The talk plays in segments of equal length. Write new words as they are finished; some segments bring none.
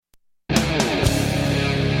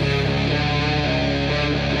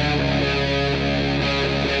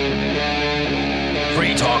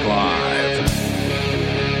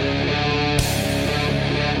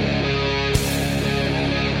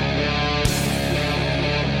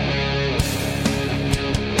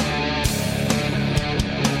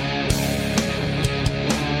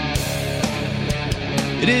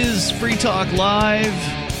is Free Talk Live.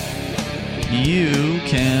 You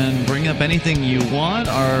can bring up anything you want.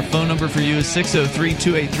 Our phone number for you is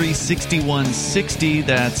 603-283-6160.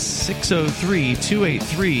 That's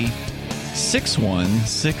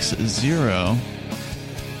 603-283-6160.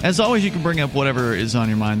 As always, you can bring up whatever is on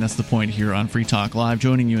your mind. That's the point here on Free Talk Live.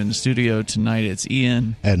 Joining you in the studio tonight, it's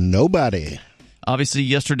Ian. And nobody. Obviously,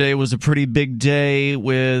 yesterday was a pretty big day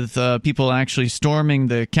with people actually storming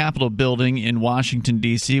the Capitol building in Washington,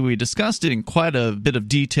 D.C. We discussed it in quite a bit of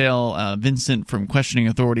detail. Vincent from Questioning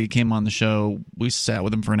Authority came on the show. We sat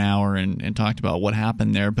with him for an hour and talked about what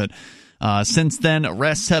happened there. But since then,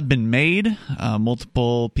 arrests have been made.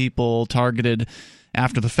 Multiple people targeted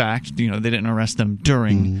after the fact. You know, they didn't arrest them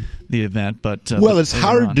during the event. But well, it's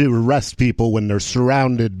hard to arrest people when they're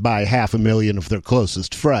surrounded by 500,000 of their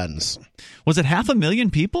closest friends. Was it 500,000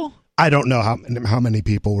 people? I don't know how many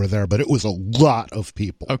people were there, but it was a lot of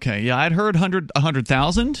people. Okay, yeah, I'd heard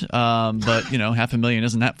 100,000, but, you know, 500,000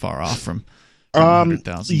 isn't that far off from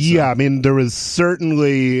 100,000. So. Yeah, I mean, there was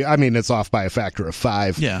certainly, I mean, it's off by a factor of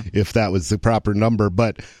 5, if that was the proper number,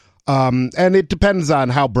 but, and it depends on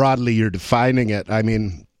how broadly you're defining it. I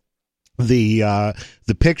mean, the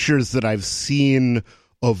pictures that I've seen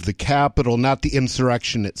of the Capitol, not the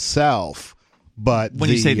insurrection itself, but when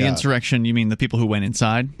you say the insurrection, you mean the people who went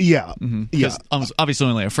inside? Yeah. Because obviously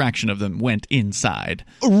only a fraction of them went inside.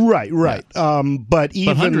 Right. Yeah. But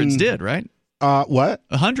hundreds did, right? What?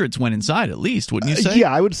 Hundreds went inside, at least, wouldn't you say?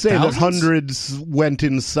 Yeah, I would say Thousands? that hundreds went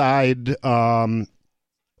inside, and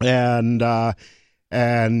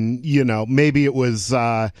you know, maybe it was.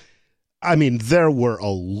 I mean, there were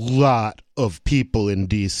a lot of people in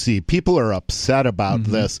D.C. People are upset about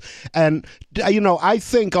this. And, you know, I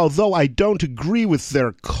think, although I don't agree with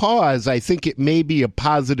their cause, I think it may be a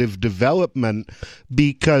positive development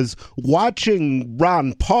because watching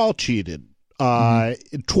Ron Paul cheated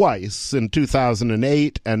twice in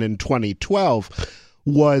 2008 and in 2012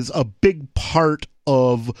 was a big part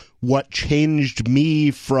of what changed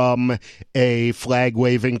me from a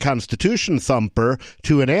flag-waving Constitution thumper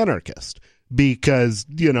to an anarchist. Because,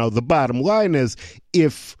 you know, the bottom line is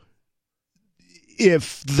if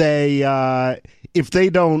they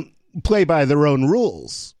don't play by their own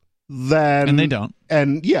rules, then and they don't.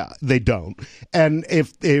 And yeah, they don't. And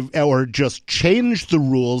if or just change the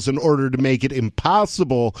rules in order to make it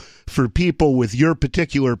impossible for people with your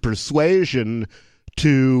particular persuasion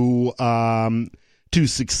to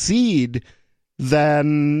succeed,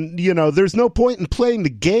 then, you know, there's no point in playing the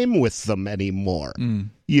game with them anymore.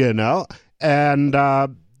 You know, and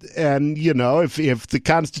you know, if the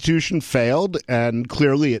Constitution failed, and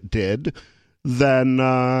clearly it did, then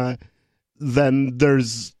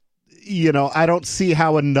there's, you know, I don't see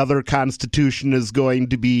how another Constitution is going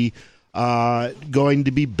to be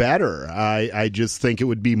better. I just think it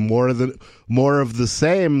would be more of the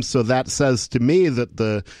same. So that says to me that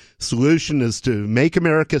the solution is to make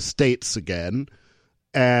America states again,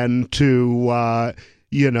 and to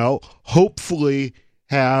you know, hopefully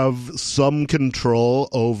have some control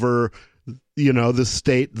over, you know, the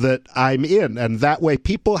state that I'm in. And that way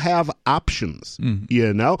people have options.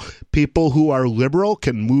 You know, people who are liberal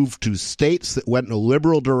can move to states that went in a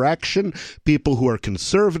liberal direction. People who are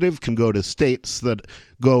conservative can go to states that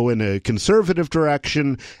go in a conservative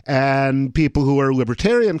direction. And people who are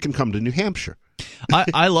libertarian can come to New Hampshire.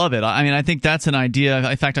 I love it. I mean, I think that's an idea.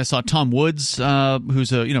 In fact, I saw Tom Woods,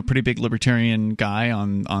 who's a pretty big libertarian guy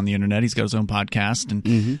on the internet. He's got his own podcast, and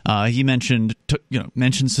he mentioned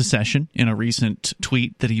secession in a recent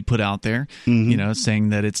tweet that he put out there. You know, saying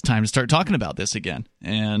that it's time to start talking about this again.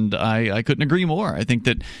 And I couldn't agree more. I think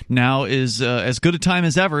that now is as good a time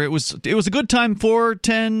as ever. It was a good time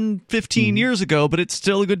 10, 15 years ago, but it's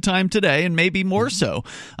still a good time today, and maybe more so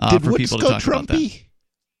for people to talk about that.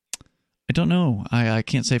 I don't know. I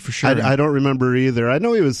can't say for sure. I don't remember either. I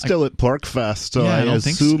know he was still at PorcFest, so I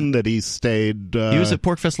assume that he stayed. He was at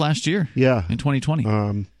PorcFest last year. Yeah, in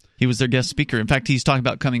 2020. He was their guest speaker. In fact, he's talking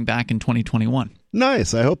about coming back in 2021.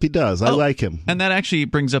 Nice. I hope he does. I like him. And that actually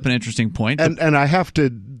brings up an interesting point. And I have to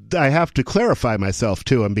clarify myself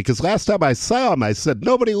to him, because last time I saw him, I said,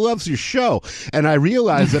 nobody loves your show. And I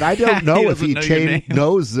realized that I don't know if he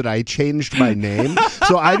knows that I changed my name.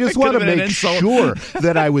 So I just want to make sure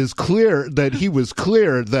that I was clear, that he was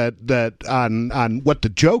clear that on what the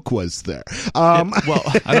joke was there. Well,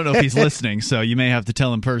 I don't know if he's listening, so you may have to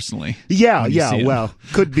tell him personally. Yeah, well,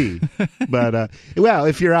 could be. But, well,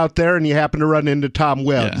 if you're out there and you happen to run into Tom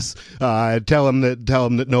Webbs, tell him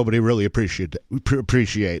that nobody really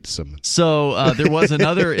appreciates Nate Simmons. So there was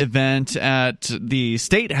another event at the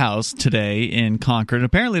State House today in Concord.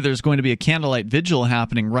 Apparently there's going to be a candlelight vigil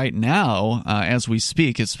happening right now as we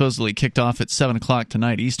speak. It's supposedly kicked off at 7 o'clock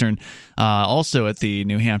tonight Eastern, also at the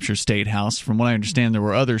New Hampshire State House. From what I understand, there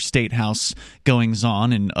were other State House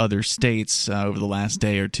goings-on in other states over the last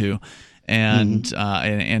day or two.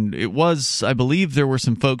 And it was, I believe there were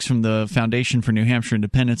some folks from the Foundation for New Hampshire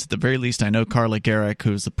Independence. At the very least, I know Carla Garrick,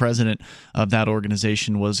 who's the president of that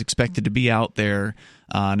organization, was expected to be out there.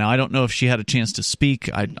 Now, I don't know if she had a chance to speak.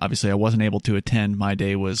 Obviously, I wasn't able to attend. My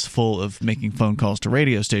day was full of making phone calls to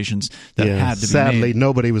radio stations that had to be sadly, made.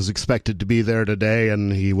 Nobody was expected to be there today,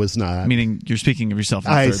 and he was not. Meaning you're speaking of yourself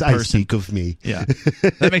in the third person. I speak of me. Yeah.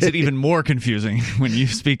 That makes it even more confusing when you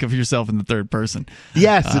speak of yourself in the third person.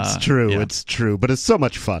 Yes, it's true. Yeah. It's true, but it's so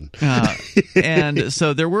much fun. And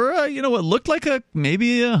so there were, what looked like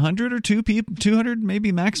maybe 100 or 200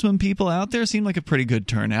 maybe maximum people out there. Seemed like a pretty good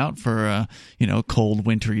turnout for a cold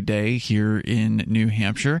wintry day here in New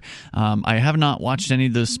Hampshire. I have not watched any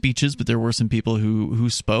of those speeches, but there were some people who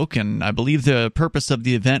spoke, and I believe the purpose of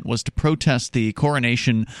the event was to protest the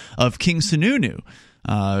coronation of King Sununu,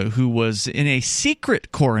 who was in a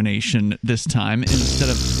secret coronation this time instead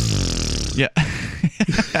of... Yeah.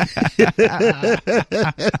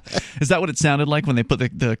 Is that what it sounded like when they put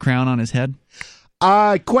the crown on his head?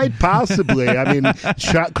 Quite possibly. I mean,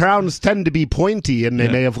 crowns tend to be pointy, and they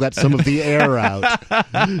may have let some of the air out.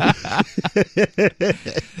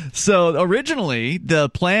 So originally, the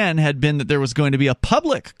plan had been that there was going to be a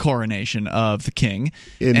public coronation of the king.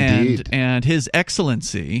 Indeed. And His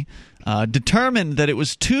Excellency determined that it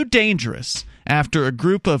was too dangerous after a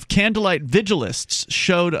group of candlelight vigilists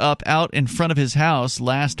showed up out in front of his house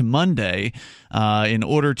last Monday in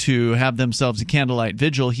order to have themselves a candlelight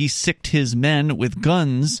vigil. He sicked his men with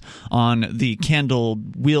guns on the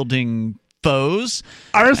candle-wielding foes.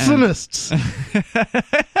 Arsonists!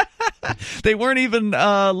 They weren't even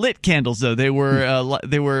lit candles, though. They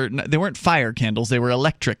weren't fire candles. They were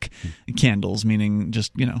electric candles, meaning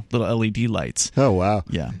just little LED lights. Oh wow!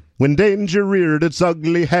 Yeah. When danger reared its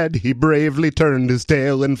ugly head, he bravely turned his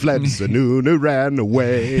tail and fled. Sununu ran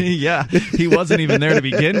away. Yeah, he wasn't even there to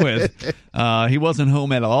begin with. He wasn't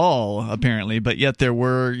home at all, apparently, but yet there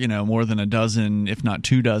were, more than a dozen, if not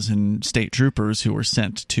 24 state troopers who were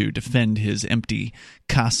sent to defend his empty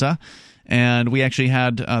casa. And we actually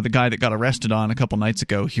had the guy that got arrested on a couple nights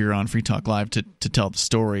ago here on Free Talk Live to tell the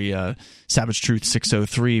story. Savage Truth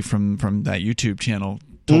 603 from that YouTube channel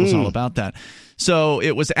told us all about that. So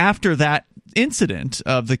it was after that incident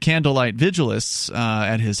of the candlelight vigilists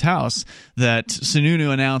at his house that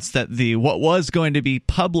Sununu announced that what was going to be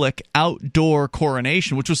public outdoor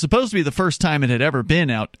coronation, which was supposed to be the first time it had ever been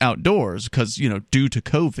outdoors because, due to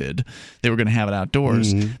COVID, they were going to have it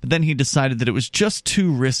outdoors. But then he decided that it was just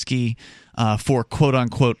too risky for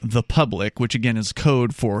quote-unquote the public, which again is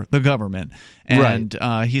code for the government. And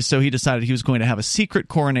he decided he was going to have a secret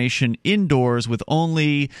coronation indoors with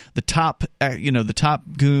only the top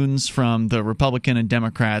goons from the Republican and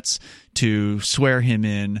Democrats to swear him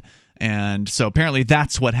in. And so apparently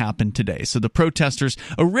that's what happened today. So the protesters,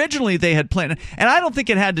 originally they had planned, and I don't think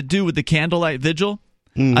it had to do with the candlelight vigil.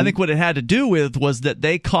 I think what it had to do with was that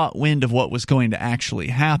they caught wind of what was going to actually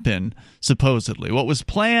happen, supposedly. What was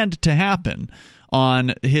planned to happen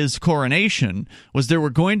on his coronation was there were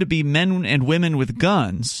going to be men and women with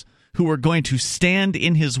guns who were going to stand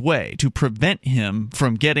in his way to prevent him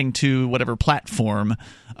from getting to whatever platform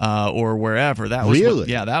or wherever. That was really?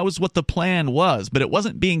 That was what the plan was, but it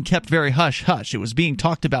wasn't being kept very hush-hush. It was being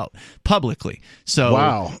talked about publicly.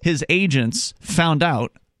 So his agents found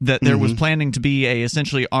out that there was planning to be a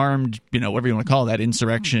essentially armed, whatever you want to call that,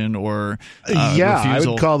 insurrection or refusal. I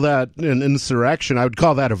would call that an insurrection. I would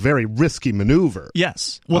call that a very risky maneuver.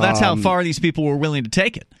 Yes. Well, that's how far these people were willing to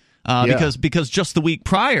take it. Because just the week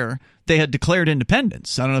prior, they had declared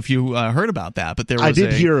independence. I don't know if you heard about that, but I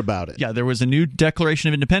did hear about it. Yeah, there was a new Declaration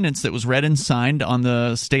of Independence that was read and signed on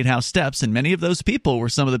the State House steps, and many of those people were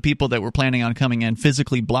some of the people that were planning on coming and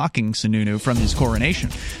physically blocking Sununu from his coronation.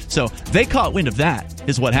 So they caught wind of that,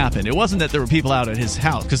 is what happened. It wasn't that there were people out at his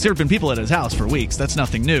house, because there have been people at his house for weeks. That's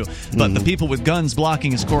nothing new. But the people with guns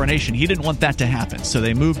blocking his coronation, he didn't want that to happen. So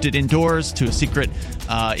they moved it indoors to a secret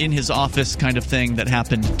in his office kind of thing that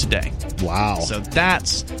happened today. Wow. So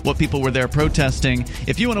that's what people were there protesting.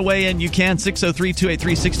 If you want to weigh in, you can.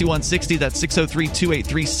 603-283-6160. That's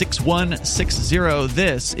 603-283-6160.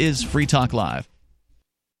 This is Free Talk Live.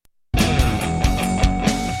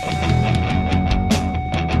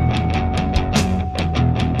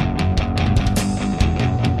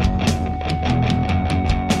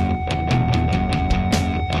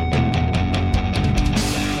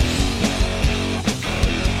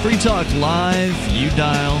 Free Talk Live. You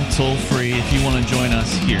dial toll free if you want to join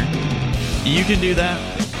us here. You can do that.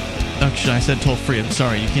 Actually, I said toll free. I'm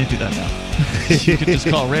sorry. You can't do that now. You can just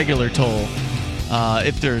call regular toll.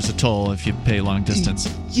 If there's a toll, if you pay long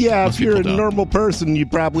distance. Yeah, Most if you're a people don't. normal person, you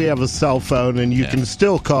probably have a cell phone and you can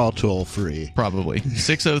still call toll free. Probably.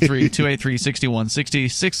 603-283-6160,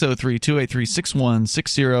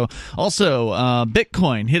 603-283-6160. Also,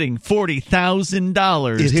 Bitcoin hitting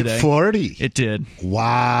 $40,000 It today. hit 40. It did.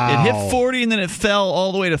 Wow. It hit 40 and then it fell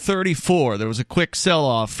all the way to 34. There was a quick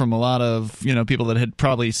sell-off from a lot of people that had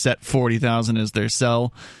probably set 40,000 as their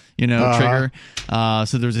sell. Trigger.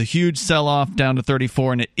 So there's a huge sell-off down to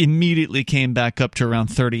 34, and it immediately came back up to around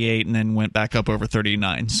 38, and then went back up over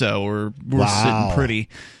 39. So we're sitting pretty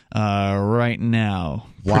right now.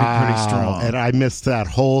 Pretty strong. And I missed that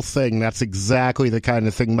whole thing. That's exactly the kind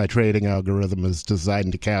of thing my trading algorithm is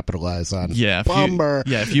designed to capitalize on. Yeah, Bummer.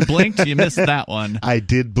 If you blinked, you missed that one. I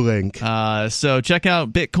did blink. So check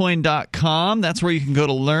out Bitcoin.com. That's where you can go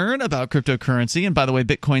to learn about cryptocurrency. And by the way,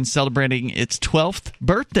 Bitcoin's celebrating its 12th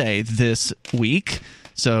birthday this week.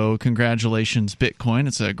 So congratulations, Bitcoin.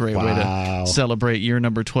 It's a great way to celebrate year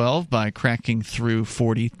number 12 by cracking through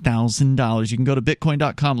 $40,000. You can go to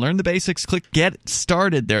Bitcoin.com, learn the basics, click Get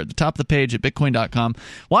Started there at the top of the page at Bitcoin.com.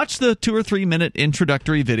 Watch the 2 or 3 minute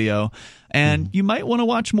introductory video. And you might want to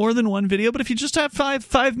watch more than one video, but if you just have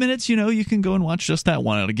five minutes, you can go and watch just that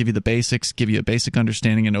one. It'll give you the basics, give you a basic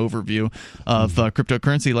understanding and overview of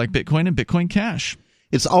cryptocurrency like Bitcoin and Bitcoin Cash.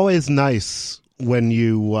 It's always nice when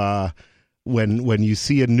you when you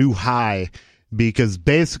see a new high, because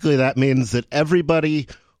basically that means that everybody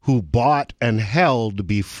who bought and held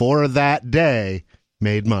before that day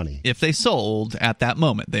made money. If they sold at that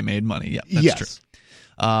moment, they made money. Yeah, that's true.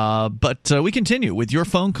 But we continue with your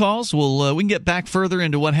phone calls. We can get back further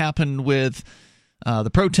into what happened with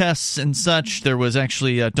the protests and such. There was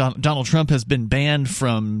actually Donald Trump has been banned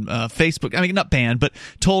from Facebook. I mean, not banned, but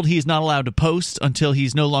told he's not allowed to post until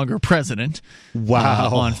he's no longer president.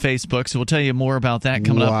 Wow. On Facebook. So we'll tell you more about that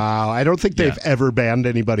coming up. Wow. I don't think they've ever banned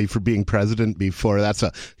anybody for being president before. That's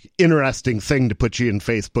a interesting thing to put you in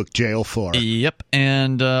Facebook jail for. Yep.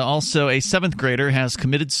 And also a 7th grader has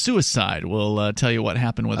committed suicide. We'll tell you what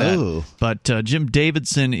happened with that. But Jim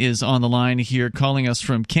Davidson is on the line here calling us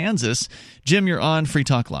from Kansas. Jim, you're on Free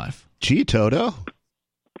Talk Live. Gee, Toto.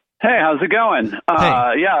 Hey, how's it going?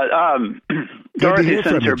 Dorothy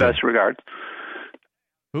sends her best regards.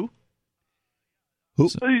 Who?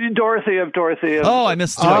 Dorothy of Oh, I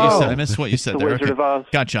missed what you said. I missed what you said the there. Wizard of Oz.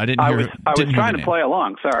 Gotcha. I didn't hear. I was trying to play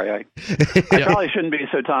along. Sorry, I probably shouldn't be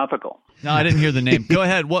so topical. No, I didn't hear the name. Go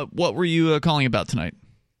ahead. What were you calling about tonight?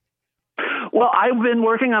 Well, I've been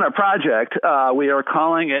working on a project. We are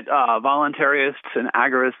calling it Voluntarists and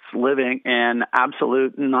Agorists Living in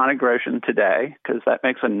Absolute Non-Aggression Today, because that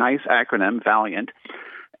makes a nice acronym, Valiant.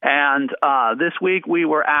 And this week we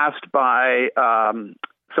were asked by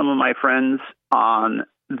some of my friends on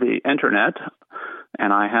the internet,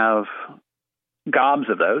 and I have gobs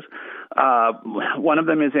of those. One of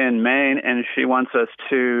them is in Maine, and she wants us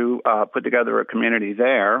to put together a community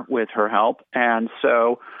there with her help. And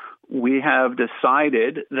so we have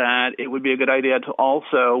decided that it would be a good idea to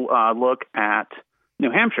also look at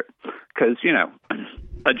New Hampshire, because,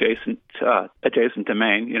 adjacent to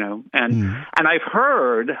Maine, and I've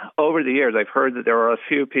heard over the years, that there are a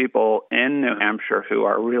few people in New Hampshire who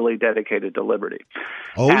are really dedicated to liberty.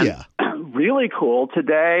 Really cool.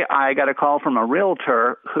 Today, I got a call from a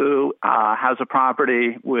realtor who has a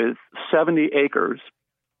property with 70 acres.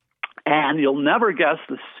 And you'll never guess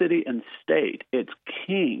the city and state. It's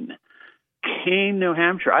Keene, New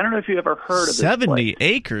Hampshire. I don't know if you ever heard of this 70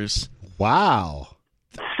 acres? Wow.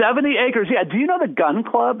 70 acres, yeah. Do you know the Gun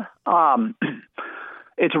Club?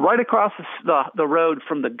 It's right across the road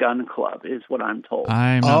from the Gun Club, is what I'm told.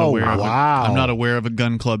 I'm not aware of a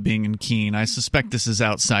gun club being in Keene. I suspect this is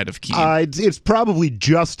outside of Keene. It's probably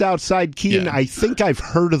just outside Keene. Yeah. I think I've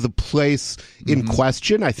heard of the place in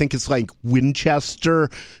question. I think it's like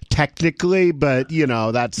Winchester, technically, but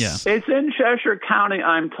that's It's in Cheshire County,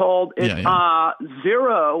 I'm told. It's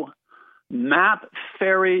 0 Map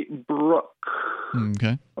Ferry Brook.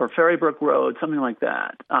 Okay. Or Ferry Brook Road, something like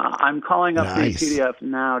that. I'm calling up the PDF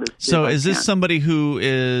now to see. So is this somebody who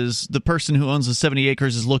is the person who owns the 70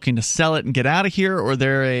 acres is looking to sell it and get out of here, or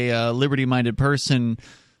they're a liberty-minded person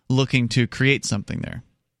looking to create something there?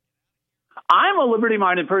 I'm a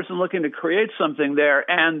liberty-minded person looking to create something there,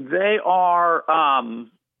 and they are,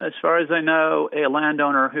 as far as I know, a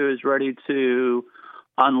landowner who is ready to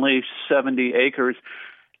unleash 70 acres.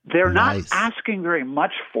 They're not asking very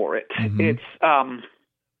much for it. It's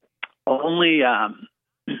only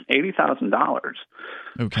 $80,000.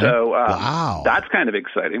 Okay. So wow, that's kind of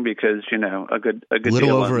exciting because a good little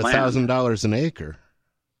deal over on land. $1,000 an acre.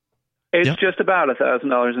 It's Yep. just about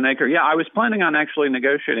 $1,000 an acre. Yeah, I was planning on actually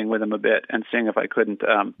negotiating with them a bit and seeing if I couldn't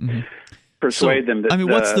persuade them that. I mean,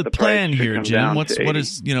 what's the price plan should here, come Jim? down What's to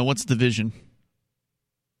 80. what's the vision?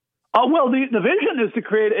 Oh, well, the vision is to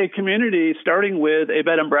create a community starting with a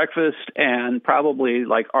bed and breakfast and probably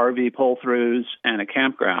like RV pull-throughs and a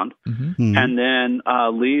campground, and then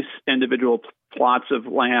lease individual plots of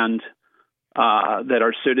land that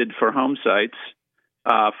are suited for home sites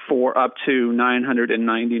for up to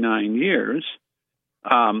 999 years.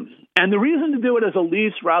 And the reason to do it as a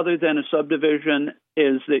lease rather than a subdivision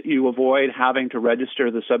is that you avoid having to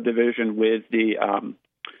register the subdivision with the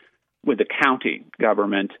county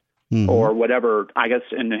government. Or whatever, I guess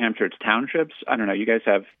in New Hampshire it's townships. I don't know. You guys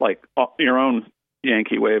have like your own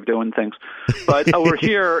Yankee way of doing things. But over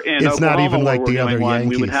here in it's Oklahoma, not even like where the we're other doing one,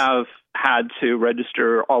 Yankees. we would have had to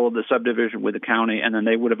register all of the subdivision with the county, and then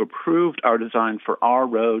they would have approved our design for our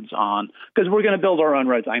roads on, because we're going to build our own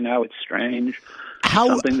roads. I know it's strange.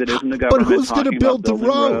 Something that isn't the government. But who's going to build the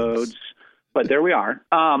roads? But there we are.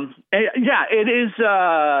 Yeah, it is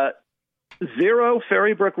 0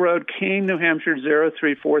 Ferrybrook Road, Keene, New Hampshire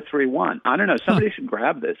 03431. I don't know. Somebody should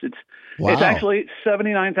grab this. It's actually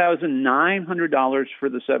 $79,900 for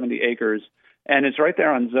the 70 acres, and it's right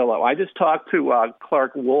there on Zillow. I just talked to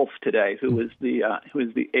Clark Wolf today, who is the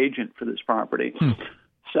agent for this property.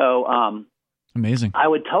 So amazing. I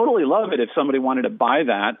would totally love it if somebody wanted to buy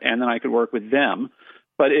that, and then I could work with them.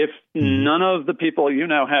 But if none of the people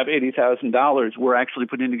have $80,000, we're actually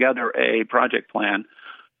putting together a project plan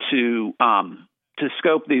to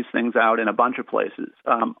scope these things out in a bunch of places.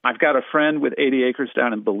 I've got a friend with 80 acres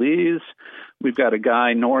down in Belize. We've got a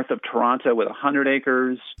guy north of Toronto with 100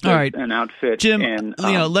 acres. All right, an outfit. Jim. In,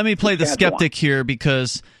 let me play the skeptic here,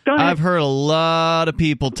 because I've heard a lot of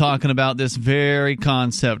people talking about this very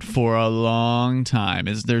concept for a long time.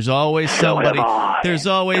 There's always somebody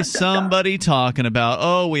talking about,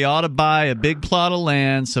 oh, we ought to buy a big plot of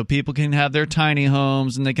land so people can have their tiny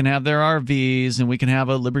homes and they can have their RVs and we can have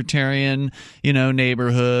a libertarian,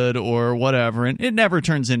 neighborhood or whatever. And it never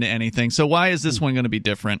turns into anything. So why is this one going to be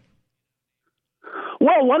different?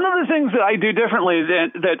 Well, one of the things that I do differently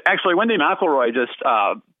that actually Wendy McElroy just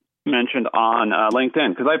mentioned on LinkedIn,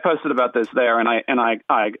 because I posted about this there, and I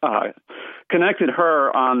connected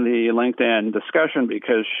her on the LinkedIn discussion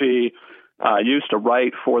because she used to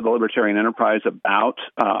write for the Libertarian Enterprise about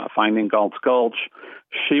finding Galt's Gulch.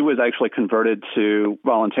 She was actually converted to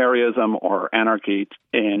voluntarism or anarchy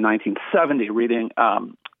in 1970, reading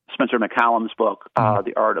Spencer McCallum's book,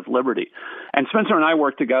 The Art of Liberty. And Spencer and I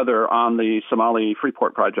worked together on the Somali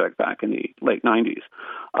Freeport Project back in the late 90s.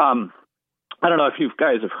 I don't know if you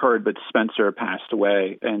guys have heard, but Spencer passed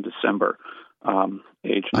away in December,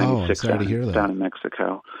 age 96, down in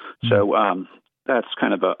Mexico. So that's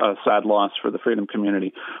kind of a sad loss for the freedom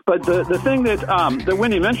community. But the thing that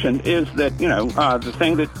Wendy mentioned is that, the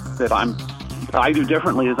thing that I do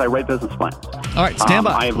differently is I write business plans. All right, stand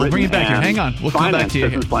by. We'll bring you back here. Hang on. We'll come back to you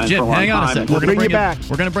here. Jim, hang on a second. We're going to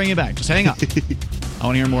bring you back. Just hang on. I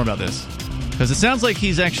want to hear more about this, because it sounds like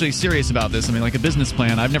he's actually serious about this. I mean, like a business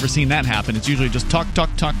plan. I've never seen that happen. It's usually just talk.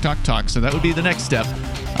 So that would be the next step,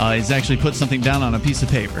 is actually put something down on a piece of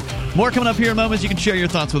paper. More coming up here in moments. You can share your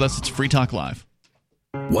thoughts with us. It's Free Talk Live.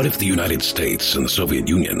 What if the United States and the Soviet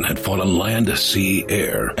Union had fought on land, sea,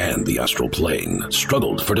 air, and the astral plane,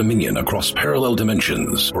 struggled for dominion across parallel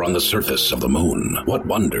dimensions or on the surface of the moon? What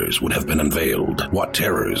wonders would have been unveiled? What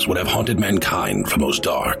terrors would have haunted mankind from those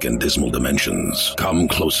dark and dismal dimensions? Come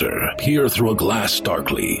closer, peer through a glass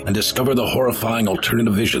darkly, and discover the horrifying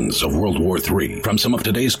alternative visions of World War III from some of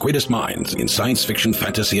today's greatest minds in science fiction,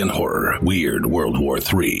 fantasy, and horror. Weird World War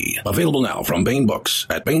III. Available now from Baen Books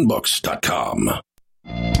at BaenBooks.com.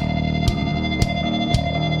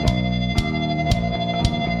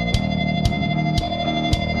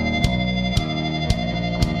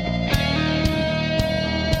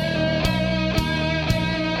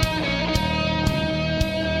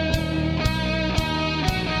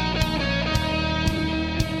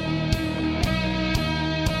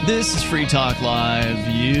 This is Free Talk Live.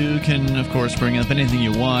 You can, of course, bring up anything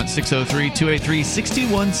you want.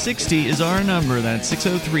 603-283-6160 is our number. That's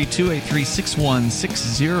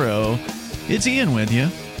 603-283-6160. It's Ian with you.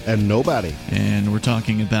 And nobody. And we're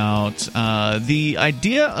talking about the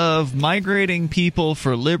idea of migrating people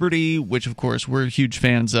for liberty, which, of course, we're huge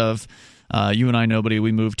fans of. You and I, nobody,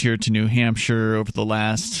 we moved here to New Hampshire over the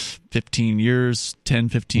last 15 years, 10,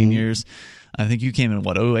 15 years. I think you came in,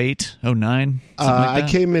 what, 08, 09? I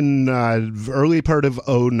came in early part of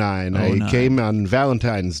 09. I came on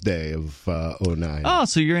Valentine's Day of 09. Oh,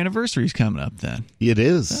 so your anniversary's coming up then. It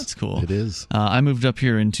is. That's cool. It is. I moved up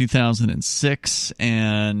here in 2006,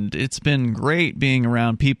 and it's been great being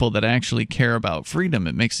around people that actually care about freedom.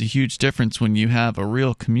 It makes a huge difference when you have a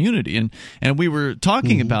real community. And we were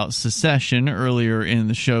talking about secession earlier in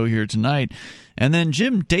the show here tonight. And then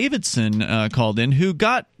Jim Davidson called in, who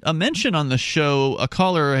got a mention on the show. A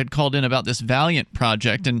caller had called in about this Valiant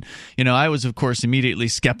project, and I was, of course, immediately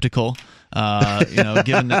skeptical.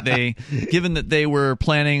 Given that they were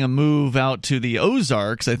planning a move out to the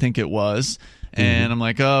Ozarks, I think it was. And I'm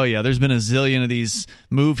like, oh, yeah, there's been a zillion of these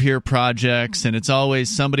move here projects, and it's always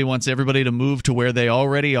somebody wants everybody to move to where they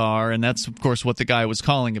already are. And that's, of course, what the guy was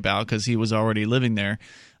calling about, because he was already living there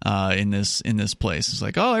in this place. It's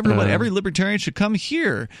like, oh, every libertarian should come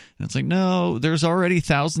here. And it's like, no, there's already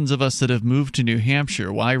thousands of us that have moved to New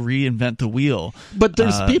Hampshire. Why reinvent the wheel? But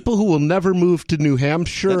there's people who will never move to New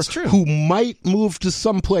Hampshire. That's true. Who might move to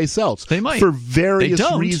someplace else. They might. For various they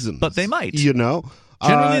don't, reasons. But they might.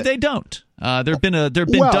 Generally, they don't. There have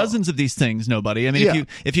been dozens of these things. Nobody. I mean,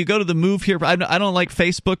 if you go to the Move Here, I don't like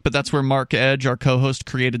Facebook, but that's where Mark Edge, our co-host,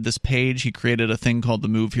 created this page. He created a thing called the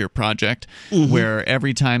Move Here Project, where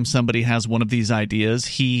every time somebody has one of these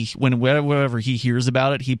ideas, whenever he hears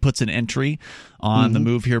about it, he puts an entry on the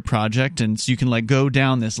Move Here Project, and so you can go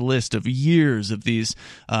down this list of years of these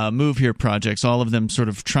Move Here projects, all of them sort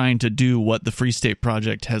of trying to do what the Free State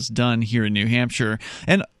Project has done here in New Hampshire,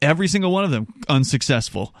 and every single one of them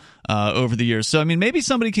unsuccessful over the years. So, I mean, maybe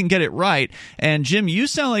somebody can get it right. And Jim, you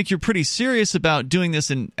sound like you're pretty serious about doing this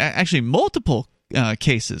in actually multiple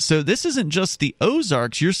cases. So this isn't just the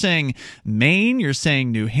Ozarks. You're saying Maine, you're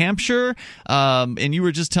saying New Hampshire, and you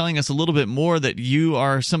were just telling us a little bit more that you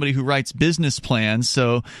are somebody who writes business plans.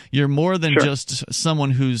 So you're more than just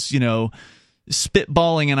someone who's,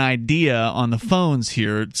 spitballing an idea on the phones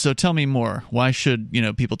here. So tell me more. Why should,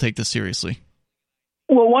 people take this seriously?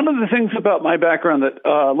 Well, one of the things about my background that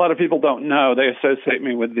a lot of people don't know, they associate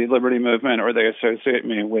me with the Liberty Movement, or they associate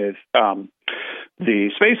me with the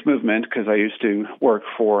space movement, because I used to work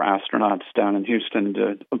for astronauts down in Houston,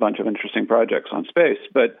 did a bunch of interesting projects on space.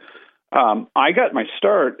 But I got my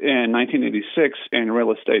start in 1986 in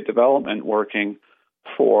real estate development, working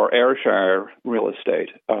for Ayrshire Real Estate,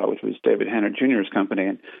 which was David Hanna Jr.'s company,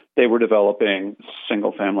 and they were developing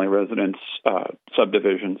single-family residence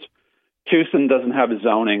subdivisions. Houston doesn't have a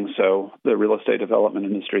zoning, so the real estate development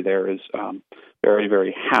industry there is very,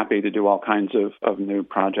 very happy to do all kinds of new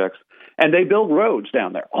projects. And they build roads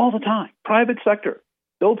down there all the time. Private sector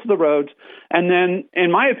builds the roads, and then,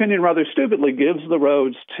 in my opinion, rather stupidly, gives the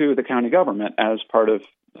roads to the county government as part of,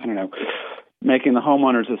 making the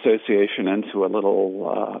homeowners association into a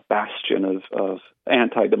little bastion of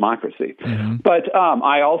anti-democracy. But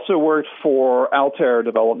I also worked for Altair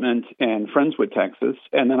Development in Friendswood, Texas,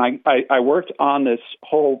 and then I worked on this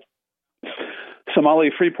whole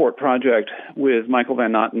Somali Freeport project with Michael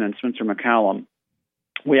Van Noten and Spencer McCallum.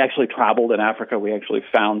 We actually traveled in Africa. We actually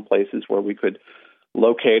found places where we could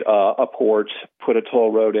locate a port, put a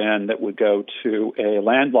toll road in that would go to a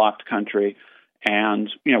landlocked country. And,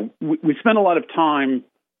 we spent a lot of time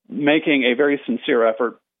making a very sincere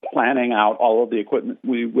effort planning out all of the equipment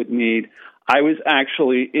we would need. I was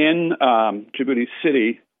actually in Djibouti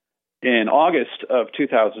City in August of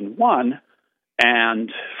 2001,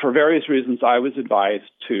 and for various reasons, I was advised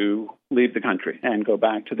to leave the country and go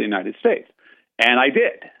back to the United States. And I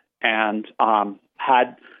did, and I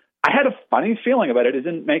had a funny feeling about it. It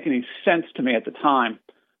didn't make any sense to me at the time.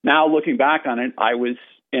 Now, looking back on it, I was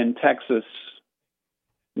in Texas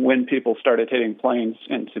when people started hitting planes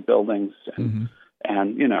into buildings, and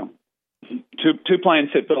two planes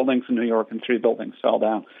hit buildings in New York and 3 buildings fell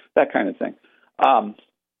down, that kind of thing. I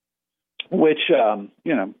was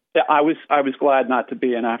glad not to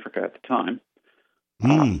be in Africa at the time.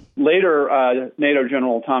 Later, NATO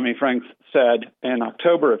General Tommy Franks said in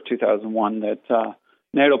October of 2001 that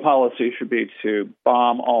NATO policy should be to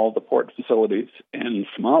bomb all the port facilities in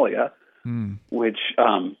Somalia, which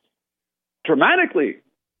dramatically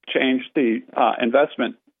changed the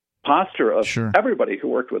investment posture of everybody who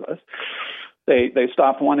worked with us. They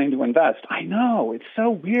stopped wanting to invest. I know, it's so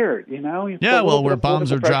weird, Yeah, well, where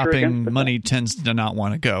bombs are dropping, money tends to not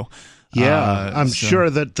want to go. Yeah, I'm sure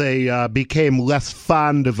that they became less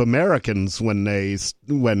fond of Americans when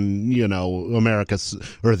America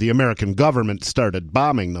or the American government started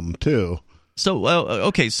bombing them too. So,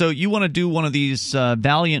 okay, so you want to do one of these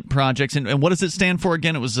Valiant projects, and what does it stand for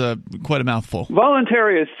again? It was quite a mouthful.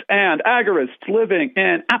 Voluntarists and agorists living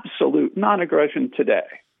in absolute non-aggression today.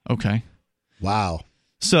 Okay. Wow.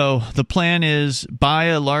 So the plan is buy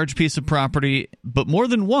a large piece of property, but more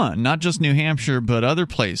than one, not just New Hampshire, but other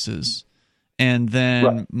places, and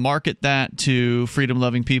then market that to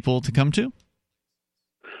freedom-loving people to come to?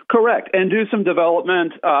 Correct. And do some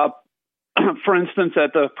development. For instance,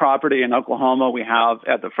 at the property in Oklahoma, we have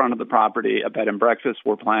at the front of the property a bed and breakfast.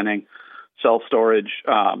 We're planning self-storage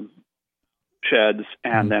sheds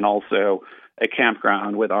and then also a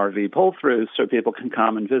campground with RV pull-throughs so people can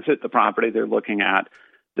come and visit the property they're looking at,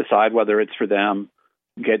 decide whether it's for them,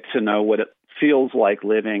 get to know what it feels like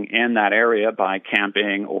living in that area by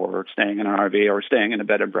camping or staying in an RV or staying in a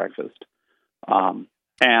bed and breakfast. And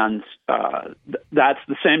that's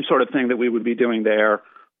the same sort of thing that we would be doing there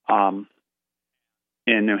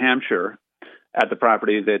in New Hampshire at the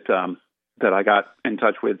property that I got in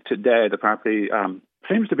touch with today. The property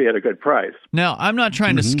seems to be at a good price. Now, I'm not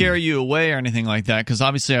trying to scare you away or anything like that, because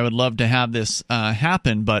obviously I would love to have this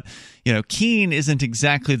happen, but Keene isn't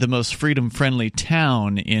exactly the most freedom-friendly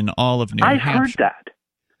town in all of New Hampshire. I've heard that.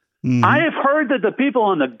 I have heard that the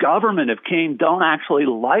people in the government of Keene don't actually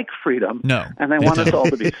like freedom. No. And they want us all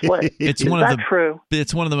to be slaves. Is that true?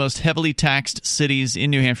 It's one of the most heavily taxed cities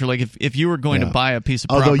in New Hampshire. Like, if you were going to buy a piece of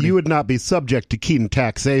property... Although you would not be subject to Keene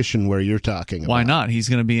taxation where you're talking about. Why not? He's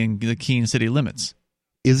going to be in the Keene city limits.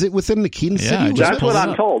 Is it within the Keene city limits? That's what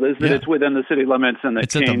I'm told, is that it's within the city limits. And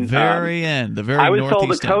it's at the very end, the very I was northeast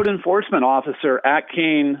told the code enforcement officer at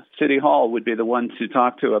Keene City Hall would be the one to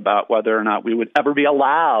talk to about whether or not we would ever be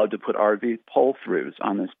allowed to put RV pull-throughs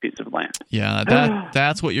on this piece of land. Yeah,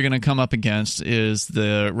 that's what you're going to come up against, is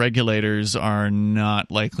the regulators are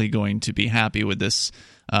not likely going to be happy with this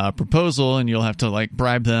proposal, and you'll have to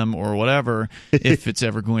bribe them or whatever if it's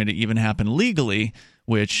ever going to even happen legally,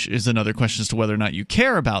 which is another question as to whether or not you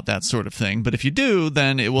care about that sort of thing. But if you do,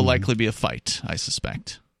 then it will likely be a fight, I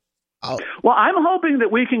suspect. Well, I'm hoping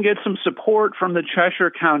that we can get some support from the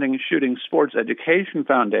Cheshire County Shooting Sports Education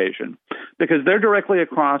Foundation, because they're directly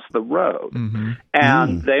across the road,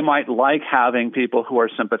 and they might like having people who are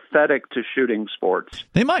sympathetic to shooting sports.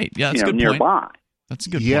 They might, that's a good nearby. Point. That's a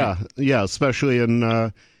good point. Yeah, especially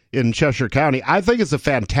in Cheshire County. I think it's a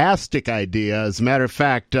fantastic idea. As a matter of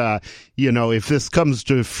fact, if this comes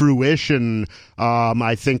to fruition,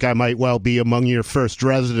 I think I might well be among your first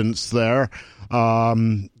residents there.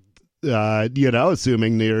 Assuming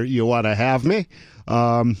you want to have me.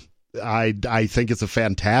 I think it's a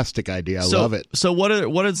fantastic idea. I love it. So what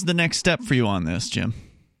is the next step for you on this, Jim?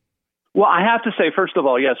 Well, I have to say, first of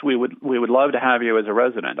all, yes, we would love to have you as a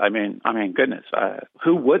resident. I mean, goodness,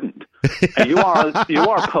 who wouldn't? And you are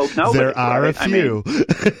Pope Nobody. There are a few.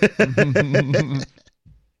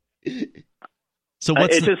 So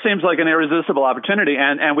it just seems like an irresistible opportunity,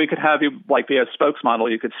 and we could have you be a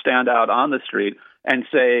spokesmodel. You could stand out on the street and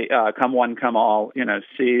say, "Come one, come all."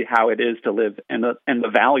 See how it is to live in the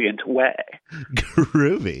valiant way.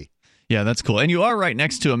 Groovy. Yeah, that's cool. And you are right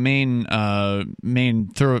next to a main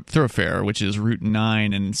thoroughfare, which is Route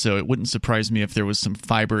 9, and so it wouldn't surprise me if there was some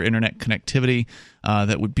fiber internet connectivity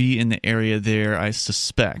that would be in the area there, I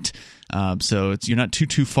suspect. So you're not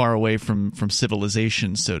too far away from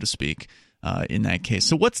civilization, so to speak, in that case.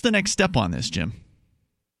 So what's the next step on this, Jim?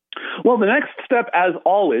 Well, the next step, as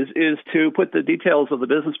always, is to put the details of the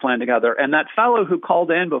business plan together. And that fellow who called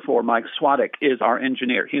in before, Mike Swadek, is our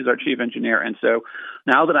engineer. He's our chief engineer. And so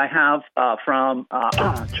now that I have from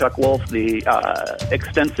Chuck Wolf the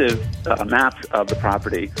extensive maps of the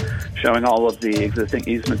property showing all of the existing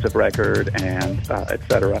easements of record and et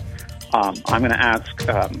cetera, I'm going to ask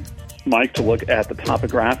Mike to look at the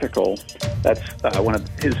topographical. That's one of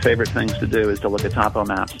his favorite things to do, is to look at topo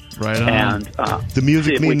maps. Right on. And the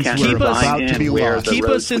music means we're about to be lost. Keep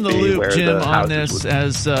us in the loop, Jim, on this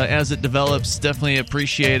as it develops. Definitely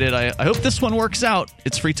appreciate it. I hope this one works out.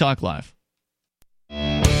 It's Free Talk Live.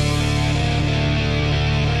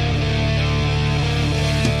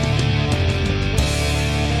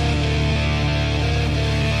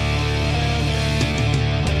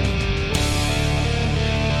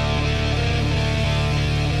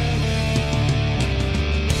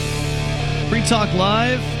 Free Talk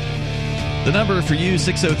Live. The number for you,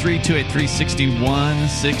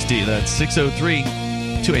 603-283-6160. That's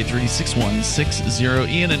 603-283-6160.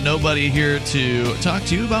 Ian and Nobody here to talk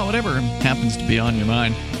to you about whatever happens to be on your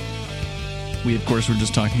mind. We, of course, were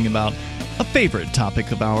just talking about a favorite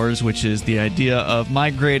topic of ours, which is the idea of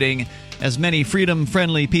migrating as many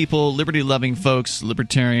freedom-friendly people, liberty-loving folks,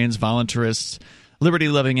 libertarians, voluntarists,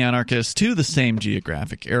 liberty-loving anarchists to the same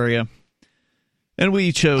geographic area. And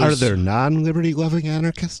we chose... Are there non-liberty-loving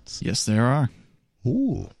anarchists? Yes, there are.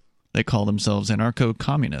 Ooh. They call themselves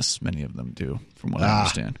anarcho-communists. Many of them do, from what I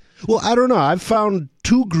understand. Well, I don't know. I've found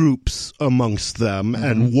two groups amongst them,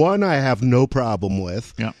 and one I have no problem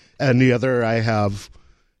with, and the other I have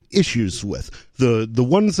issues with. The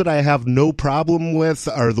ones that I have no problem with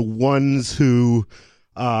are the ones who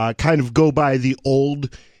kind of go by the old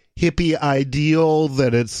hippie ideal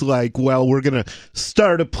that it's like, well, we're going to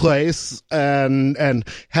start a place and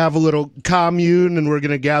have a little commune, and we're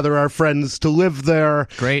going to gather our friends to live there.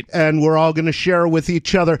 Great. And we're all going to share with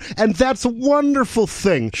each other. And that's a wonderful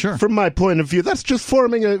thing. Sure. From my point of view. That's just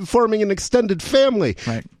forming an extended family.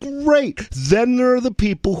 Right. Great. Then there are the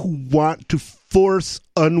people who want to force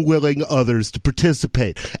unwilling others to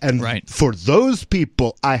participate. And for those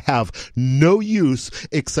people, I have no use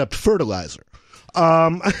except fertilizer. So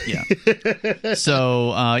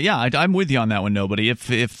I'm with you on that one, Nobody. If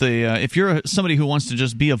you're somebody who wants to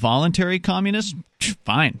just be a voluntary communist,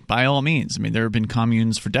 fine, by all means. I mean, there have been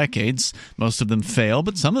communes for decades. Most of them fail,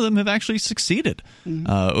 but some of them have actually succeeded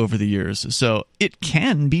over the years. So it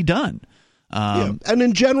can be done. And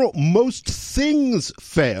in general, most things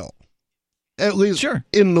fail, at least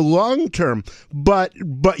in the long term. But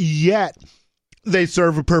yet they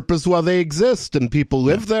serve a purpose while they exist, and people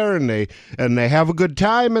live there, and they have a good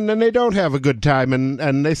time, and then they don't have a good time,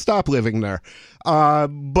 and they stop living there.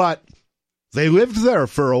 But they lived there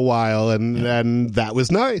for a while, and that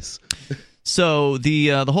was nice. So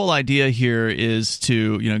the whole idea here is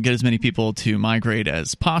to get as many people to migrate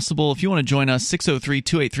as possible. If you want to join us,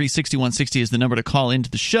 603-283-6160 is the number to call into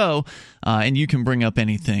the show, and you can bring up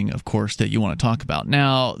anything, of course, that you want to talk about.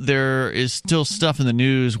 Now, there is still stuff in the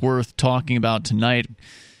news worth talking about tonight,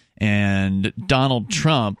 and Donald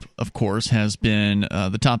Trump, of course, has been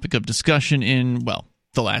the topic of discussion in,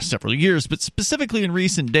 the last several years, but specifically in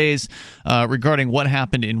recent days regarding what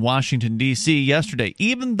happened in Washington, D.C. yesterday.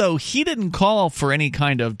 Even though he didn't call for any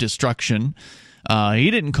kind of destruction,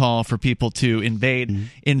 he didn't call for people to invade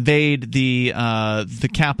the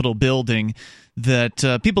Capitol building,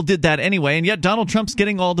 that people did that anyway, and yet Donald Trump's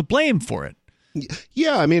getting all the blame for it.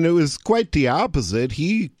 Yeah, I mean, it was quite the opposite.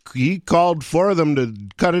 He called for them to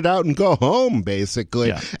cut it out and go home, basically.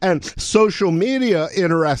 Yeah. And social media,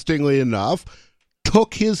 interestingly enough,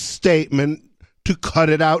 took his statement to cut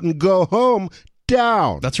it out and go home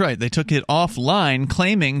down. That's right. They took it offline,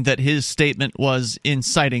 claiming that his statement was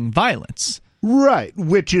inciting violence. Right,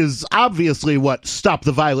 which is obviously what stop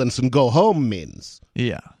the violence and go home means.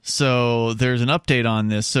 Yeah. So there's an update on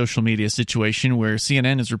this social media situation where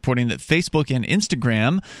CNN is reporting that Facebook and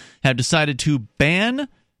Instagram have decided to ban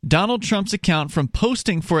Donald Trump's account from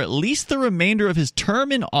posting for at least the remainder of his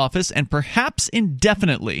term in office and perhaps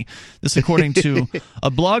indefinitely. This according to a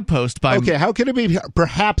blog post by... Okay, how can it be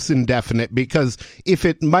perhaps indefinite? Because if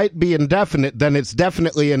it might be indefinite, then it's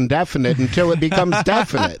definitely indefinite until it becomes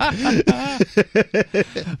definite.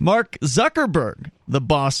 Mark Zuckerberg, the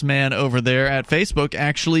boss man over there at Facebook,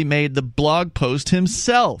 actually made the blog post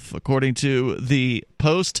himself. According to the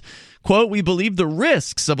post, quote, "We believe the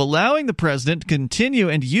risks of allowing the president to continue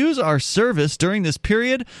and use our service during this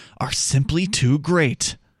period are simply too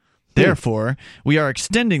great. Therefore, we are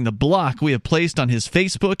extending the block we have placed on his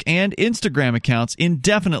Facebook and Instagram accounts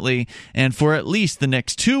indefinitely and for at least the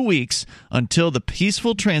next 2 weeks until the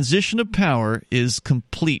peaceful transition of power is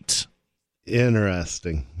complete."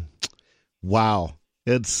 Interesting. Wow.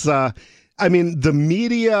 It's, I mean, the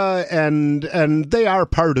media and they are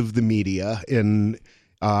part of the media in...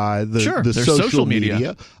 the social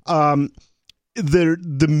media.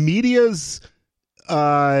 The media's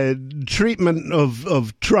treatment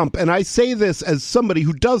of Trump, and I say this as somebody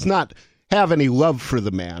who does not have any love for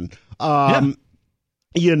the man.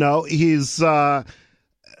 He's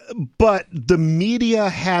but the media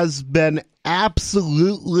has been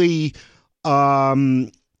absolutely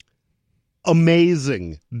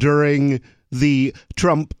amazing during the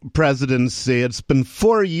Trump presidency. It's been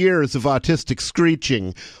 4 years of autistic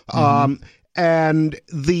screeching. And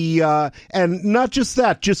not just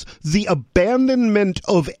that, just the abandonment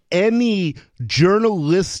of any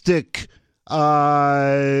journalistic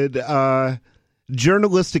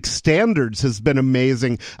standards has been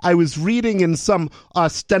amazing. I was reading in some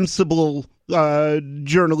ostensible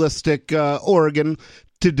journalistic organ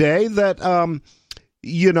today that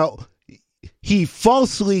he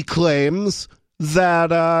falsely claims that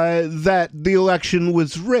the election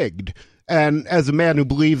was rigged. And as a man who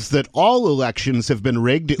believes that all elections have been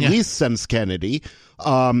rigged, at least since Kennedy,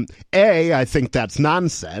 I think that's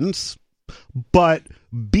nonsense. But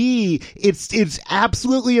B, it's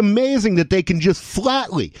absolutely amazing that they can just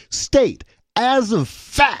flatly state as a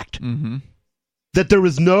fact that there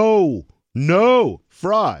was no no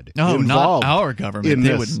fraud involved. Not our government.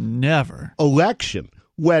 They would never. Election,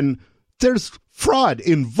 when there's fraud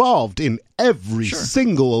involved in every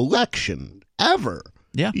single election ever.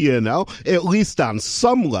 Yeah. At least on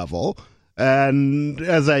some level. And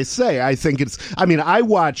as I say, I think I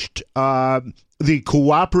watched the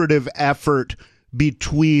cooperative effort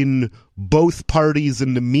between both parties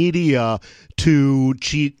in the media to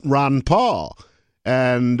cheat Ron Paul.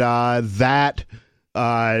 And that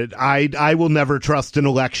I will never trust an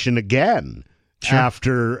election again.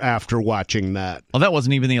 After watching that. Well, that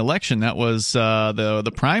wasn't even the election. That was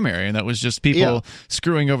the primary, and that was just people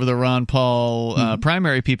screwing over the Ron Paul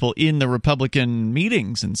primary people in the Republican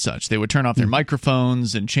meetings and such. They would turn off their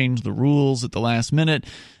microphones and change the rules at the last minute,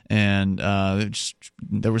 and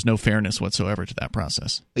there was no fairness whatsoever to that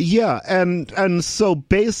process. Yeah, and so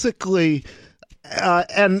basically.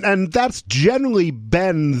 And that's generally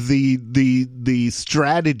been the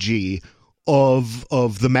strategy of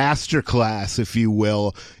the masterclass, if you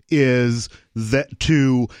will, is that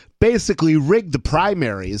to basically rig the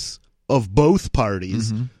primaries of both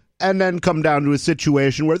parties and then come down to a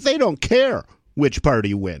situation where they don't care which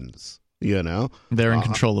party wins. They're in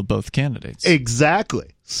control of both candidates.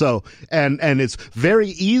 Exactly. So, and it's very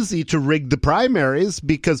easy to rig the primaries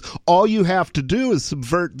because all you have to do is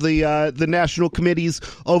subvert the national committees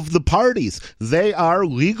of the parties. They are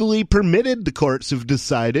legally permitted, the courts have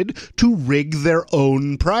decided, to rig their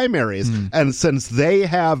own primaries. And since they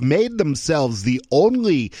have made themselves the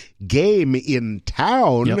only game in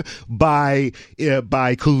town by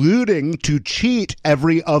colluding to cheat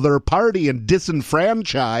every other party and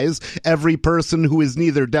disenfranchise every person who is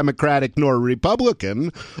neither Democratic nor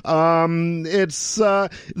Republican,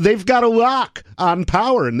 they've got a lock on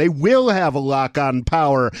power, and they will have a lock on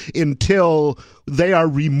power until they are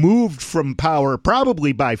removed from power,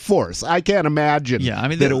 probably by force. I can't imagine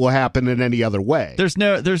that it will happen in any other way. There's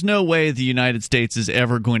no way the United States is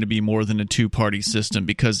ever going to be more than a two-party system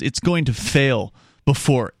because it's going to fail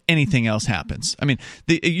before anything else happens. I mean,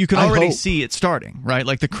 you can already see it starting, right?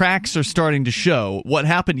 Like the cracks are starting to show. What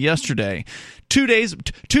happened yesterday, 2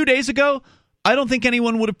 days ago, I don't think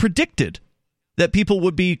anyone would have predicted that people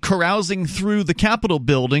would be carousing through the Capitol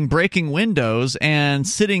building, breaking windows, and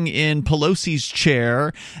sitting in Pelosi's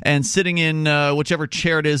chair and sitting in whichever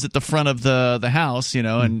chair it is at the front of the House,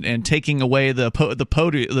 and taking away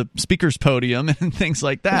the speaker's podium and things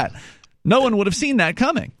like that. No one would have seen that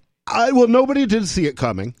coming. Nobody did see it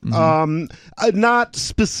coming. Not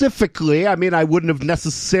specifically. I mean, I wouldn't have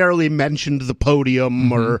necessarily mentioned the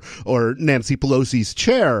podium or Nancy Pelosi's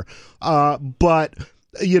chair. But,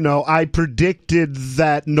 I predicted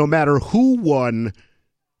that no matter who won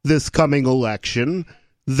this coming election,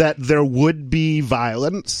 that there would be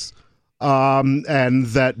violence, and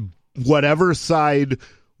that whatever side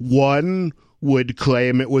won would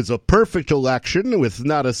claim it was a perfect election with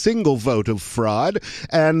not a single vote of fraud,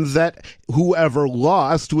 and that whoever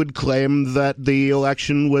lost would claim that the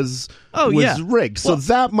election was rigged. So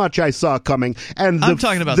that much I saw coming. And I'm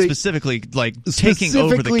talking about specifically taking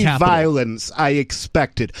over the Capitol. Violence I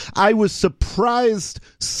expected. I was surprised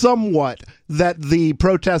somewhat that the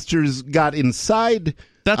protesters got inside.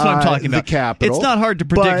 That's what I'm talking about. The Capitol. It's not hard to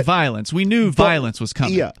predict violence. We knew violence was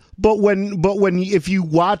coming. Yeah, but if you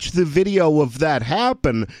watch the video of that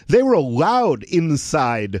happen, they were allowed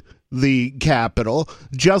inside the Capitol,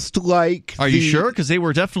 just like. Are you sure? Because they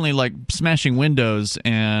were definitely smashing windows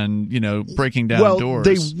and breaking down doors.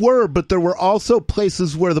 They were, but there were also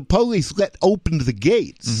places where the police opened the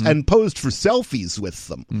gates and posed for selfies with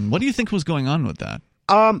them. What do you think was going on with that?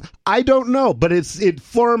 I don't know, but it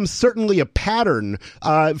forms certainly a pattern.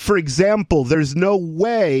 For example, there's no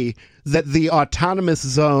way that the autonomous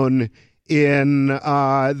zone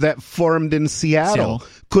that formed in Seattle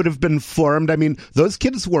could have been formed. I mean, those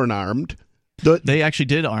kids weren't armed. They actually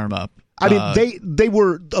did arm up. I mean, they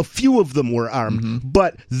were, a few of them were armed,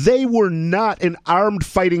 but they were not an armed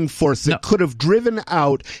fighting force that could have driven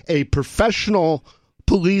out a professional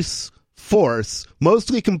police force,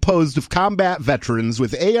 mostly composed of combat veterans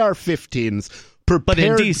with AR-15s. But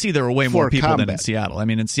in D.C., there were way more people than in Seattle. I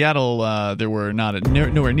mean, in Seattle, there were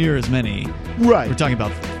nowhere near as many. Right. We're talking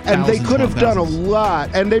about and they could have done a lot,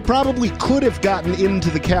 and they probably could have gotten into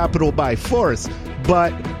the Capitol by force.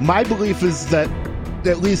 But my belief is that,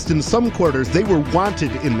 at least in some quarters, they were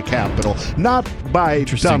wanted in the Capitol, not by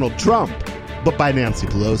Donald Trump, but by Nancy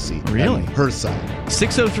Pelosi. Really? And her side.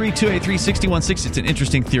 603-283-6160. It's an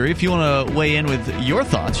interesting theory. If you want to weigh in with your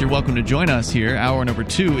thoughts, you're welcome to join us here. Hour number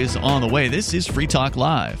 2 is on the way. This is Free Talk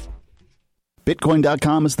Live.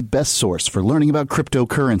 Bitcoin.com is the best source for learning about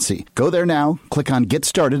cryptocurrency. Go there now, click on Get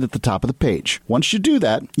Started at the top of the page. Once you do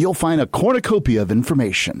that, you'll find a cornucopia of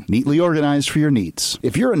information, neatly organized for your needs.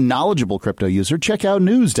 If you're a knowledgeable crypto user, check out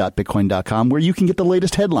news.bitcoin.com where you can get the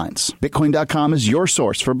latest headlines. Bitcoin.com is your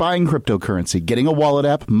source for buying cryptocurrency, getting a wallet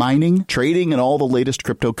app, mining, trading, and all the latest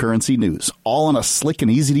cryptocurrency news, all on a slick and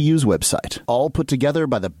easy-to-use website. All put together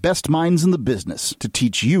by the best minds in the business to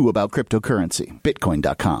teach you about cryptocurrency.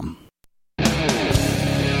 Bitcoin.com.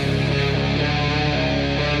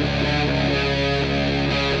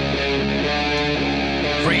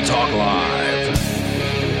 Free Talk Live.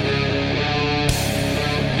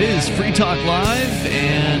 It is Free Talk Live,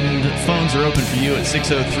 and phones are open for you at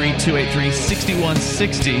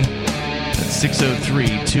 603-283-6160. That's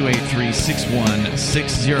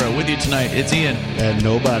 603-283-6160. With you tonight, it's Ian. And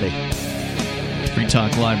nobody. Free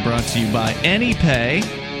Talk Live brought to you by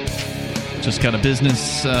AnyPay. Just got a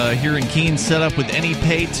business here in Keene set up with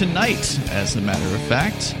AnyPay tonight, as a matter of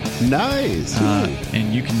fact. Nice.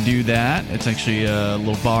 And you can do that. It's actually a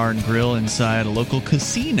little bar and grill inside a local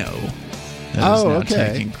casino that is now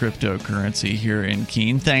taking cryptocurrency here in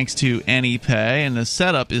Keene, thanks to AnyPay. And the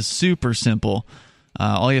setup is super simple.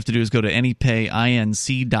 All you have to do is go to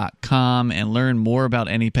anypayinc.com and learn more about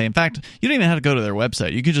AnyPay. In fact, you don't even have to go to their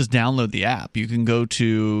website. You can just download the app. You can go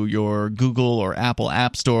to your Google or Apple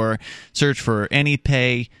App Store, search for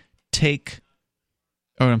AnyPay it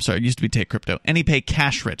used to be Take Crypto. AnyPay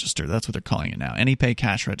Cash Register. That's what they're calling it now. AnyPay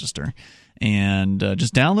Cash Register. And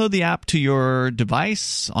just download the app to your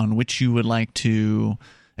device on which you would like to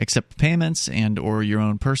accept payments and or your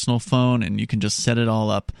own personal phone, and you can just set it all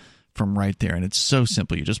up from right there. And it's so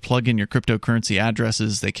simple. You just plug in your cryptocurrency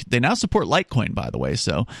addresses. They now support Litecoin, by the way.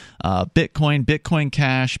 So Bitcoin, Bitcoin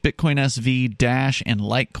Cash, Bitcoin SV, Dash, and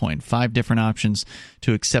Litecoin. 5 different options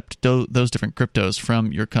to accept those different cryptos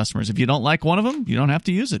from your customers. If you don't like one of them, you don't have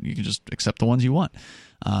to use it. You can just accept the ones you want.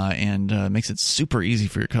 And makes it super easy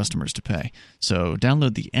for your customers to pay. So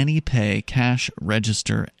download the AnyPay Cash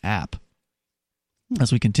Register app.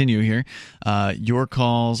 As we continue here, your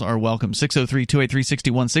calls are welcome.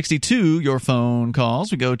 603-283-6162, your phone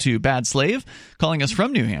calls. We go to Bad Slave, calling us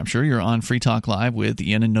from New Hampshire. You're on Free Talk Live with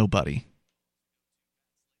Ian and Nobody.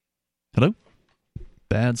 Hello?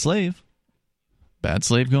 Bad Slave. Bad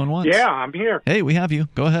Slave going once. Yeah, I'm here. Hey, we have you.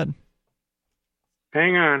 Go ahead.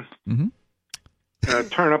 Hang on.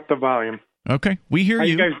 Turn up the volume. Okay, we hear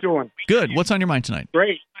you. How you guys doing? Good. What's on your mind tonight?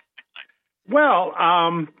 Great. Well,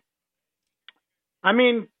 I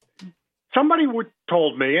mean, somebody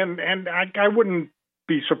told me, and I wouldn't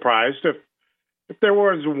be surprised if there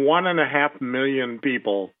was 1.5 million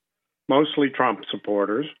people, mostly Trump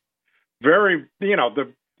supporters, the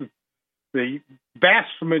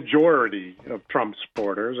vast majority of Trump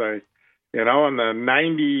supporters, in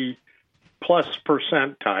the 90+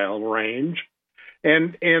 percentile range,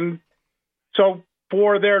 and so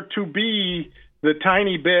for there to be the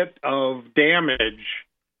tiny bit of damage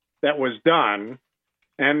that was done.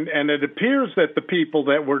 And it appears that the people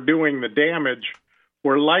that were doing the damage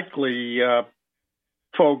were likely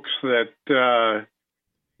folks that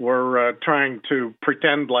were trying to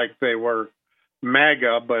pretend like they were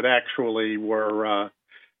MAGA, but actually were,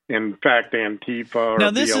 in fact, Antifa or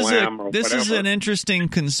BLM or whatever. This is an interesting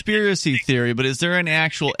conspiracy theory, but is there any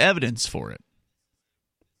actual evidence for it?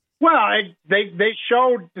 Well, they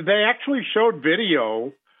actually showed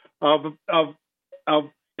video of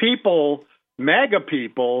people, MAGA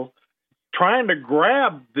people, trying to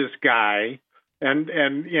grab this guy, and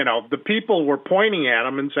the people were pointing at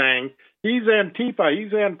him and saying, he's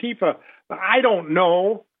Antifa. I don't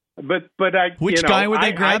know, but which guy were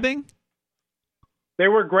they grabbing? They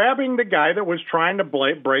were grabbing the guy that was trying to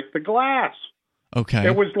break the glass. Okay,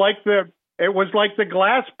 it was like the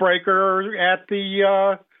glass breaker at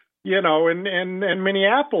the in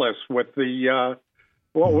Minneapolis with the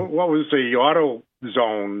what was the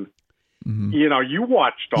AutoZone. Mm-hmm. You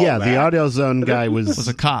watched all that. Yeah, the AutoZone guy was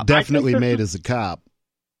a cop. Definitely made as a cop.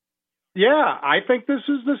 Yeah, I think this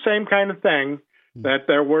is the same kind of thing, that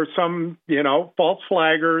there were some, false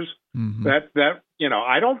flaggers that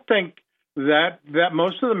I don't think that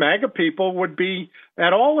most of the MAGA people would be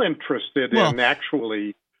at all interested in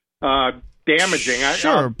actually damaging.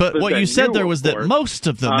 Sure, but what you said there was that most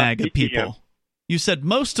of the MAGA people... You said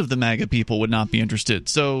most of the MAGA people would not be interested,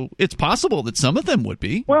 so it's possible that some of them would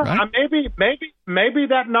be. Well, right? maybe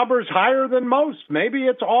that number's higher than most. Maybe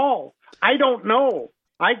it's all. I don't know.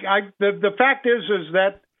 The fact is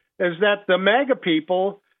that the MAGA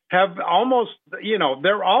people have almost,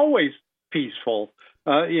 they're always peaceful.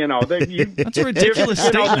 That's a ridiculous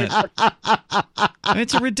statement.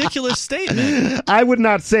 It's a ridiculous statement. I would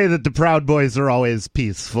not say that the Proud Boys are always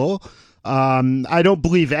peaceful. I don't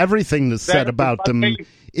believe everything that's said about them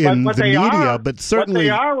in the media, but certainly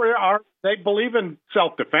they believe in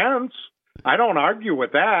self-defense. I don't argue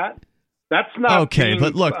with that. That's not okay.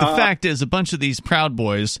 But look, the fact is, a bunch of these Proud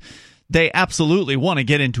Boys, they absolutely want to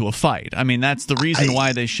get into a fight. I mean, that's the reason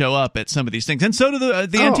why they show up at some of these things. And so do the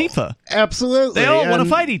Antifa. Absolutely. They all want to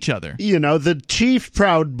fight each other. The chief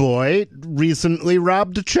Proud Boy recently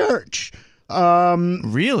robbed a church.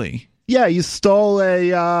 Really? Yeah, he stole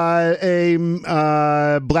a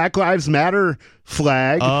Black Lives Matter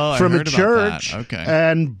flag from a church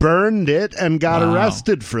and burned it and got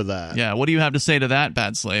arrested for that. Yeah, what do you have to say to that,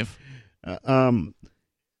 Bad Slave?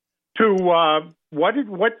 What did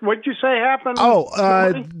you say happened?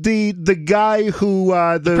 The guy who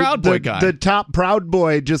the Proud Boy guy, the top Proud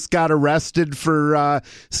Boy, just got arrested for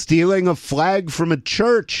stealing a flag from a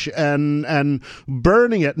church and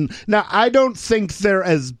burning it. And now I don't think they're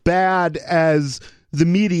as bad as the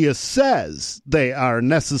media says they are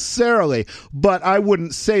necessarily, but I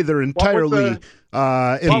wouldn't say they're entirely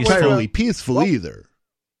peaceful either.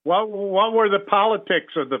 What were the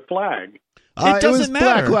politics of the flag? It doesn't matter.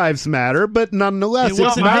 Black Lives Matter, but nonetheless,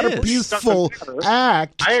 it's not a peaceful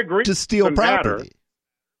act to steal property.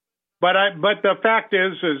 But the fact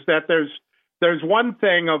is that there's one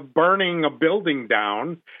thing of burning a building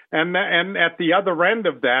down, and at the other end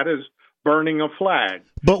of that is burning a flag.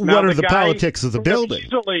 But what are the politics of the building?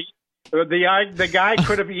 The guy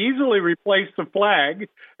could have easily replaced the flag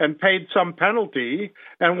and paid some penalty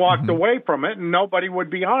and walked away from it, and nobody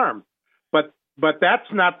would be harmed. But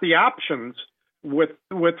that's not the options with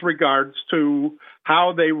regards to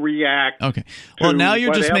how they react. Okay. Well, now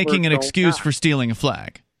you're just making an excuse for stealing a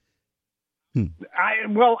flag. I'm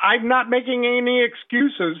not making any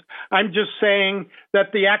excuses. I'm just saying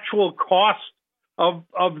that the actual cost of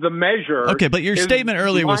the measure. Okay, but your statement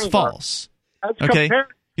earlier was false. Okay.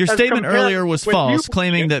 Your statement earlier was false,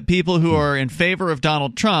 claiming that people who are in favor of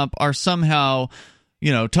Donald Trump are somehow,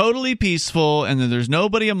 totally peaceful, and that there's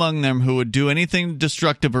nobody among them who would do anything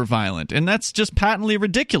destructive or violent. And that's just patently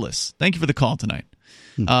ridiculous. Thank you for the call tonight.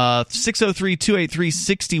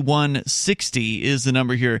 603-283-6160 is the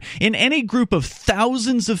number here. In any group of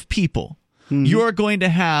thousands of people, you are going to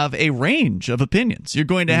have a range of opinions. You're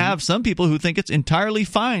going to have some people who think it's entirely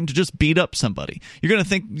fine to just beat up somebody. You're going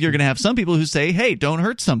to have some people who say, hey, don't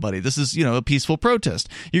hurt somebody. This is, a peaceful protest.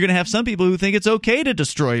 You're going to have some people who think it's okay to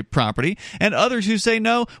destroy property, and others who say,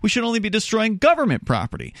 no, we should only be destroying government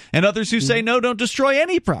property, and others who say, no, don't destroy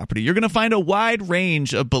any property. You're going to find a wide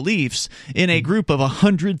range of beliefs in a group of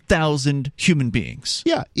 100,000 human beings.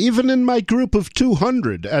 Yeah, even in my group of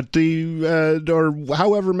 200 at the, or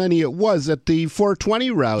however many it was at the 420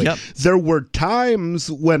 rally, there were times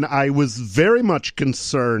when I was very much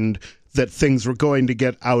concerned that things were going to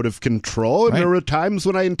get out of control, and there were times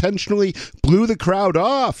when I intentionally blew the crowd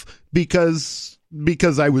off because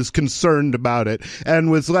I was concerned about it and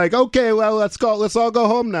was like, okay, well, let's all go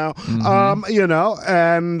home now.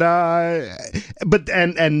 And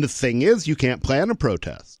the thing is, you can't plan a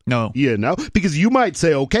protest. No. Because you might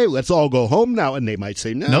say, okay, let's all go home now, and they might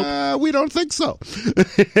say, no, we don't think so.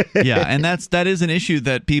 Yeah, and that is an issue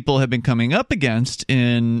that people have been coming up against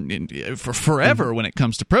for forever when it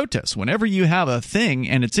comes to protests. Whenever you have a thing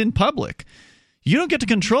and it's in public, you don't get to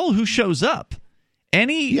control who shows up.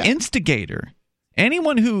 Any instigator,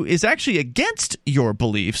 anyone who is actually against your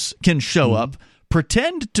beliefs can show up,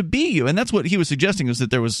 pretend to be you. And that's what he was suggesting, is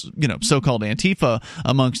that there was, so-called Antifa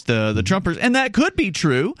amongst the Trumpers. And that could be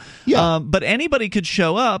true. Yeah. But anybody could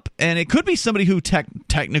show up, and it could be somebody who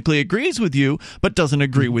technically agrees with you, but doesn't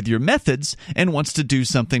agree with your methods and wants to do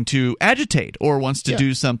something to agitate or wants to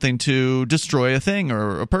do something to destroy a thing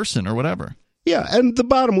or a person or whatever. Yeah, and the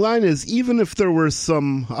bottom line is, even if there were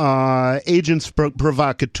some agents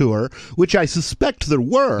provocateur, which I suspect there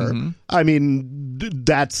were, I mean,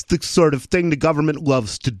 that's the sort of thing the government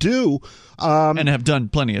loves to do. And have done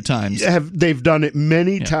plenty of times. They've done it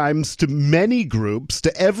many times to many groups,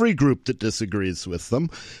 to every group that disagrees with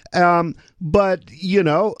them. But,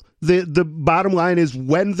 the bottom line is,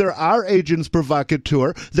 when there are agents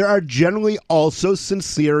provocateur, there are generally also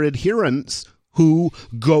sincere adherents who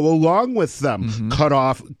go along with them,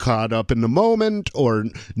 caught up in the moment, or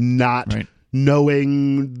not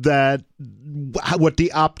knowing that what the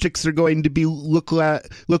optics are going to be look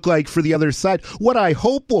like for the other side. What I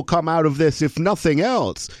hope will come out of this, if nothing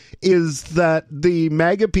else, is that the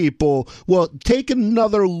MAGA people will take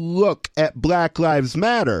another look at Black Lives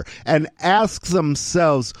Matter and ask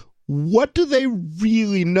themselves, what do they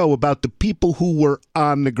really know about the people who were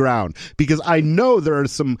on the ground? Because I know there are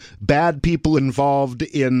some bad people involved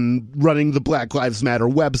in running the Black Lives Matter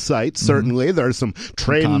website. Certainly, there are some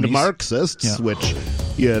trained Marxists, which,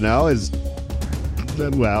 is,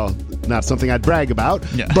 well, not something I'd brag about.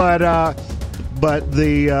 Yeah. But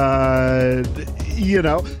the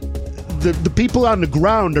people on the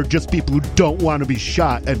ground are just people who don't want to be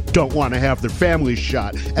shot and don't want to have their families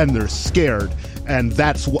shot, and they're scared. And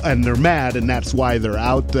they're mad, and that's why they're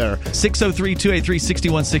out there.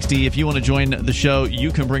 603-283-6160. If you want to join the show,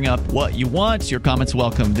 you can bring up what you want. Your comments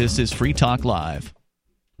welcome. This is Free Talk Live.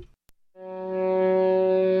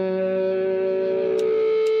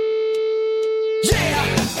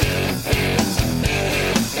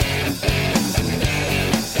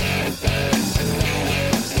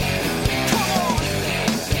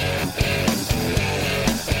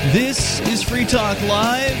 This is Free Talk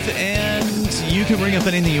Live, and you can bring up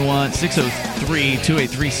anything you want.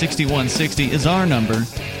 603-283-6160 is our number.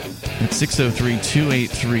 It's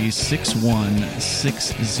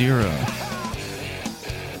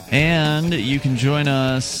 603-283-6160. And you can join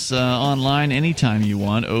us online anytime you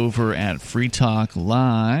want over at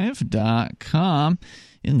freetalklive.com.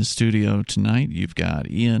 In the studio tonight, you've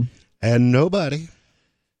got Ian. And nobody.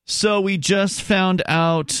 So we just found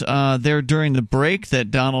out there during the break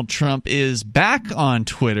that Donald Trump is back on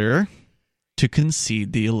Twitter to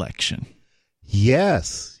concede the election.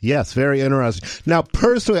 Yes, very interesting. Now,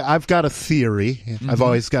 personally, I've got a theory. I've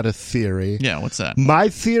always got a theory. Yeah, what's that? My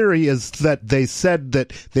theory is that they said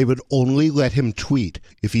that they would only let him tweet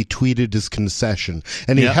if he tweeted his concession.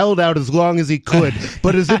 And he held out as long as he could,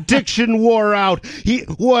 but his addiction wore out. He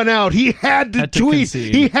won out. He had to tweet.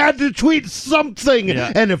 He had to tweet something.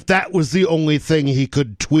 Yeah. And if that was the only thing he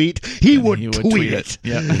could tweet, he would tweet it.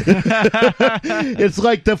 Yeah. It's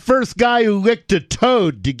like the first guy who licked a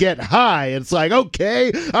toad to get high. It's like,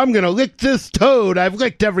 okay, I'm going to lick this toad. I've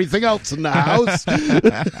licked everything else in the house.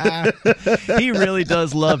 He really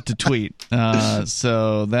does love to tweet.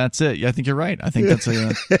 So that's it. I think you're right. I think that's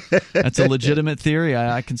a legitimate theory.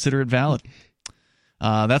 I consider it valid.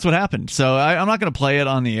 That's what happened. So I'm not going to play it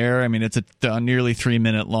on the air. I mean, it's a nearly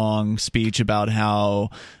 3-minute long speech about how,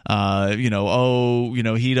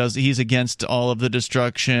 he's against all of the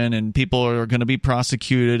destruction and people are going to be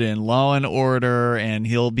prosecuted in law and order, and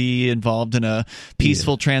he'll be involved in a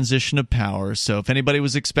peaceful transition of power. So if anybody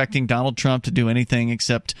was expecting Donald Trump to do anything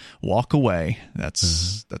except walk away,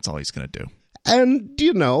 that's all he's going to do. And,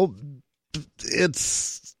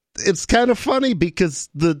 it's kind of funny because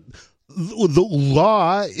the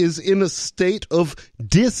law is in a state of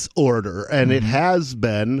disorder, and it has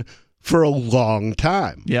been for a long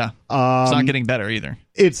time. Yeah. It's not getting better either.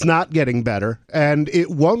 It's not getting better, and it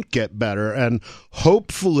won't get better. And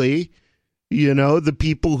hopefully, the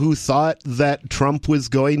people who thought that Trump was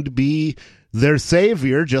going to be their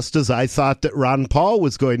savior, just as I thought that Ron Paul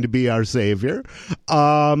was going to be our savior,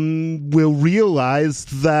 will realize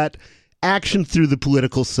that action through the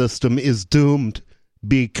political system is doomed.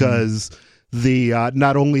 Because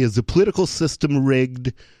not only is the political system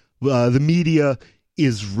rigged, the media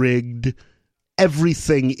is rigged,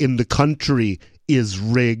 everything in the country is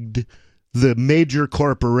rigged, the major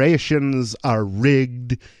corporations are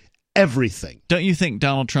rigged, everything. Don't you think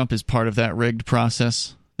Donald Trump is part of that rigged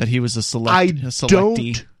process? That he was a selectee? I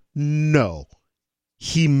don't know.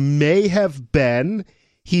 He may have been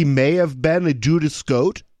a Judas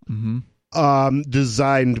Goat. Mm-hmm.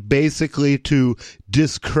 Designed basically to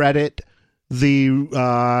discredit the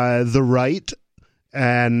right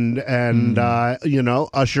and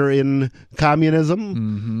usher in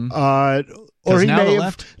communism. Or he may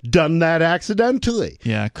have done that accidentally.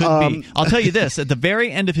 Yeah, could be. I'll tell you this: at the very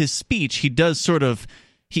end of his speech, he does sort of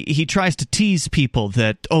he tries to tease people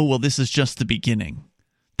that this is just the beginning,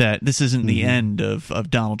 that this isn't the end of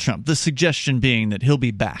Donald Trump. The suggestion being that he'll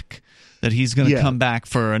be back. That he's going to come back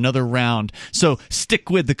for another round. So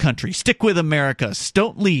stick with the country. Stick with America.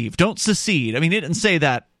 Don't leave. Don't secede. I mean, he didn't say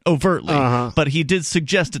that overtly, but he did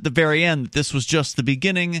suggest at the very end that this was just the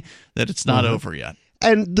beginning, that it's not over yet.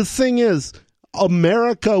 And the thing is,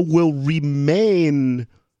 America will remain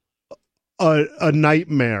a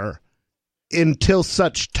nightmare until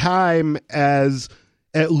such time as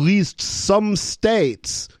at least some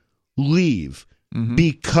states leave,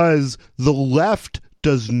 because the left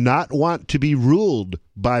does not want to be ruled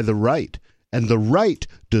by the right, and the right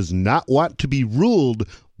does not want to be ruled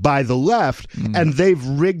by the left, and they've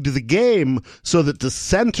rigged the game so that the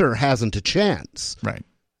center hasn't a chance. Right.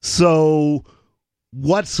 So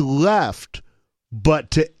what's left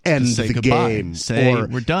but to end the game, say or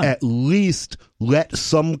we're done. At least let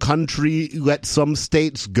some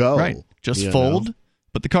states go. Right. Just fold,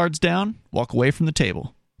 put the cards down, walk away from the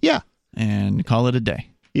table. Yeah. And call it a day.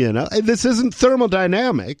 And this isn't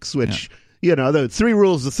thermodynamics, which, the 3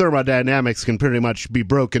 rules of thermodynamics can pretty much be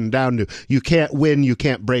broken down to you can't win, you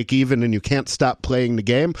can't break even, and you can't stop playing the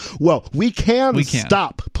game. Well, we can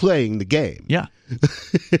stop playing the game. Yeah.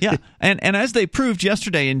 Yeah. And as they proved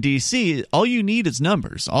yesterday in D.C., all you need is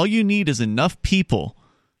numbers. All you need is enough people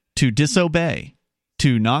to disobey,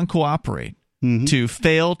 to non-cooperate, to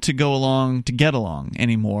fail to go along, to get along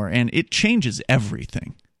anymore, and it changes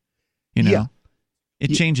everything. It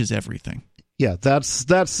changes everything. Yeah,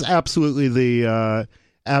 that's absolutely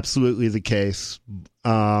the case.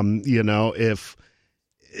 If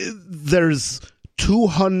there's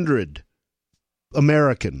 200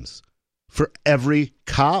 Americans for every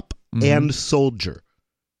cop and soldier.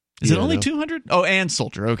 Is it only 200? Oh, and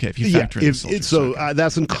soldier. Okay, if you factor in soldiers. So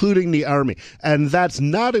that's including the Army. And that's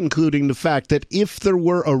not including the fact that if there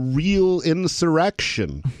were a real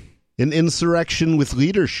insurrection, an insurrection with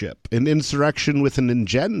leadership, an insurrection with an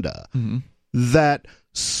agenda, that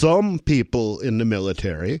some people in the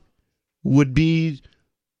military would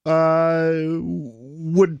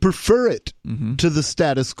prefer it to the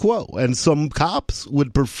status quo, and some cops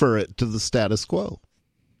would prefer it to the status quo.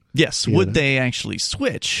 Yes. Would they actually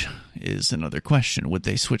switch is another question. Would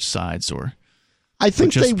they switch sides or I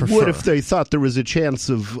think they prefer? Would if they thought there was a chance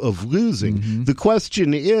of losing. The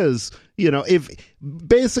question is, if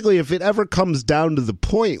it ever comes down to the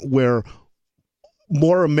point where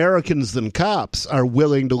more Americans than cops are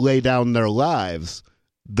willing to lay down their lives,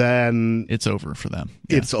 then it's over for them.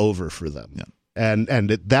 It's over for them. Yeah.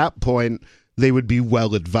 And at that point, they would be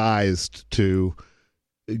well advised to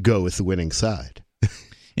go with the winning side.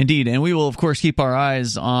 Indeed, and we will, of course, keep our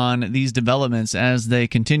eyes on these developments as they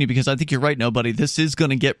continue, because I think you're right, Nobody. This is going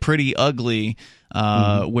to get pretty ugly,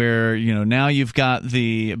 where, now you've got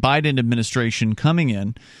the Biden administration coming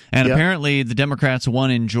in, and apparently the Democrats won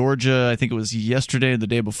in Georgia. I think it was yesterday or the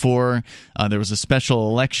day before. There was a special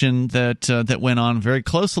election that went on, very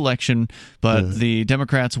close election, but the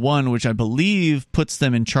Democrats won, which I believe puts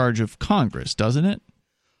them in charge of Congress, doesn't it?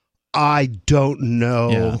 I don't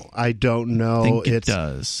know. Yeah. I don't know. I think it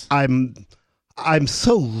does. I'm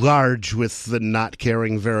so large with the not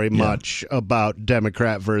caring very much about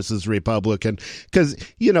Democrat versus Republican, because,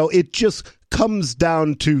 it just comes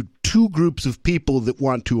down to two groups of people that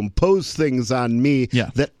want to impose things on me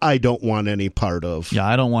that I don't want any part of. Yeah,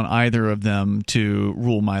 I don't want either of them to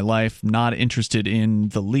rule my life. Not interested in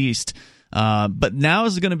the least. But now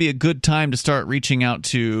is going to be a good time to start reaching out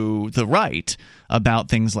to the right about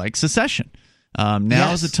things like secession.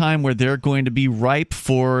 Now is a time where they're going to be ripe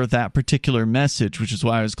for that particular message, which is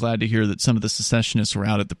why I was glad to hear that some of the secessionists were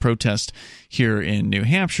out at the protest here in New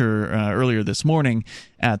Hampshire earlier this morning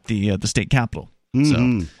at the state capitol.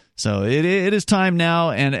 So it is time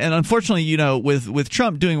now, and unfortunately, with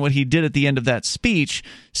Trump doing what he did at the end of that speech,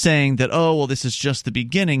 saying that, this is just the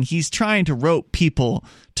beginning, he's trying to rope people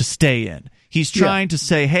to stay in. He's trying to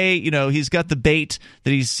say, hey, he's got the bait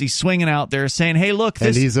that he's swinging out there, saying, hey, look,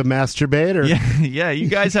 this. And he's a masturbator. Yeah, you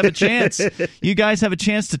guys have a chance. You guys have a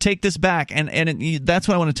chance to take this back, and that's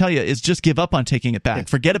what I want to tell you is just give up on taking it back.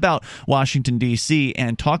 Forget about Washington D.C.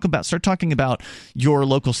 and start talking about your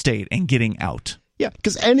local state and getting out. Yeah,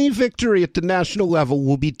 because any victory at the national level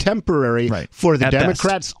will be temporary for the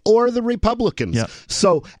Democrats or the Republicans. Yep.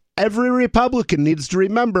 So every Republican needs to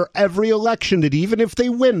remember every election that even if they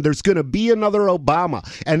win, there's going to be another Obama.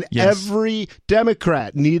 And every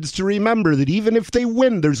Democrat needs to remember that even if they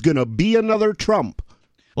win, there's going to be another Trump.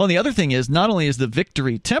 Well, and the other thing is, not only is the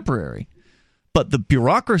victory temporary, but the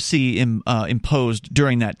bureaucracy imposed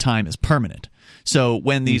during that time is permanent. So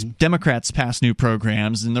when these Democrats pass new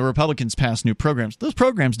programs and the Republicans pass new programs, those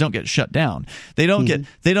programs don't get shut down. They don't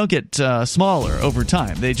get smaller over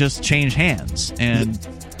time. They just change hands. And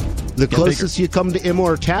the closest you come to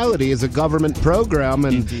immortality is a government program.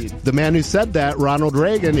 And the man who said that, Ronald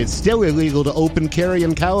Reagan, it's still illegal to open carry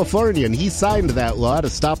in California, and he signed that law to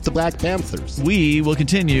stop the Black Panthers. We will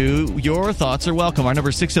continue. Your thoughts are welcome. Our number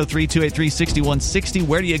is 603-283-6160.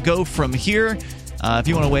 Where do you go from here? If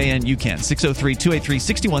you want to weigh in, you can.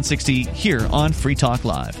 603-283-6160 here on Free Talk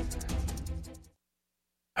Live.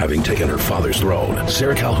 Having taken her father's throne,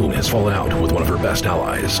 Sarah Calhoun has fallen out with one of her best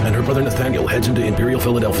allies, and her brother Nathaniel heads into Imperial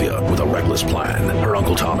Philadelphia with a reckless plan. Her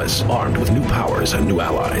uncle Thomas, armed with new powers and new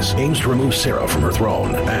allies, aims to remove Sarah from her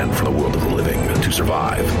throne and from the world of the living. To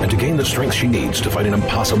survive and to gain the strength she needs to fight an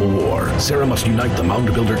impossible war, Sarah must unite the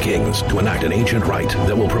Mound Builder Kings to enact an ancient rite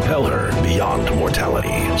that will propel her beyond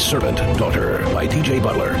mortality. Servant Daughter by T.J.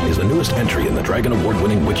 Butler is the newest entry in the Dragon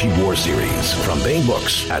Award-winning Witchy War series from Baen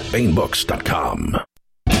Books at BaenBooks.com.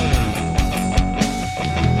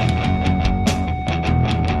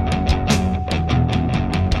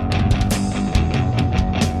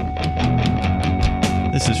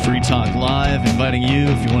 This is Free Talk Live, inviting you,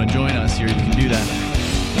 if you want to join us here, you can do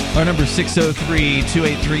that. Our number is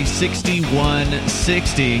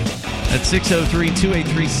 603-283-6160. That's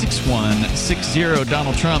 603-283-6160.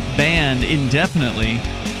 Donald Trump banned indefinitely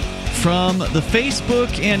from the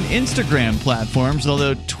Facebook and Instagram platforms,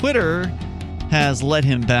 although Twitter has let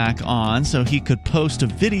him back on so he could post a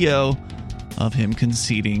video of him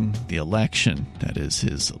conceding the election. That is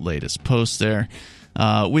his latest post there.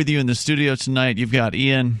 With you in the studio tonight, you've got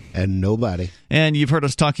Ian. And nobody. And you've heard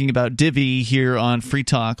us talking about Divi here on Free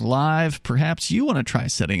Talk Live. Perhaps you want to try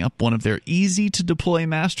setting up one of their easy-to-deploy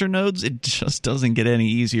master nodes. It just doesn't get any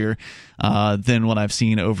easier than what I've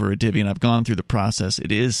seen over at Divi, and I've gone through the process.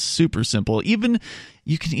 It is super simple. You can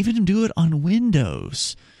even do it on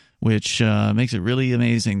Windows, which makes it really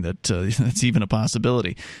amazing that that's even a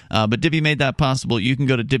possibility. But Divi made that possible. You can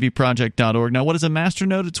go to diviproject.org. Now, what is a master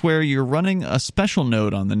node? It's where you're running a special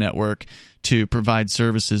node on the network to provide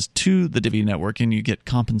services to the Divi network, and you get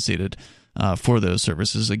compensated for those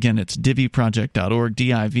services. Again, it's diviproject.org,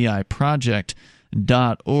 D-I-V-I project.org,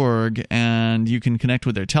 and you can connect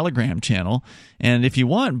with their Telegram channel. And if you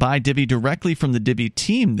want, buy Divi directly from the Divi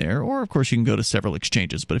team there, or of course you can go to several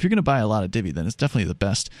exchanges. But if you're going to buy a lot of Divi, then it's definitely the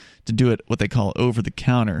best to do it what they call over the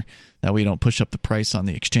counter. That way you don't push up the price on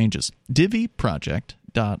the exchanges.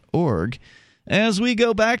 diviproject.org. As we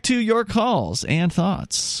go back to your calls and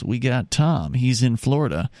thoughts, we got Tom. He's in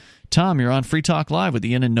Florida. Tom, you're on Free Talk Live with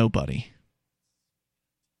Ian and Nobody.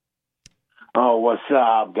 Oh, what's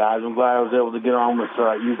up, guys? I'm glad I was able to get on with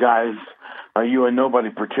you guys, you and Nobody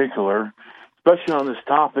in particular, especially on this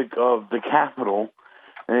topic of the Capitol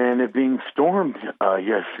and it being stormed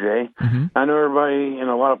yesterday. Mm-hmm. I know everybody in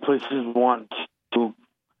a lot of places want to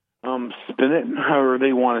spin it however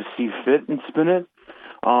they want to see fit and spin it.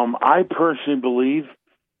 I personally believe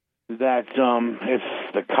that if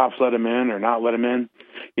the cops let him in or not let him in,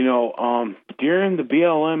 during the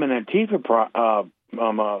BLM and Antifa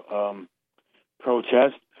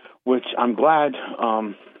protest, which I'm glad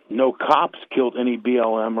no cops killed any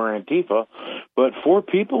BLM or Antifa, but 4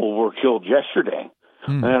 people were killed yesterday.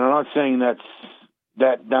 And I'm not saying that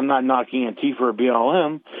I'm not knocking Antifa or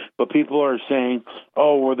BLM, but people are saying,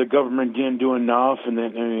 the government didn't do enough, and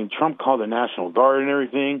then Trump called the National Guard and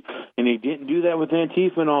everything, and he didn't do that with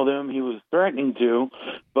Antifa and all them. He was threatening to,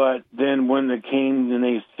 but then when it came and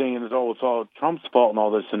they saying, it's all Trump's fault and all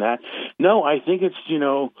this and that. No, I think it's,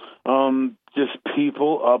 just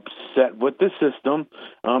people upset with the system,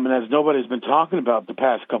 and as nobody's been talking about the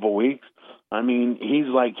past couple of weeks, I mean, he's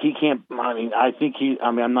like, he can't,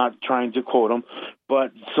 I'm not trying to quote him,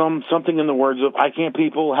 but something in the words of, can't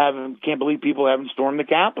believe people haven't stormed the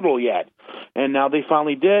Capitol yet. And now they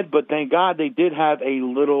finally did, but thank God they did have a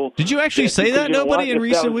little... Did you actually say that, Nobody, in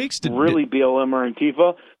recent weeks? Really BLM or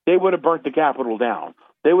Antifa, they would have burnt the Capitol down.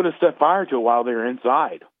 They would have set fire to it while they were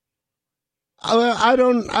inside. I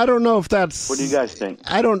don't know if that's... What do you guys think?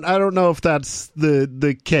 I don't know if that's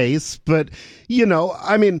the case, but,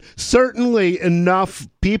 certainly enough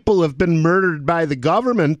people have been murdered by the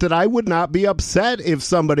government that I would not be upset if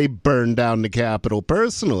somebody burned down the Capitol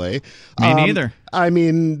personally. Me neither.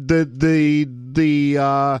 It's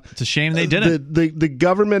a shame they didn't. The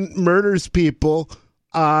government murders people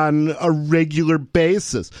on a regular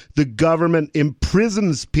basis. The government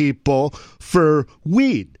imprisons people for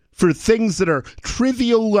weed, for things that are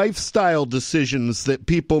trivial lifestyle decisions that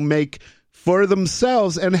people make for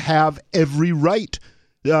themselves and have every right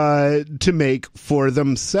to make for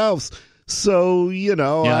themselves. So,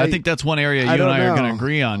 I think that's one area you and I are going to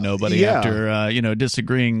agree on, Nobody, after,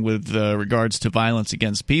 disagreeing with regards to violence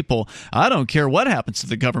against people. I don't care what happens to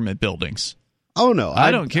the government buildings. Oh, no.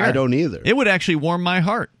 I don't care. I don't either. It would actually warm my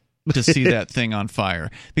heart to see that thing on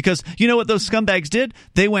fire. Because you know what those scumbags did?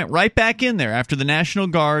 They went right back in there after the National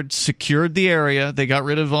Guard secured the area. They got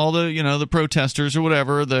rid of all the, the protesters or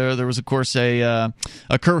whatever. There was, of course, a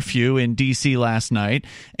curfew in D.C. last night,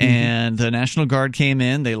 and the National Guard came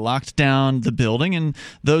in. They locked down the building, and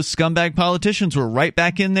those scumbag politicians were right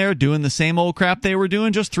back in there doing the same old crap they were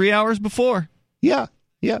doing just 3 hours before. Yeah.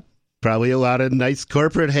 Yeah, probably a lot of nice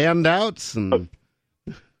corporate handouts. And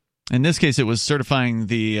in this case, it was certifying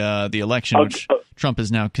the election, which Trump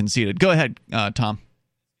has now conceded. Go ahead, Tom.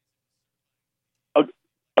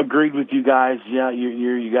 Agreed with you guys. Yeah,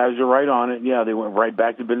 you guys are right on it. Yeah, they went right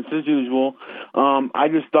back to business as usual. I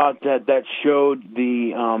just thought that showed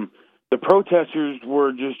the protesters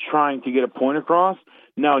were just trying to get a point across.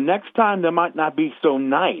 Now, next time they might not be so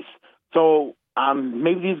nice. So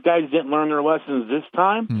maybe these guys didn't learn their lessons this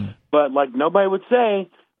time. But like nobody would say,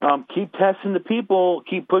 keep testing the people,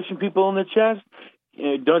 keep pushing people in the chest.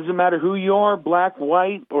 It doesn't matter who you are, black,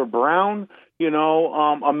 white, or brown.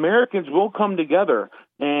 Americans will come together.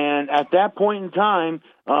 And at that point in time,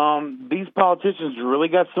 these politicians really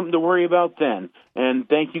got something to worry about then. And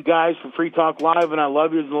thank you guys for Free Talk Live, and I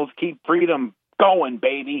love you, and let's keep freedom going,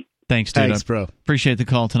 baby. Thanks, dude. Thanks, bro. Appreciate the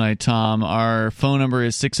call tonight, Tom. Our phone number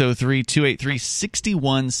is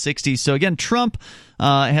 603-283-6160. So again, Trump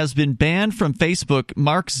has been banned from Facebook.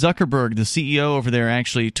 Mark Zuckerberg, the CEO over there,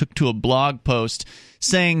 actually took to a blog post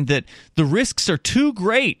saying that the risks are too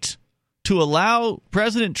great to allow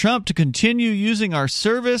President Trump to continue using our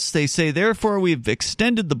service. They say, therefore, we've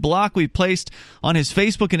extended the block we placed on his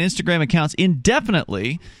Facebook and Instagram accounts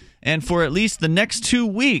indefinitely and for at least the next 2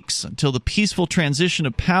 weeks until the peaceful transition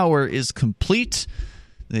of power is complete.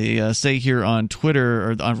 They say here on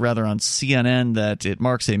Twitter, or rather on CNN, that it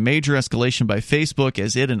marks a major escalation by Facebook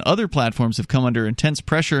as it and other platforms have come under intense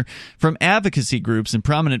pressure from advocacy groups and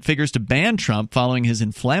prominent figures to ban Trump following his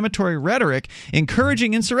inflammatory rhetoric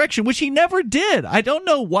encouraging insurrection, which he never did. I don't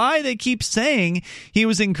know why they keep saying he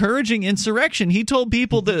was encouraging insurrection. He told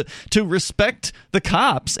people to respect the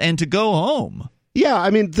cops and to go home. Yeah, I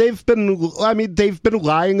mean they've been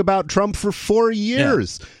lying about Trump for 4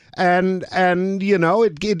 years. Yeah. And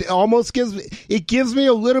it almost gives me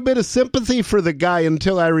a little bit of sympathy for the guy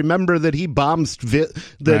until I remember that he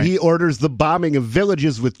he orders the bombing of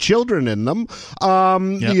villages with children in them.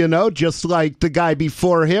 Just like the guy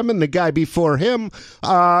before him and the guy before him.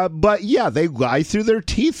 But yeah, they lie through their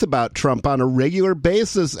teeth about Trump on a regular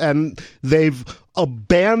basis, and they've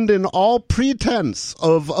abandoned all pretense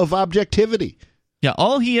of objectivity. Yeah,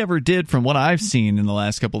 all he ever did, from what I've seen in the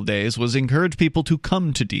last couple of days, was encourage people to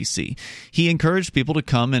come to D.C. He encouraged people to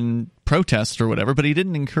come and protest or whatever, but he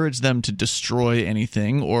didn't encourage them to destroy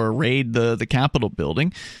anything or raid the Capitol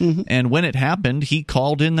building. Mm-hmm. And when it happened, he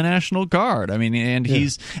called in the National Guard. I mean, and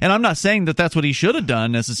I'm not saying that that's what he should have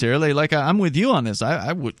done necessarily. Like, I'm with you on this.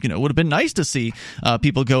 I would, it would have been nice to see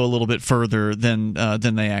people go a little bit further than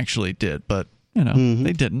they actually did, but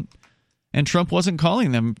they didn't. And Trump wasn't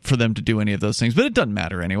calling for them to do any of those things, but it doesn't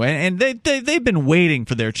matter anyway. And they've been waiting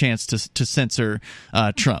for their chance to censor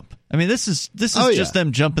Trump. I mean, this is just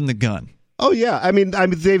them jumping the gun. Oh yeah, I mean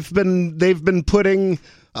they've been putting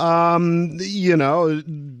they've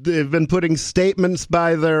been putting statements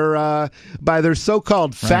by their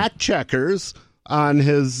so-called fact checkers on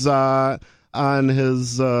his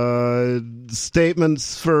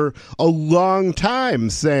statements for a long time,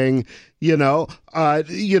 saying. They on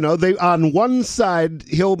one side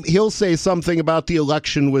he'll say something about the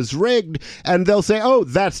election was rigged, and they'll say, "Oh,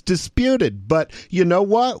 that's disputed." But you know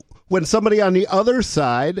what? When somebody on the other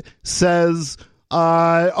side says,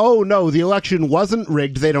 "Oh no, the election wasn't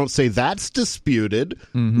rigged," they don't say that's disputed.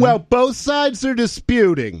 Mm-hmm. Well, both sides are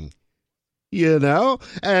disputing. And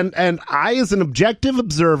I, as an objective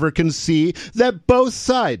observer, can see that both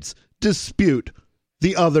sides dispute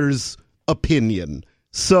the other's opinion.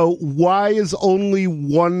 So why is only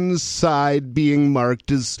one side being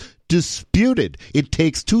marked as disputed? It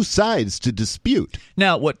takes two sides to dispute.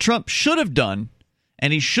 Now, what Trump should have done,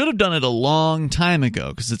 and he should have done it a long time ago,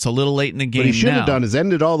 because it's a little late in the game now. What he should have done is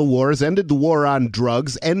ended all the wars, ended the war on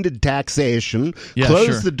drugs, ended taxation,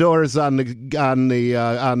 closed the doors on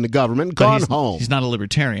the government, gone home. He's not a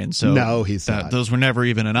libertarian, so no, he's not. Those were never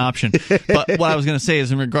even an option. But what I was going to say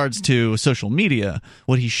is, in regards to social media,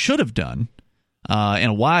 what he should have done. And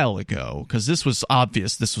a while ago, because this was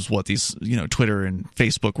obvious, this was what these, Twitter and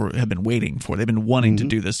Facebook have been waiting for. They've been wanting to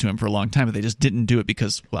do this to him for a long time, but they just didn't do it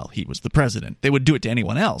because, well, he was the president. They would do it to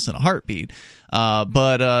anyone else in a heartbeat.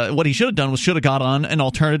 But what he should have done was should have got on an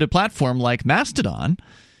alternative platform like Mastodon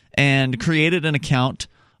and created an account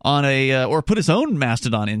on or put his own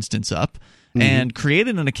Mastodon instance up and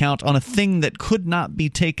created an account on a thing that could not be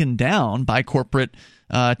taken down by corporate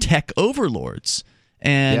tech overlords.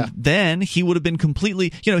 And then he would have been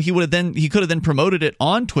completely, he could have then promoted it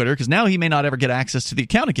on Twitter, because now he may not ever get access to the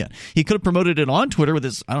account again. He could have promoted it on Twitter with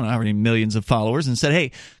his, I don't know how many millions of followers, and said, hey,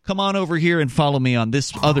 come on over here and follow me on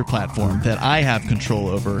this other platform that I have control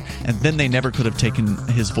over. And then they never could have taken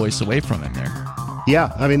his voice away from him there.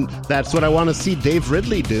 Yeah, I mean, that's what I want to see Dave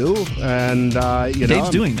Ridley do, and Dave's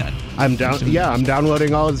doing that. I'm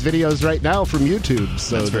downloading all his videos right now from YouTube.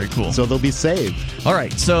 So that's very cool. So they'll be saved. All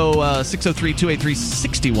right, so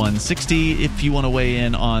 603-283-6160. If you want to weigh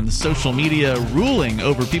in on social media ruling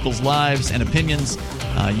over people's lives and opinions,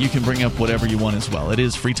 you can bring up whatever you want as well. It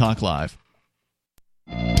is Free Talk Live.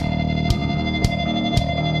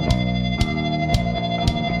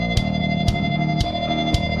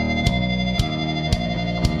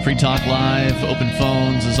 Free Talk Live, open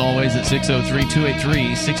phones as always at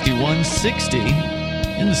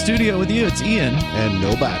 603-283-6160. In the studio with you, it's Ian. And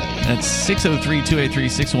nobody. That's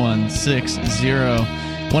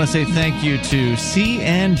 603-283-6160. Want to say thank you to C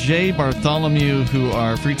and J Bartholomew, who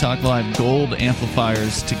are Free Talk Live Gold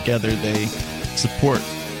amplifiers. Together they support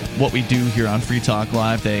what we do here on Free Talk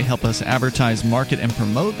Live. They help us advertise, market, and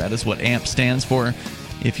promote. That is what AMP stands for.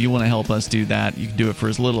 If you want to help us do that, you can do it for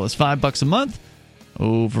as little as $5 a month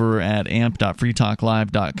over at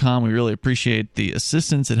amp.freetalklive.com. We really appreciate the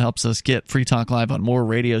assistance. It helps us get Free Talk Live on more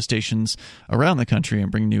radio stations around the country and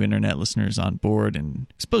bring new internet listeners on board and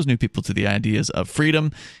expose new people to the ideas of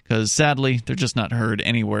freedom, because sadly they're just not heard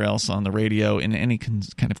anywhere else on the radio in any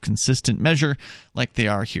kind of consistent measure like they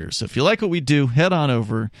are here. So if you like what we do, head on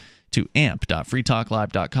over to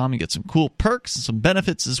amp.freetalklive.com. You get some cool perks and some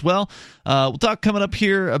benefits as well. We'll talk coming up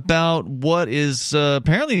here about what is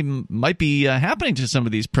apparently might be happening to some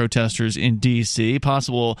of these protesters in D.C.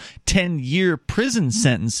 Possible 10-year prison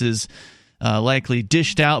sentences likely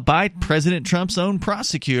dished out by President Trump's own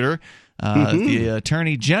prosecutor. The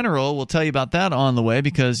Attorney General will tell you about that on the way,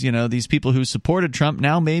 because, you know, these people who supported Trump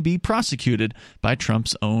now may be prosecuted by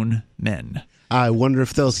Trump's own men. I wonder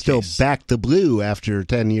if they'll still back the blue after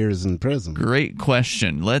 10 years in prison. Great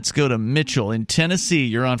question. Let's go to Mitchell in Tennessee.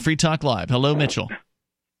 You're on Free Talk Live. Hello, Mitchell.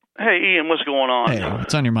 Hey, Ian, what's going on? Hey,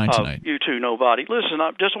 what's on your mind tonight? You too, nobody. Listen,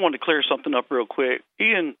 I just wanted to clear something up real quick.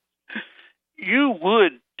 Ian, you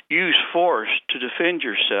would use force to defend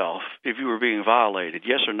yourself if you were being violated,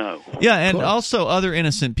 yes or no? Yeah, and also other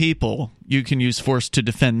innocent people, you can use force to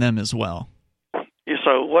defend them as well.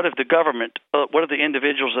 So what if the government, what are the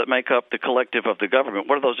individuals that make up the collective of the government?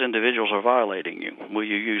 What if those individuals are violating you? Will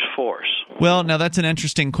you use force? Well, now that's an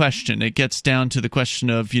interesting question. It gets down to the question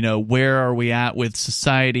of, you know, where are we at with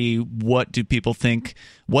society? What do people think?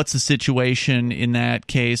 What's the situation in that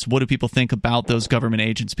case? What do people think about those government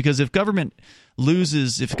agents? Because if government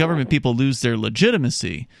people lose their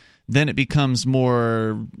legitimacy, then it becomes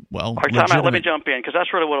more, well, legitimate. Let me jump in, because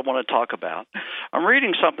that's really what I want to talk about. I'm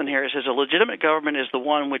reading something here. It says a legitimate government is the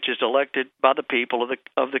one which is elected by the people of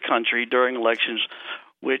the country during elections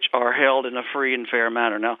which are held in a free and fair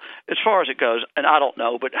manner. Now, as far as it goes, and I don't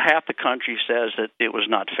know, but half the country says that it was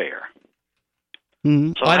not fair.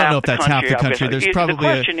 Mm-hmm. So I don't know if that's half the country. There's probably the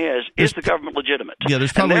question is the government legitimate? Yeah,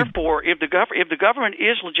 there's probably. And therefore, if the government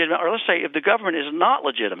is legitimate, or let's say if the government is not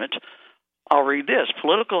legitimate, I'll read this.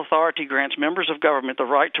 Political authority grants members of government the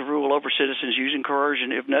right to rule over citizens using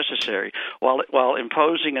coercion if necessary, while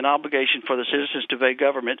imposing an obligation for the citizens to obey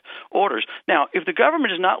government orders. Now, if the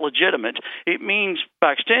government is not legitimate, it means,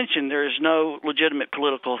 by extension, there is no legitimate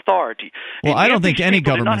political authority. Well, I don't think any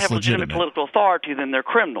government is legitimate political authority, then they're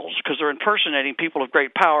criminals, because they're impersonating people of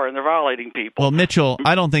great power and they're violating people. Well, Mitchell,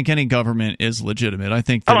 I don't think any government is legitimate. I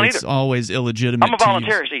think that it's always illegitimate. I'm a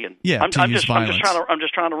voluntarist, Ian. Yeah, I'm just trying to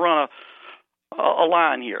run a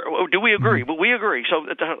line here. Do we agree? But we agree. So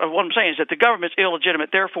what I'm saying is that the government's illegitimate,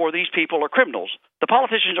 therefore these people are criminals. The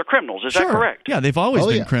politicians are criminals. Is that correct? Yeah, they've always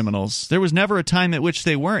been criminals. There was never a time at which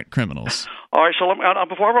they weren't criminals. All right, so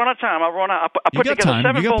before I run out of time, I put together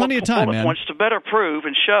 7 bullet points to better prove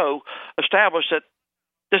and establish that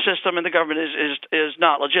the system and the government is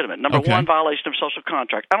not legitimate. Number one, violation of social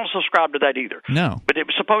contract. I don't subscribe to that either. No. But it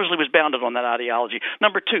supposedly was bounded on that ideology.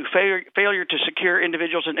 Number two, failure to secure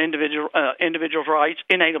individuals and individuals' rights,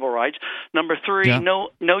 inalienable rights. Number three, no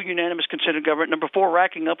unanimous consent of government. Number four,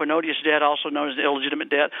 racking up an odious debt, also known as the illegitimate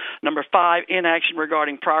debt. Number five, inaction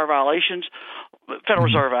regarding prior violations. Federal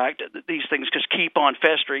Reserve Act, these things just keep on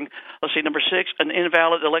festering. Let's see, number six, an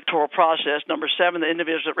invalid electoral process. Number seven, the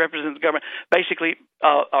individuals that represent the government basically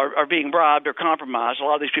are being bribed or compromised. A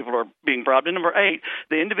lot of these people are being bribed. And number eight,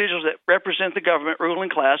 the individuals that represent the government ruling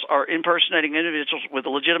class are impersonating individuals with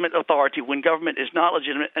legitimate authority when government is not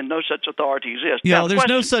legitimate and no such authority exists. Yeah, there's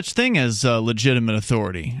no such thing as legitimate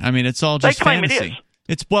authority. I mean, it's all just fantasy. They claim it is.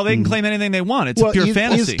 They can claim anything they want. It's a pure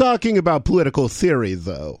fantasy. He's talking about political theory,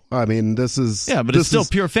 though. I mean, this is it's still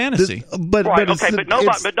pure fantasy. But a lot of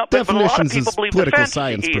people believe political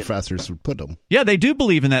science professors would put them. Yeah, they do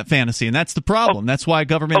believe in that fantasy, and that's the problem. That's why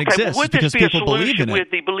government exists, because people believe in it.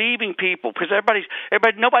 With the believing people, because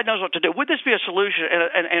nobody knows what to do. Would this be a solution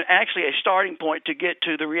and actually a starting point to get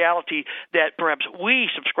to the reality that perhaps we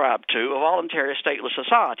subscribe to, a voluntary stateless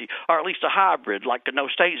society, or at least a hybrid, like a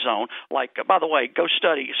no-state zone? Like, by the way, go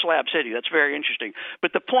study Slab City. That's very interesting.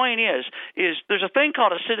 But the point is there's a thing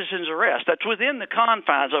called a citizen's arrest that's within the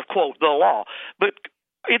confines of, quote, the law. But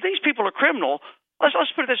if these people are criminal, let's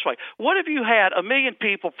put it this way. What if you had 1 million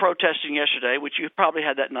people protesting yesterday, which you probably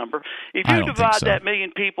had that number? If you divide that 1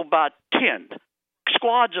 million people by 10,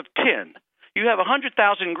 squads of 10, you have 100,000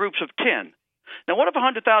 groups of 10. Now, what if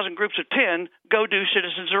 100,000 groups of 10 go do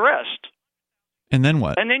citizen's arrest? And then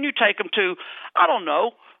what? And then you take them to, I don't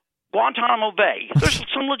know, Guantanamo Bay. There's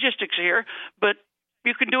some logistics here, but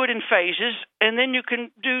you can do it in phases, and then you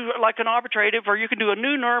can do like an arbitrative, or you can do a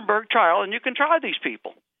new Nuremberg trial, and you can try these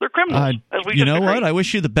people. They're criminals. You know what? I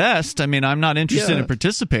wish you the best. I mean, I'm not interested in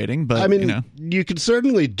participating, but, you could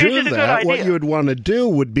certainly do that. What you would want to do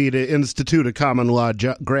would be to institute a common law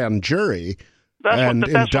grand jury and that's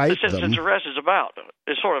indict what the citizen's arrest is about.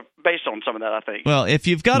 It's sort of based on some of that, I think. Well, if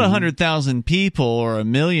you've got 100,000 people, or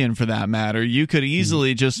 1 million for that matter, you could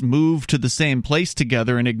easily just move to the same place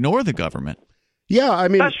together and ignore the government. Yeah, I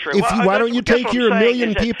mean, that's true. Why don't you take your 1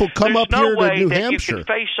 million people, come up here to New Hampshire? You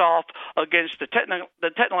can face off against the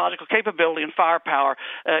technological capability and firepower.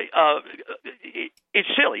 It's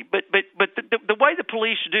silly, but the way the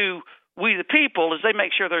police do we the people is they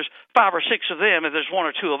make sure there's 5 or 6 of them and there's 1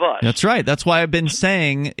 or 2 of us. That's right. That's why I've been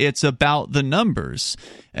saying it's about the numbers.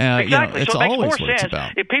 Exactly. It's so it makes always more what sense. it's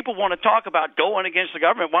about. If people want to talk about going against the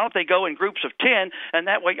government, why don't they go in groups of 10, and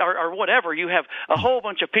that way, or whatever, you have a whole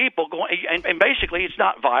bunch of people going, and basically it's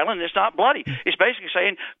not violent, it's not bloody. It's basically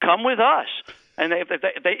saying, come with us. And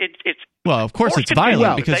well, of course it's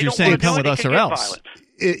violent, because you're saying come with us or else.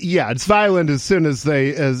 It's violent as soon as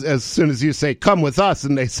you say come with us,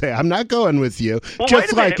 and they say I'm not going with you. Well,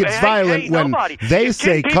 just like it's violent when they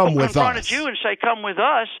say come with us. If 10 people confronted you and say come with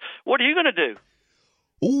us, what are you going to do?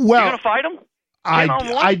 Well, you going to fight them?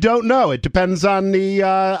 I don't know. It depends on the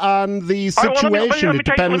situation. Let me it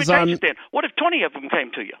depends on. What if 20 of them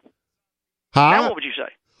came to you? Huh? Now what would you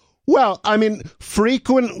say? Well, I mean,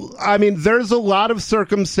 there's a lot of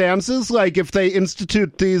circumstances, like if they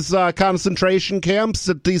institute these concentration camps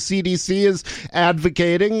that the CDC is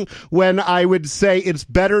advocating, when I would say it's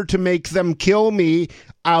better to make them kill me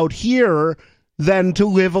out here than to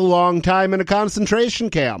live a long time in a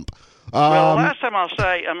concentration camp. Well, last time I'll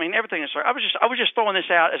say, everything is. I was just throwing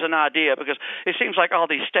this out as an idea because it seems like all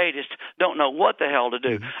these statists don't know what the hell to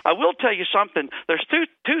do. I will tell you something. There's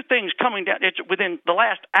two things coming down. It's within the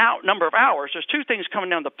last number of hours. There's 2 things coming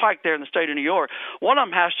down the pike there in the state of New York. One of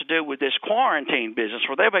them has to do with this quarantine business,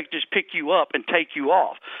 where they just pick you up and take you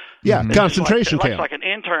off. Yeah, concentration camp. It's like an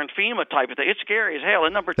intern FEMA type of thing. It's scary as hell.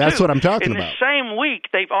 And number 2, that's what I'm talking about. In the same week,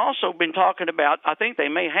 they've also been talking about. I think they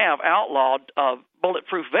may have outlawed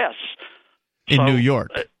bulletproof vests in New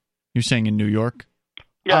York. You're saying in New York?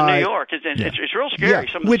 Yeah, New York. It's real scary.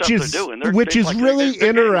 Some of the stuff they're doing. Which is really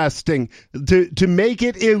interesting to make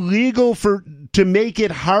it illegal to make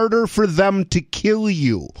it harder for them to kill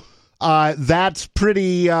you. That's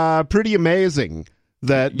pretty amazing.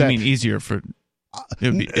 You mean easier for?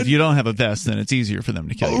 If you don't have a vest, then it's easier for them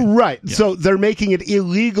to kill you. Right. Yeah. So they're making it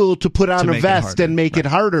illegal to put on a vest and make it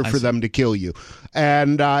harder for them to kill you.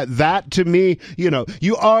 And that, to me,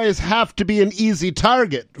 you always have to be an easy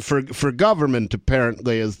target for government,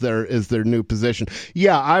 apparently, is their new position.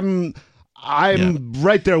 Yeah, I'm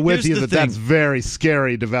right there with you that's very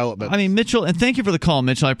scary development. I mean, Mitchell, and thank you for the call,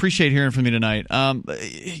 Mitchell. I appreciate hearing from you tonight.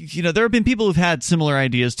 There have been people who've had similar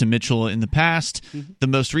ideas to Mitchell in the past. Mm-hmm. The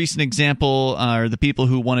most recent example are the people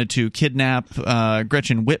who wanted to kidnap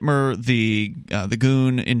Gretchen Whitmer, the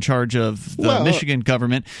goon in charge of the Michigan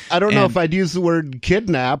government. I don't know if I'd use the word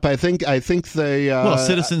kidnap. I think they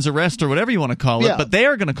citizen's arrest or whatever you want to call it, but they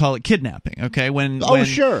are going to call it kidnapping. Okay,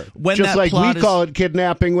 sure. Just like we call it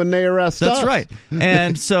kidnapping when they arrest us. That's right.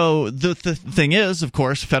 And so the thing is, of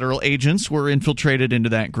course, federal agents were infiltrated into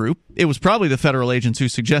that group. It was probably the federal agents who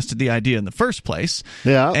suggested the idea in the first place.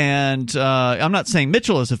 Yeah. And I'm not saying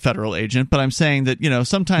Mitchell is a federal agent, but I'm saying that,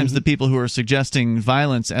 sometimes the people who are suggesting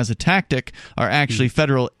violence as a tactic are actually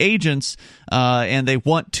federal agents, and they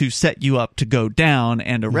want to set you up to go down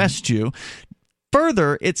and arrest you.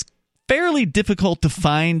 Further, it's fairly difficult to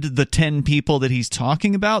find the 10 people that he's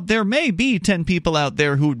talking about. There may be 10 people out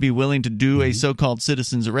there who would be willing to do a so-called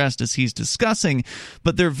citizen's arrest as he's discussing,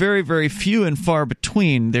 but they're very, very few and far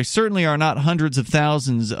between. There certainly are not hundreds of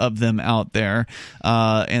thousands of them out there,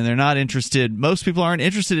 and they're not interested. Most people aren't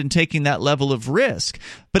interested in taking that level of risk.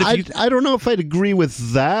 But I don't know if I'd agree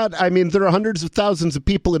with that. I mean, there are hundreds of thousands of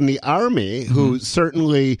people in the Army who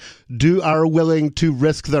certainly are willing to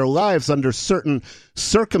risk their lives under certain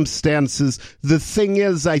circumstances. The thing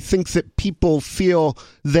is, I think that people feel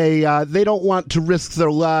they don't want to risk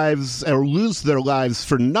their lives or lose their lives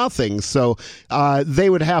for nothing. So they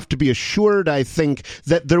would have to be assured, I think,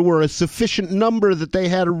 that there were a sufficient number that they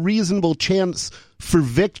had a reasonable chance for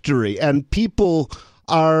victory. And people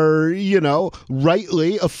are,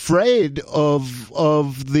 rightly afraid of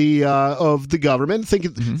the government,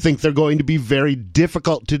 think they're going to be very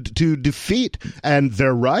difficult to defeat, and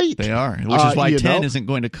they're right. They are, which is why 10 isn't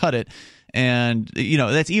going to cut it. And,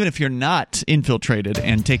 that's even if you're not infiltrated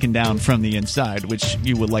and taken down from the inside, which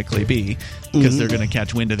you will likely be, because they're going to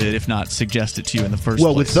catch wind of it, if not suggest it to you in the first place.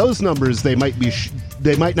 Well, with those numbers, they might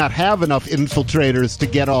not have enough infiltrators to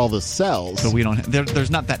get all the cells. So we don't.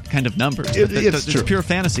 There's not that kind of numbers. It's true. It's pure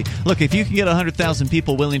fantasy. Look, if you can get 100,000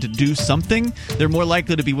 people willing to do something, they're more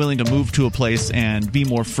likely to be willing to move to a place and be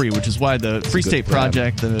more free, which is why the Free State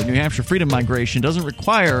Project, the New Hampshire Freedom Migration, doesn't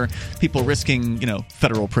require people risking,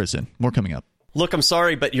 federal prison. More coming up. Look, I'm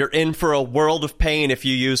sorry, but you're in for a world of pain if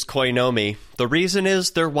you use Koinomi. The reason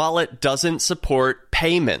is their wallet doesn't support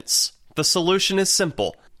payments. The solution is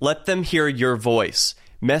simple. Let them hear your voice.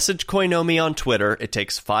 Message Koinomi on Twitter, it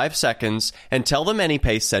takes 5 seconds, and tell them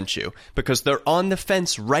AnyPay sent you, because they're on the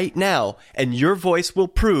fence right now, and your voice will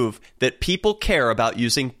prove that people care about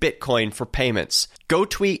using Bitcoin for payments. Go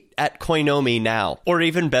tweet at Koinomi now. Or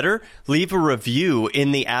even better, leave a review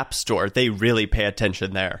in the App Store. They really pay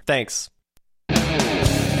attention there. Thanks.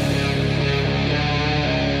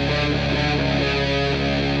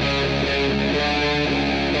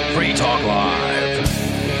 Free Talk Live.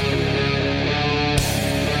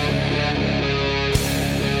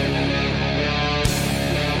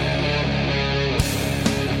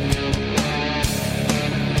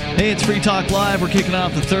 Hey, it's Free Talk Live. We're kicking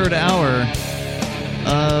off the third hour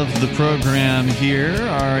of the program here.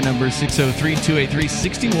 Our number is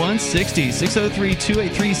 603-283-6160.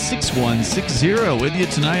 603-283-6160. With you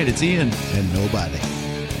tonight, it's Ian. And nobody.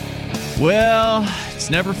 Well,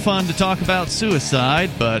 it's never fun to talk about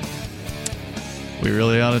suicide, but we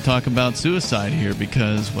really ought to talk about suicide here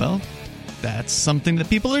because, well, that's something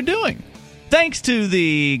that people are doing. Thanks to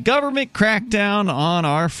the government crackdown on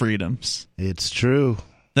our freedoms. It's true.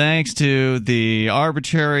 Thanks to the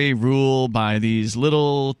arbitrary rule by these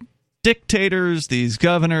little dictators, these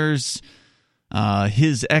governors,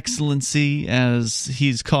 His Excellency, as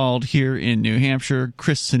he's called here in New Hampshire,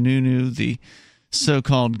 Chris Sununu, the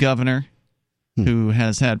so-called governor, who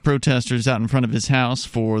has had protesters out in front of his house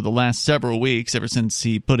for the last several weeks, ever since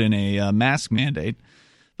he put in a mask mandate.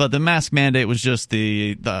 But the mask mandate was just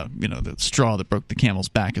the straw that broke the camel's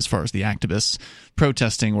back as far as the activists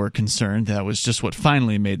protesting were concerned. That was just what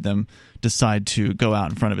finally made them decide to go out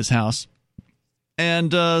in front of his house.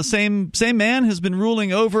 And same man has been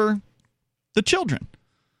ruling over the children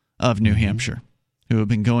of New Hampshire, who have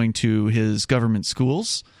been going to his government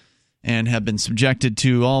schools and have been subjected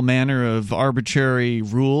to all manner of arbitrary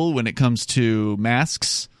rule when it comes to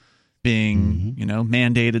masks being,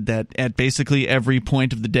 mandated that at basically every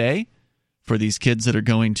point of the day for these kids that are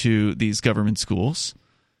going to these government schools.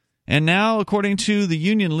 And now, according to the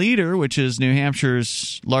Union Leader, which is New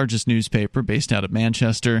Hampshire's largest newspaper based out of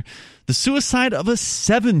Manchester, the suicide of a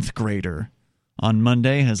 7th grader on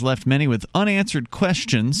Monday has left many with unanswered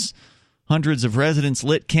questions. Hundreds of residents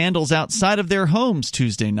lit candles outside of their homes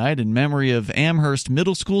Tuesday night in memory of Amherst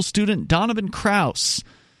Middle School student Donovan Kraus.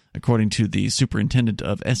 According to the superintendent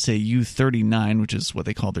of SAU 39, which is what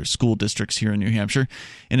they call their school districts here in New Hampshire.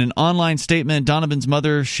 In an online statement, Donovan's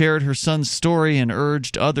mother shared her son's story and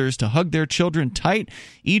urged others to hug their children tight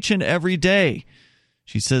each and every day.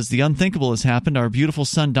 She says, "The unthinkable has happened. Our beautiful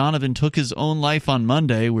son Donovan took his own life on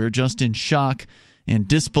Monday. We're just in shock and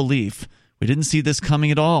disbelief. We didn't see this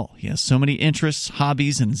coming at all. He has so many interests,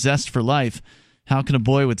 hobbies, and zest for life. How can a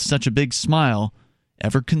boy with such a big smile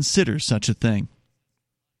ever consider such a thing?"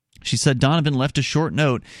 She said Donovan left a short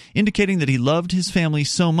note indicating that he loved his family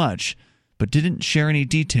so much, but didn't share any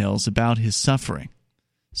details about his suffering.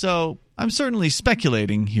 So I'm certainly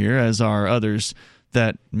speculating here, as are others,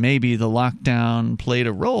 that maybe the lockdown played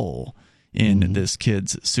a role in this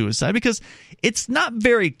kid's suicide, because it's not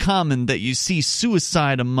very common that you see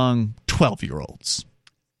suicide among 12-year-olds.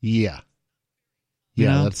 Yeah.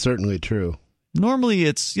 Yeah, that's certainly true. Normally,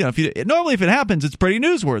 it's if it happens, it's pretty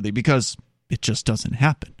newsworthy because it just doesn't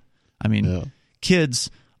happen. I mean, kids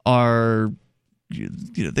are,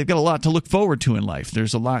 they've got a lot to look forward to in life.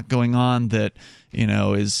 There's a lot going on that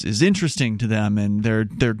is interesting to them, and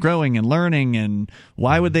they're growing and learning. And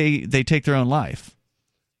why would they take their own life?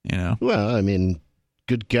 Well, I mean,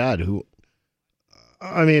 good God, a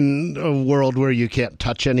world where you can't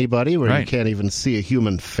touch anybody, where you can't even see a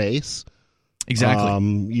human face. Exactly.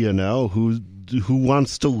 Who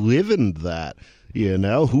wants to live in that?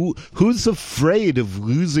 Who's afraid of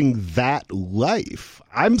losing that life?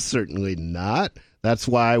 I'm certainly not. That's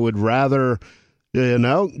why I would rather,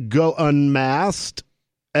 go unmasked.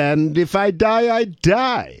 And if I die, I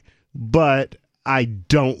die. But I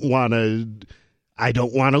don't want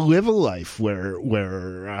to live a life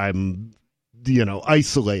where I'm,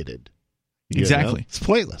 isolated. Exactly. It's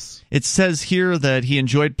pointless. It says here that he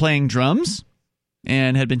enjoyed playing drums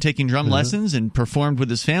and had been taking drum lessons and performed with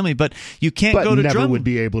his family, but you can't go to never drum. Would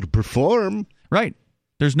be able to perform. Right.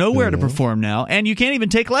 There's nowhere to perform now, and you can't even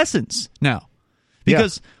take lessons now.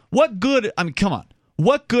 Because what good, come on,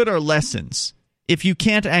 what good are lessons if you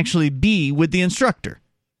can't actually be with the instructor?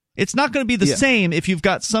 It's not going to be the same if you've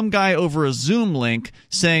got some guy over a Zoom link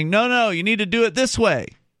saying, no, you need to do it this way.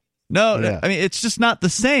 No, I mean, it's just not the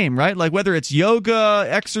same, right? Like whether it's yoga,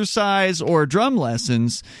 exercise, or drum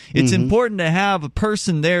lessons, it's important to have a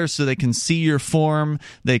person there so they can see your form,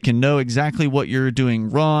 they can know exactly what you're doing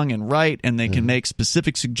wrong and right, and they can make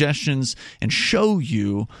specific suggestions and show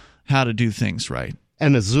you how to do things right.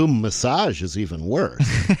 And a Zoom massage is even worse.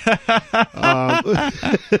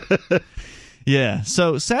 Yeah,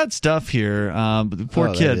 so sad stuff here. The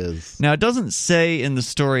poor kid. Now, it doesn't say in the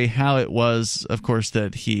story how it was, of course,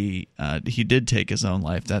 that he did take his own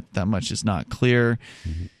life. That much is not clear.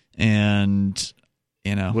 And,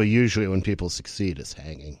 Well, usually when people succeed, it's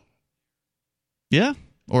hanging. Yeah?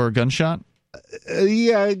 Or a gunshot?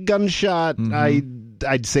 Gunshot.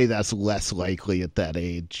 I'd say that's less likely at that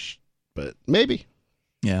age, but maybe.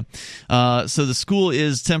 Yeah. So the school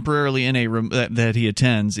is temporarily that he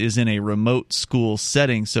attends is in a remote school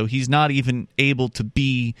setting, so he's not even able to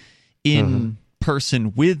be in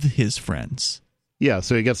person with his friends. Yeah,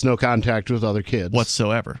 so he gets no contact with other kids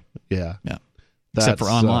whatsoever. Yeah. Except for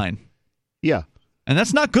online. And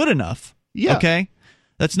that's not good enough. Yeah. Okay?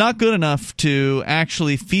 That's not good enough to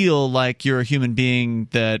actually feel like you're a human being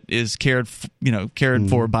that is cared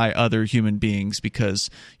for by other human beings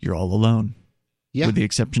because you're all alone. Yeah. With the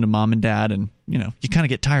exception of mom and dad, and you kind of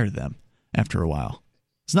get tired of them after a while.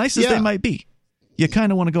 As nice as they might be, you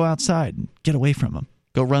kind of want to go outside and get away from them.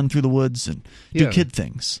 Go run through the woods and do kid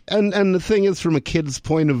things. And the thing is, from a kid's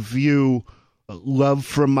point of view, love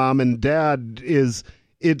from mom and dad is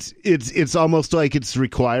it's almost like it's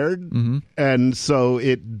required, and so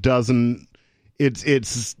it doesn't.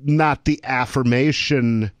 It's not the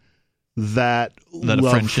affirmation that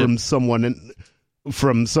love from someone.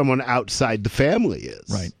 From someone outside the family is.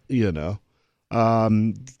 Right.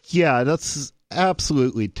 That's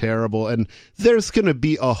absolutely terrible. And there's going to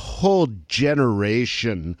be a whole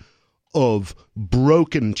generation of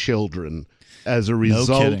broken children as a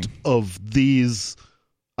result of these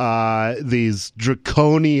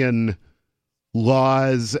draconian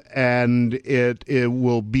laws, and it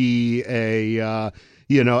will be and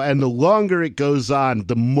the longer it goes on,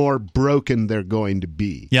 the more broken they're going to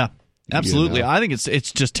be. Yeah. Absolutely. I think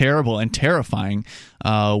it's just terrible and terrifying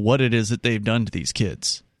what it is that they've done to these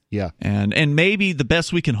kids. Yeah. And maybe the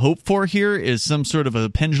best we can hope for here is some sort of a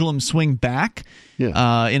pendulum swing back in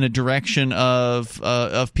a direction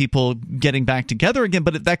of people getting back together again.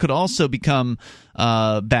 But that could also become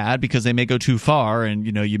bad because they may go too far, and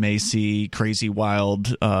you may see crazy,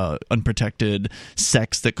 wild, unprotected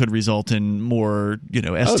sex that could result in more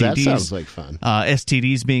STDs. Oh, that sounds like fun.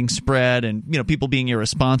 STDs being spread, and people being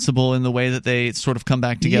irresponsible in the way that they sort of come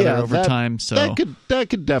back together over time. So that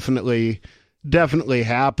could definitely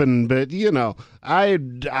happen, but I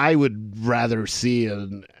would rather see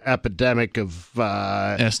an epidemic of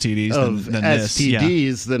STDs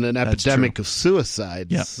than an epidemic of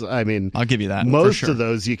suicides. Yep. I mean, I'll give you that. Most of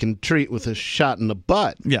those you can treat with a shot in the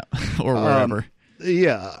butt. Yeah, or wherever.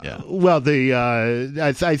 Yeah. Well,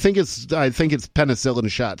 I think it's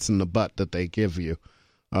penicillin shots in the butt that they give you.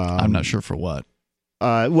 I'm not sure for what.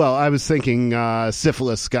 Well, I was thinking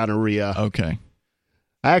syphilis, gonorrhea. Okay.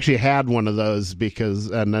 I actually had one of those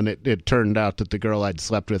and then it turned out that the girl I'd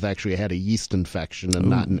slept with actually had a yeast infection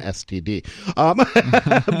and not an STD.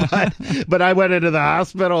 But I went into the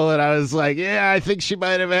hospital and I was like, yeah, I think she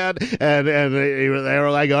might have had, and they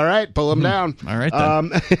were like, all right, pull him down. All right, then.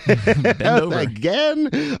 Bend over. Again?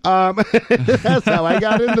 That's how I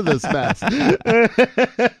got into this mess.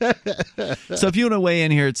 So if you want to weigh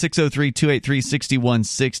in here at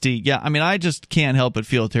 603-283-6160, yeah, I mean, I just can't help but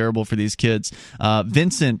feel terrible for these kids.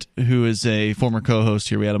 Vincent, who is a former co-host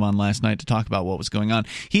here, we had him on last night to talk about what was going on.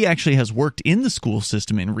 He actually has worked in the school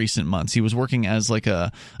system in recent months. He was working as like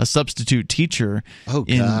a substitute teacher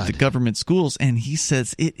in the government schools, and he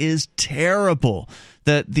says it is terrible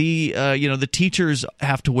that the teachers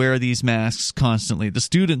have to wear these masks constantly. The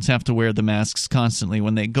students have to wear the masks constantly.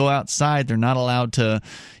 When they go outside, they're not allowed to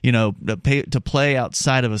play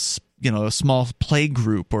outside of a small play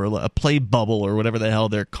group or a play bubble or whatever the hell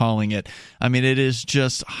they're calling it. I mean, it is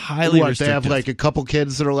just highly restrictive. They have like a couple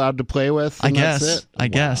kids that are allowed to play with? I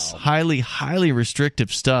guess. Highly, highly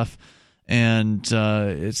restrictive stuff. And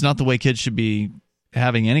it's not the way kids should be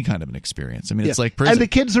having any kind of an experience. I mean, it's like prison. And the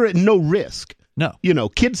kids are at no risk. No.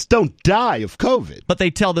 Kids don't die of COVID. But they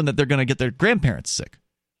tell them that they're going to get their grandparents sick.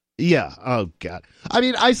 Yeah. Oh, God. I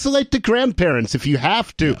mean, isolate the grandparents if you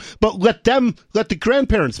have to, but let the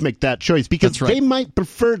grandparents make that choice because they might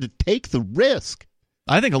prefer to take the risk.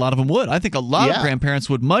 I think a lot of them would. I think a lot of grandparents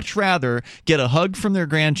would much rather get a hug from their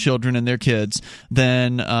grandchildren and their kids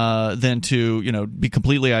than to be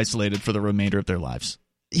completely isolated for the remainder of their lives.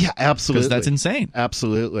 Yeah, absolutely. Because that's insane.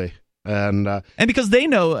 Absolutely. And because they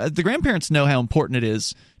know, the grandparents know how important it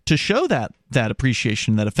is to show that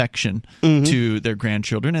appreciation, that affection to their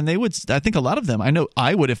grandchildren, and they would. I think a lot of them. I know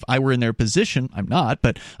I would if I were in their position. I'm not,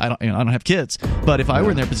 but I don't have kids. But if I were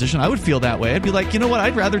in their position, I would feel that way. I'd be like, you know what?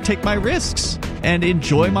 I'd rather take my risks and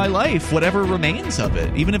enjoy my life, whatever remains of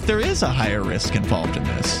it, even if there is a higher risk involved in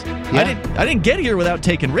this. Yeah. I didn't get here without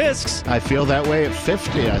taking risks. I feel that way at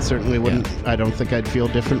 50. I certainly wouldn't. Yeah. I don't think I'd feel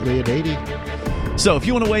differently at 80. So if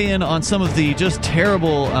you want to weigh in on some of the just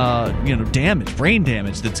terrible, brain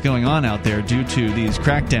damage that's going on out there due to these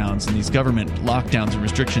crackdowns and these government lockdowns and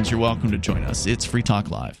restrictions, you're welcome to join us. It's Free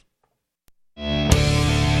Talk Live.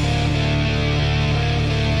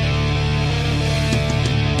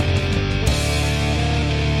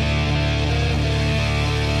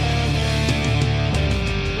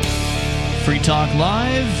 Free Talk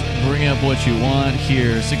Live. Bring up what you want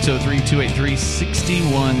here.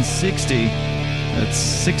 603-283-6160.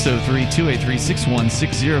 That's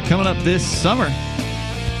 603-283-6160. Coming up this summer,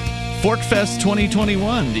 ForkFest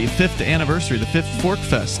 2021, the 5th anniversary, the 5th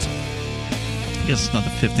ForkFest. I guess it's not the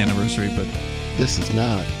 5th anniversary, but this is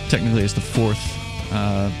not. Technically, it's the 4th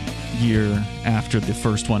year after the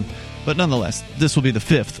first one. But nonetheless, this will be the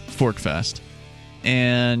 5th ForkFest.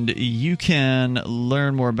 And you can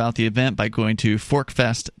learn more about the event by going to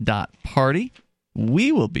forkfest.party.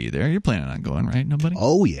 We will be there. You're planning on going, right? Nobody?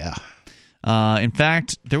 Oh, yeah. In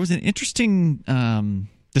fact, there was an interesting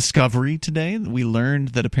discovery today. We learned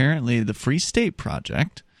that apparently the Free State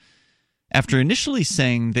Project, after initially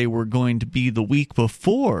saying they were going to be the week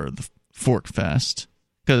before the ForkFest,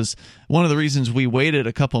 because one of the reasons we waited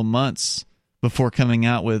a couple months before coming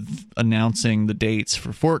out with announcing the dates for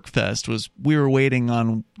ForkFest was we were waiting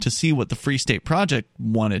on to see what the Free State Project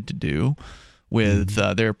wanted to do with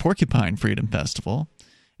their Porcupine Freedom Festival.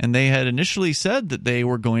 And they had initially said that they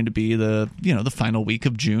were going to be the final week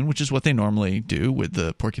of June, which is what they normally do with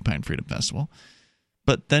the Porcupine Freedom Festival.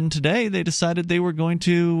 But then today they decided they were going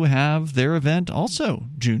to have their event also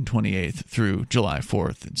June 28th through July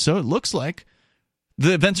 4th. And so it looks like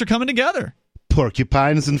the events are coming together.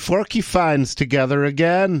 Porcupines and Forkyfines together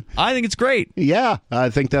again. I think it's great. Yeah, I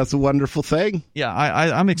think that's a wonderful thing. Yeah,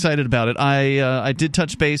 I'm excited about it. I did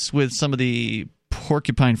touch base with some of the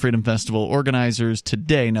Porcupine Freedom Festival organizers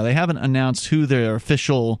today. Now, they haven't announced who their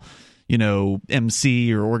official,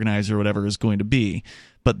 MC or organizer or whatever is going to be,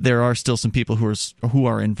 but there are still some people who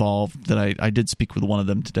are involved that I did speak with one of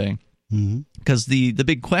them today. Because the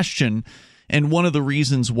big question, and one of the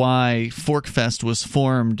reasons why ForkFest was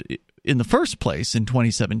formed in the first place in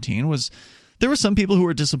 2017 was there were some people who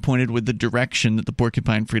were disappointed with the direction that the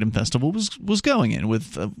Porcupine Freedom Festival was going in,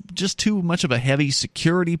 with just too much of a heavy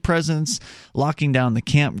security presence, locking down the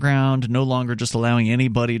campground, no longer just allowing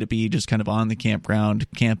anybody to be just kind of on the campground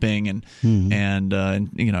camping and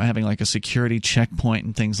having like a security checkpoint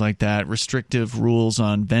and things like that, restrictive rules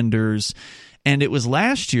on vendors. And it was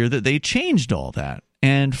last year that they changed all that,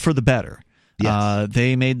 and for the better. Yes.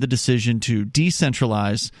 They made the decision to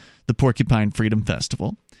decentralize the Porcupine Freedom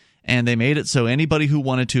Festival. and they made it so anybody who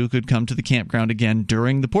wanted to could come to the campground again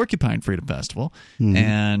during the Porcupine Freedom Festival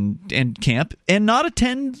and camp and not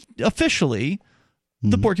attend officially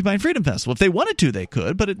the Porcupine Freedom Festival. If they wanted to, they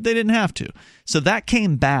could, but they didn't have to. So that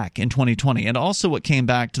came back in 2020. And also what came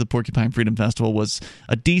back to the Porcupine Freedom Festival was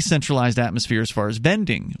a decentralized atmosphere as far as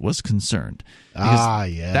vending was concerned.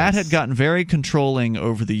 Yes. That had gotten very controlling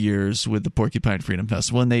over the years with the Porcupine Freedom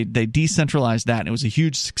Festival, and they decentralized that, and it was a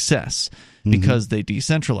huge success because they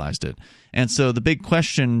decentralized it. And so the big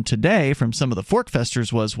question today from some of the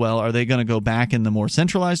Forkfesters was, well, are they going to go back in the more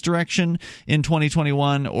centralized direction in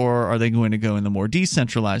 2021, or are they going to go in the more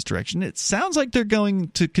decentralized direction? It sounds like they're going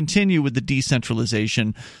to continue with the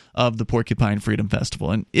decentralization of the Porcupine Freedom Festival.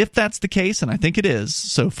 And if that's the case, and I think it is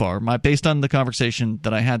so far, based on the conversation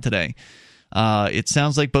that I had today, it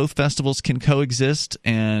sounds like both festivals can coexist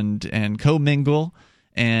and commingle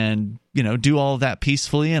and do all of that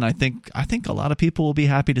peacefully. And I think a lot of people will be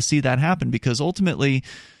happy to see that happen, because ultimately,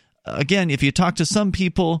 again, if you talk to some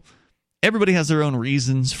people, everybody has their own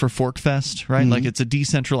reasons for Forkfest, right? Like, it's a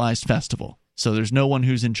decentralized festival, so there's no one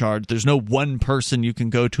who's in charge. There's no one person you can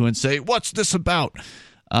go to and say, what's this about?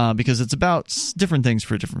 Because it's about different things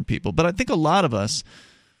for different people. But I think a lot of us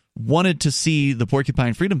wanted to see the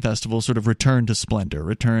Porcupine Freedom Festival sort of return to splendor,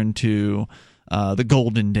 return to the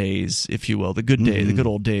golden days, if you will, the good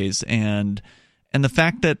old days, and the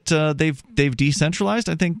fact that they've decentralized,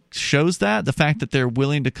 I think, shows that. The fact that they're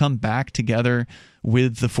willing to come back together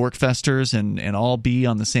with the Forkfesters and all be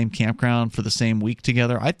on the same campground for the same week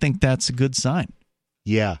together, I think that's a good sign.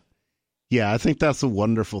 Yeah, I think that's a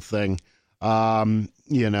wonderful thing.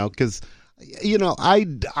 Because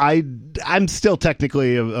I'm still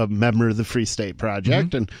technically a member of the Free State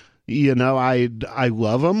Project, and I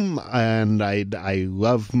love them, and I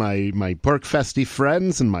love my Porkfesty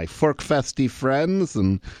friends and my Forkfesty friends,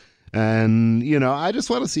 and I just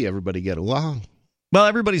want to see everybody get along. Well,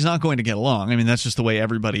 everybody's not going to get along. I mean, that's just the way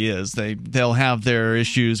everybody is. They'll have their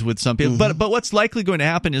issues with some people, but what's likely going to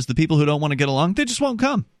happen is the people who don't want to get along, they just won't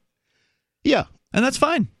come. Yeah, and that's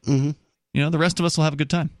fine. The rest of us will have a good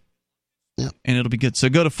time. Yeah. And it'll be good. So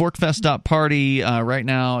go to forkfest.party right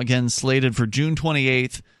now, again, slated for June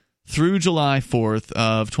 28th through July 4th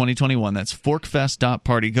of 2021. That's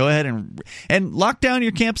forkfest.party. Go ahead and lock down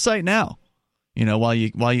your campsite now. While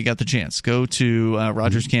you got the chance, go to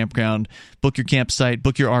Rogers Campground, book your campsite,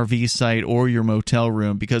 book your RV site or your motel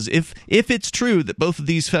room, because if it's true that both of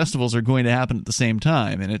these festivals are going to happen at the same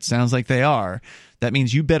time, and it sounds like they are, that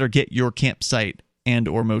means you better get your campsite and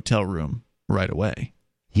or motel room right away.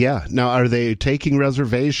 Yeah. Now, are they taking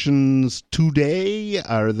reservations today?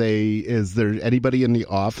 Is there anybody in the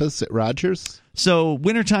office at Rogers? So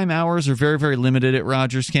wintertime hours are very, very limited at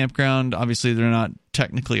Rogers Campground. Obviously, they're not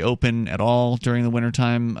technically open at all during the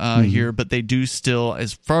wintertime here, but they do still,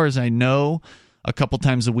 as far as I know, a couple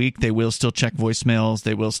times a week, they will still check voicemails.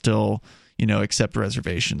 They will still, accept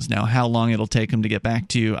reservations. Now, how long it'll take them to get back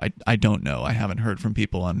to you, I don't know. I haven't heard from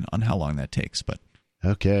people on how long that takes, but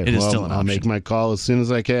okay, it is still an option. I'll make my call as soon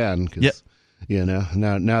as I can. Yep.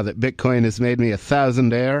 Now that Bitcoin has made me a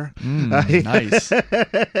thousandaire. Nice.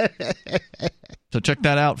 So check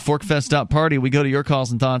that out, forkfest.party. We go to your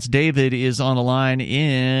calls and thoughts. David is on the line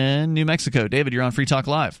in New Mexico. David, you're on Free Talk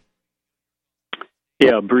Live.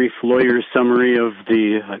 Yeah, a brief lawyer's summary of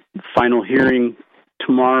the final hearing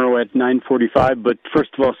tomorrow at 9:45. But first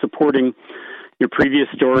of all, supporting your previous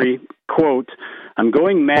story, quote, I'm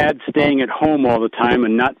going mad staying at home all the time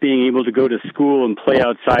and not being able to go to school and play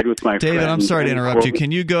outside with my friends. David, I'm sorry to interrupt you.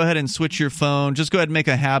 Can you go ahead and switch your phone? Just go ahead and make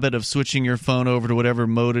a habit of switching your phone over to whatever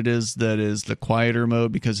mode it is that is the quieter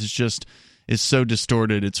mode, because it's so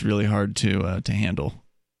distorted, it's really hard to handle.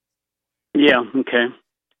 Yeah, okay.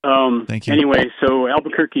 Thank you. Anyway, so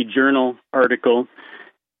Albuquerque Journal article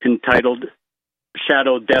entitled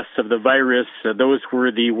Shadow Deaths of the Virus. Those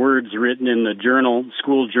were the words written in the journal,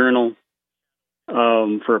 school journal,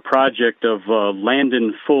 for a project of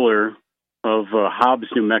Landon Fuller of Hobbs,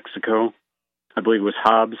 New Mexico. I believe it was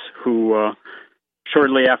Hobbs, who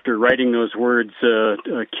shortly after writing those words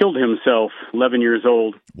killed himself, 11 years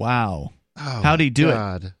old. Wow. Oh, how'd he do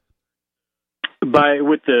it?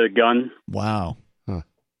 With the gun. Wow. Huh.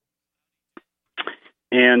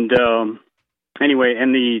 And anyway,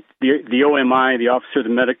 and the OMI, the Officer of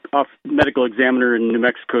the Medical Examiner in New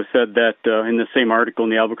Mexico, said that in the same article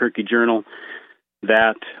in the Albuquerque Journal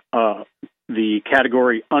that the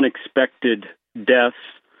category unexpected deaths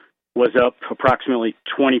was up approximately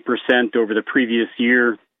 20% over the previous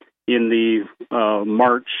year in the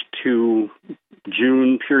March to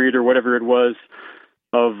June period or whatever it was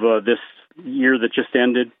of this year that just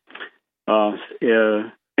ended.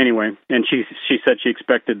 anyway, and she said she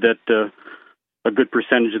expected that a good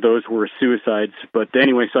percentage of those were suicides. But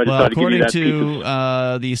anyway, so I just thought to give you that according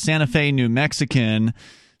to the Santa Fe New Mexican,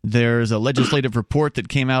 there's a legislative report that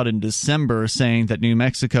came out in December saying that New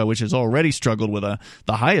Mexico, which has already struggled with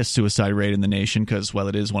the highest suicide rate in the nation because, well,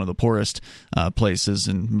 it is one of the poorest places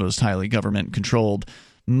and most highly government controlled,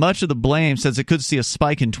 much of the blame, says it could see a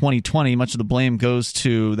spike in 2020. Much of the blame goes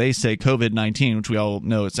to, they say, COVID-19, which we all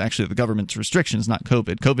know it's actually the government's restrictions, not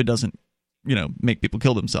COVID. COVID doesn't make people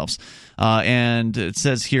kill themselves. And it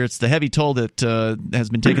says here it's the heavy toll that has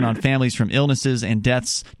been taken on families from illnesses and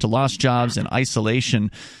deaths to lost jobs and isolation.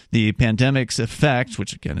 The pandemic's effect,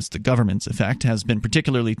 which again is the government's effect, has been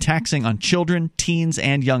particularly taxing on children, teens,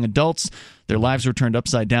 and young adults. Their lives were turned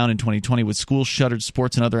upside down in 2020 with schools shuttered,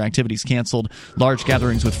 sports and other activities canceled, large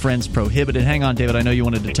gatherings with friends prohibited. Hang on, David, I know you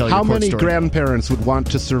wanted to tell your How court many story. grandparents would want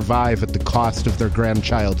to survive at the cost of their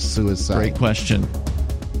grandchild's suicide? Great question.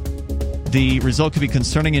 The result could be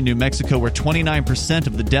concerning in New Mexico, where 29%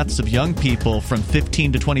 of the deaths of young people from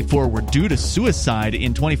 15 to 24 were due to suicide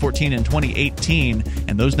in 2014 and 2018,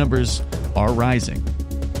 and those numbers are rising.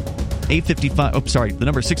 855. Oh, sorry. The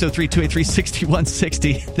number is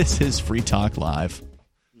 603-283-6160. This is Free Talk Live.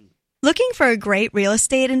 Looking for a great real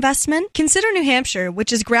estate investment? Consider New Hampshire,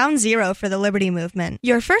 which is ground zero for the Liberty Movement.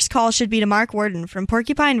 Your first call should be to Mark Worden from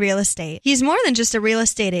Porcupine Real Estate. He's more than just a real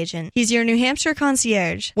estate agent. He's your New Hampshire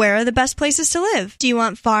concierge. Where are the best places to live? Do you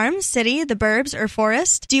want farm, city, the burbs, or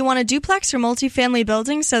forest? Do you want a duplex or multifamily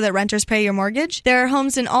building so that renters pay your mortgage? There are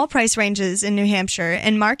homes in all price ranges in New Hampshire,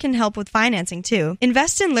 and Mark can help with financing too.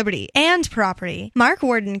 Invest in Liberty and property. Mark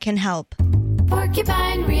Worden can help.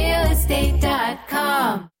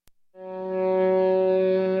 PorcupineRealEstate.com.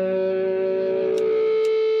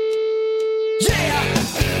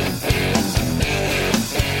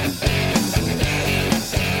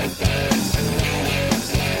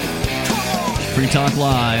 Free Talk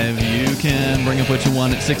Live. You can bring up what you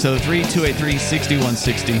want at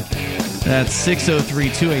 603-283-6160. That's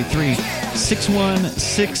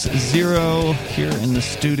 603-283-6160. Here in the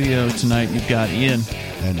studio tonight, you've got Ian.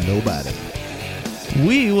 And nobody.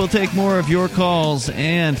 We will take more of your calls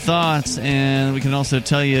and thoughts, and we can also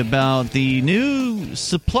tell you about the new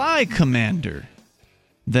supply commander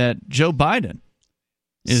that Joe Biden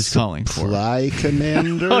is calling for. Supply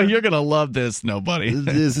commander? Oh, you're going to love this, nobody.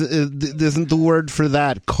 Isn't the word for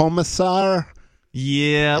that Commissar?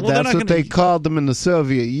 Yeah. Well, that's what they called them in the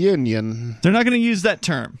Soviet Union. They're not going to use that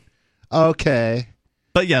term. Okay.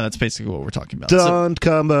 But yeah, that's basically what we're talking about. Don't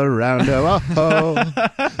come around, oh,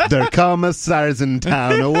 there are commissars in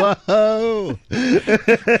town, oh.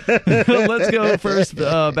 Let's go first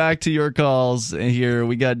back to your calls here.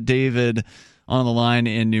 We got David on the line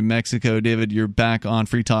in New Mexico. David, you're back on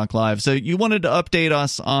Free Talk Live. So you wanted to update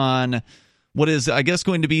us on what is, I guess,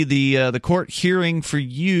 going to be the court hearing for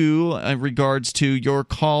you in regards to your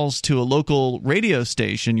calls to a local radio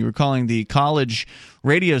station. You were calling the college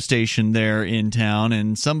radio station there in town,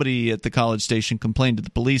 and somebody at the college station complained to the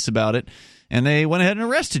police about it, and they went ahead and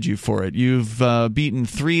arrested you for it. You've beaten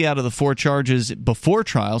 3 out of the 4 charges before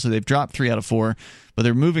trial, so they've dropped 3 out of 4, but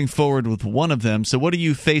they're moving forward with one of them. So what are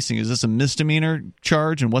you facing? Is this a misdemeanor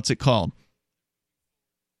charge, and what's it called?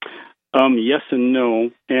 Yes and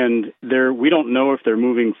no, and we don't know if they're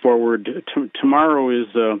moving forward. Tomorrow is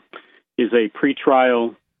a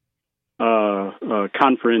pretrial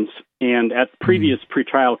conference, and at previous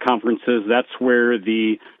pretrial conferences, that's where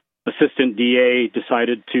the assistant DA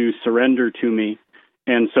decided to surrender to me,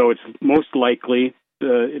 and so it's most likely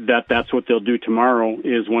that's what they'll do tomorrow.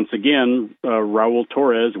 Is once again Raul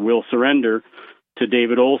Torres will surrender to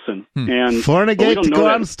David Olson. And Fornegate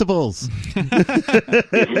constables.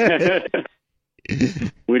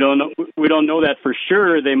 We don't know that for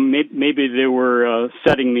sure. Maybe they were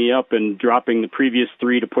setting me up and dropping the previous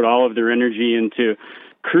 3 to put all of their energy into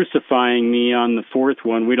crucifying me on the 4th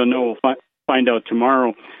one. We don't know. We'll find out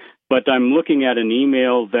tomorrow. But I'm looking at an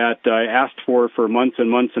email that I asked for months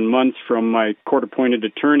and months and months from my court-appointed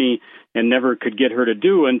attorney and never could get her to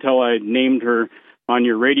do until I named her on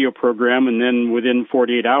your radio program, and then within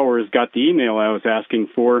 48 hours got the email I was asking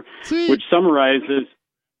for, Sweet. Which summarizes...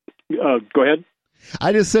 go ahead.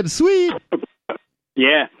 I just said sweet.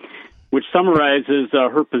 Yeah, which summarizes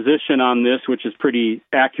her position on this, which is pretty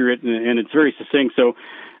accurate, and it's very succinct. So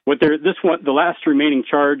the last remaining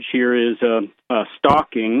charge here is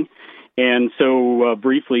stalking. And so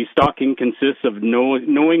briefly, stalking consists of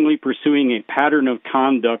knowingly pursuing a pattern of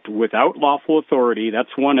conduct without lawful authority.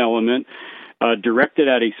 That's one element. Directed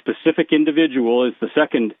at a specific individual is the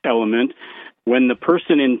second element. When the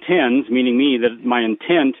person intends, meaning me, that my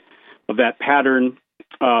intent of that pattern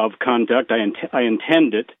of conduct. I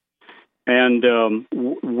intend it, and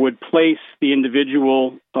would place the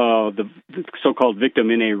individual, the so-called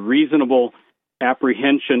victim, in a reasonable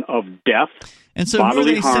apprehension of death. And so, who are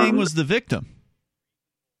they saying was the victim?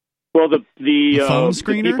 Well, the phone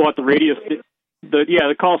screener? The people at the radio,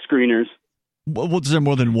 the call screeners. Well, is there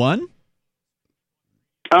more than one?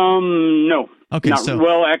 No. Okay,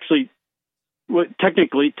 well, actually,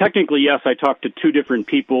 technically, yes. I talked to three different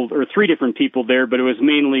people there, but it was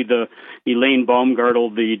mainly the Elaine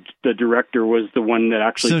Baumgartel, the director, was the one that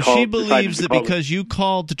actually called. So she believes that because you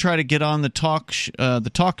called to try to get on the talk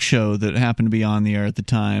show that happened to be on the air at the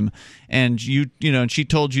time, and and she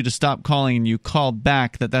told you to stop calling, and you called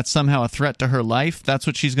back, that's somehow a threat to her life. That's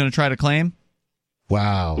what she's going to try to claim.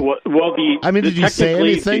 Wow. Well, did you say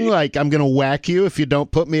anything like, I'm going to whack you if you don't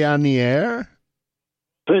put me on the air?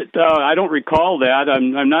 But I don't recall that.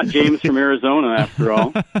 I'm not James from Arizona, after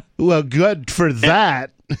all. Well, good for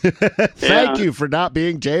that. Thank you for not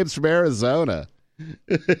being James from Arizona.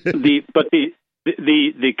 The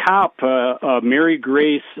cop, Mary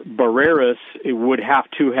Grace Barreras, would have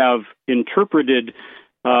to have interpreted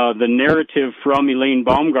the narrative from Elaine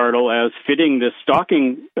Baumgartel as fitting this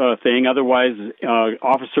stalking thing. Otherwise,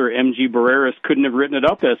 Officer M.G. Barreras couldn't have written it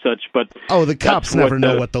up as such. But the cops never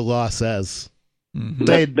know what the law says. Mm-hmm.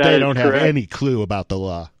 They don't have any clue about the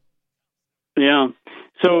law. Yeah.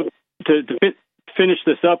 So to finish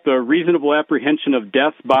this up, a reasonable apprehension of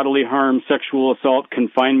death, bodily harm, sexual assault,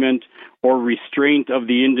 confinement, or restraint of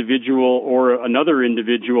the individual or another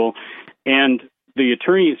individual. And the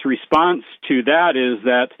attorney's response to that is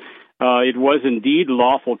that it was indeed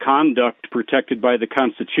lawful conduct protected by the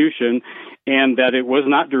Constitution, and that it was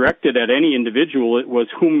not directed at any individual. It was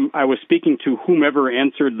whom I was speaking to, whomever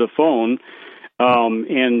answered the phone.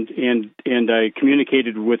 And I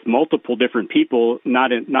communicated with multiple different people, not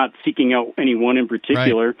seeking out any one in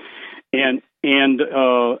particular, right. and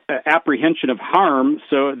apprehension of harm.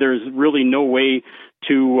 So there's really no way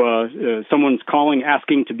to someone's calling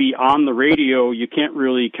asking to be on the radio. You can't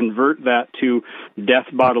really convert that to death,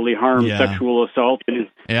 bodily harm, sexual assault.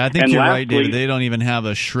 I think you're right, David. They don't even have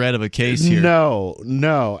a shred of a case here.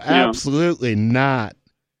 No, absolutely not.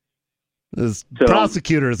 This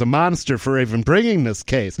prosecutor is a monster for even bringing this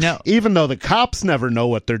case. Now, even though the cops never know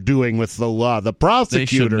what they're doing with the law, the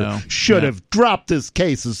prosecutor should have dropped this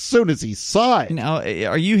case as soon as he saw it. Now,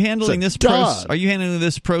 are you handling this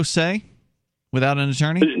pro se without an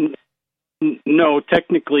attorney? No,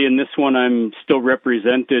 technically in this one I'm still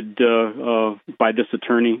represented by this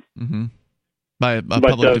attorney. Mm-hmm. By a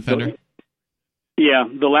public defender?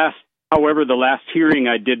 However, the last hearing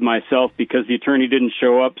I did myself because the attorney didn't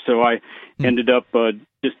show up, so I ended up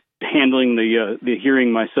just handling the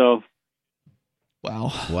hearing myself.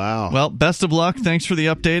 Wow. Well, best of luck. Thanks for the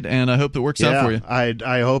update, and I hope it works out for you.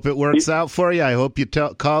 I hope it works out for you. I hope you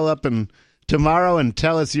call up tomorrow and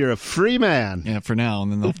tell us you're a free man. Yeah, for now,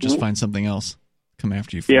 and then they'll just find something else come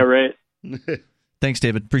after you for. Yeah, right. Thanks,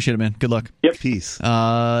 David. Appreciate it, man. Good luck. Yep. Peace.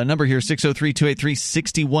 Number here,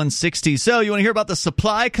 603-283-6160. So, you want to hear about the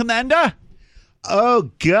Supply Commander?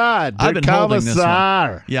 Oh, God. I've been holding this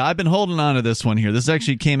one. Yeah, I've been holding on to this one here. This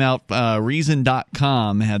actually came out,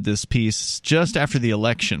 Reason.com had this piece just after the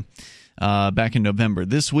election back in November.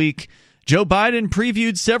 This week, Joe Biden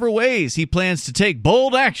previewed several ways he plans to take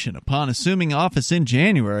bold action upon assuming office in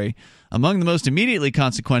January. Among the most immediately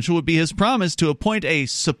consequential would be his promise to appoint a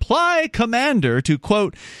supply commander to,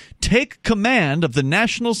 quote, take command of the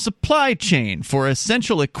national supply chain for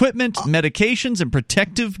essential equipment, medications, and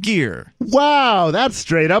protective gear. Wow, that's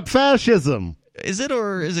straight up fascism. Is it,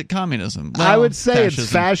 or is it communism? Well, I would say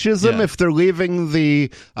it's fascism if they're leaving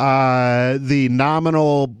the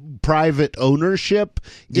nominal private ownership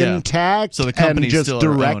intact, so the company's and just still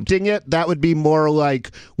directing it. That would be more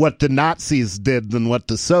like what the Nazis did than what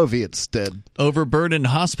the Soviets did. Overburdened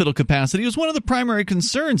hospital capacity was one of the primary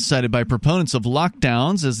concerns cited by proponents of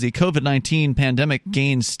lockdowns as the COVID-19 pandemic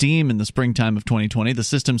gained steam in the springtime of 2020. The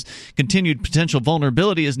system's continued potential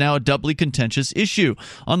vulnerability is now a doubly contentious issue.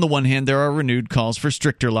 On the one hand, there are renewed calls for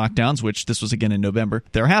stricter lockdowns, which this was again in November.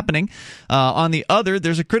 They're happening. On the other,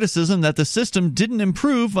 there's a criticism that the system didn't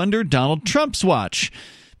improve under Donald Trump's watch.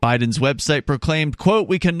 Biden's website proclaimed, quote,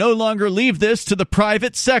 we can no longer leave this to the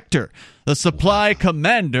private sector. The supply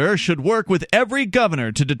commander should work with every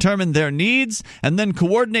governor to determine their needs and then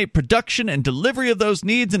coordinate production and delivery of those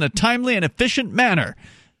needs in a timely and efficient manner.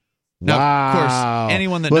 Now, of course,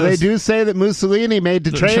 anyone that knows... Well, they do say that Mussolini made the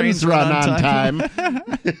trains run on time.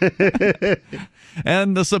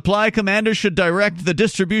 And the supply commander should direct the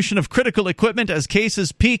distribution of critical equipment as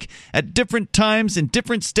cases peak at different times in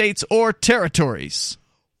different states or territories.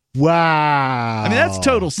 Wow. I mean, that's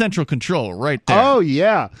total central control right there. Oh,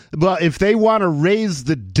 yeah. But if they want to raise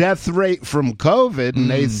the death rate from COVID,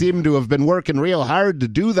 and they seem to have been working real hard to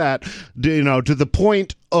do that, to the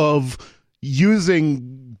point of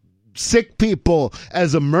using sick people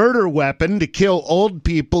as a murder weapon to kill old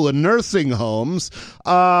people in nursing homes,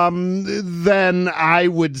 then I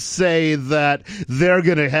would say that they're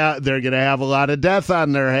gonna have a lot of death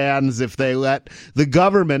on their hands if they let the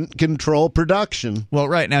government control production. Well,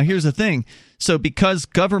 right. Now, here's the thing. So because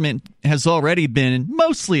government has already been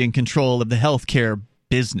mostly in control of the healthcare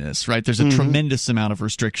business, right? There's a tremendous amount of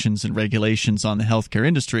restrictions and regulations on the healthcare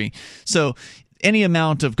industry. So any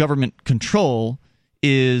amount of government control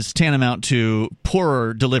is tantamount to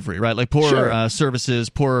poorer delivery, right? Like poorer services,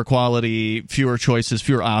 poorer quality, fewer choices,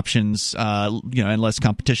 fewer options, and less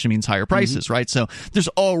competition means higher prices, right? So there's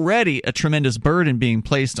already a tremendous burden being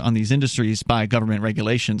placed on these industries by government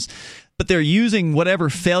regulations. But they're using whatever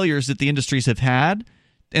failures that the industries have had,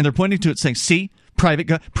 and they're pointing to it saying, see,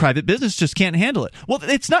 private business just can't handle it. Well,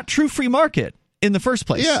 it's not true free market in the first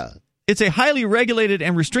place. Yeah. It's a highly regulated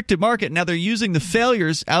and restricted market. Now they're using the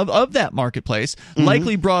failures of that marketplace,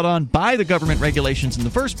 likely brought on by the government regulations in the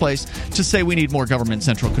first place, to say we need more government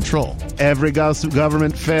central control. Every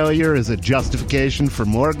government failure is a justification for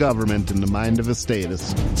more government in the mind of a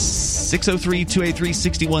statist.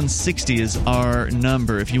 603-283-6160 is our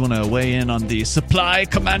number if you want to weigh in on the Supply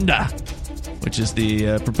Commander, which is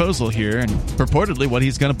the proposal here, and purportedly what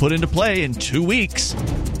he's going to put into play in 2 weeks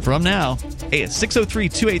from now. Hey, it's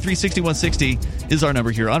 603-283-6160 is our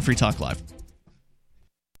number here on Free Talk Live.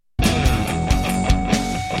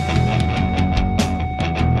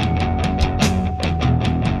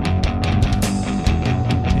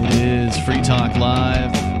 It is Free Talk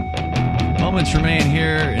Live. Moments remain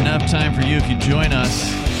here. Enough time for you if you join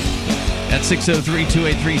us at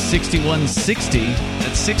 603-283-6160.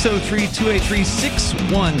 That's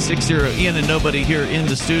 603-283-6160. Ian and nobody here in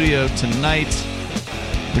the studio tonight.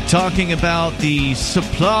 We're talking about the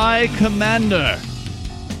Supply Commander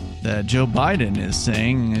that Joe Biden is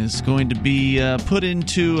saying is going to be put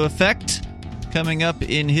into effect coming up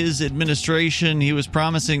in his administration. He was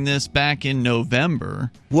promising this back in November.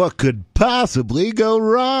 What could possibly go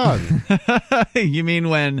wrong? You mean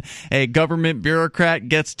when a government bureaucrat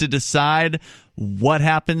gets to decide what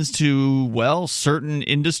happens to, well, certain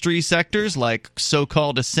industry sectors like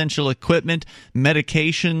so-called essential equipment,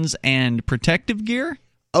 medications, and protective gear?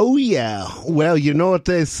 Oh, yeah. Well, you know what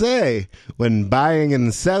they say. When buying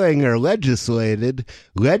and selling are legislated,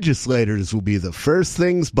 legislators will be the first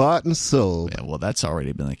things bought and sold. Yeah, well, that's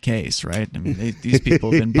already been the case, right? I mean, these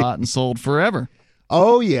people have been bought and sold forever.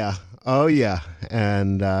 Oh, yeah. Oh, yeah.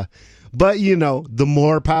 And, but, the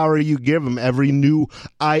more power you give them, every new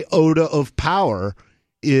iota of power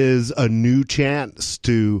is a new chance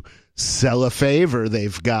to sell a favor.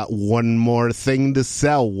 They've got one more thing to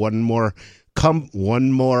sell, one more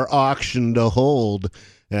auction to hold,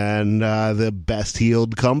 and the best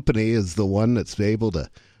heeled company is the one that's able to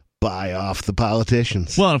buy off the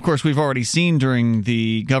politicians. Well, of course, we've already seen during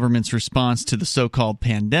the government's response to the so-called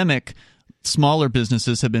pandemic, smaller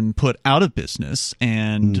businesses have been put out of business,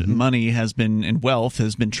 and money has been, and wealth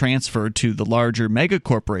has been transferred to the larger mega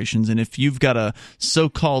corporations. And if you've got a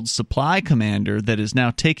so-called supply commander that is now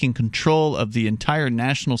taking control of the entire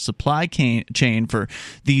national supply chain for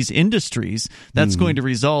these industries, that's going to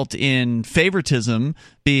result in favoritism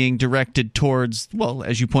being directed towards, well,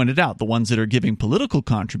 as you pointed out, the ones that are giving political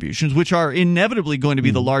contributions, which are inevitably going to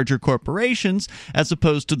be the larger corporations as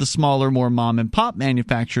opposed to the smaller, more mom-and-pop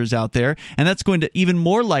manufacturers out there. And that's going to even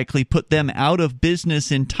more likely put them out of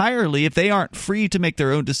business entirely if they aren't free to make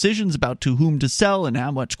their own decisions about to whom to sell and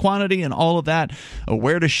how much quantity and all of that, or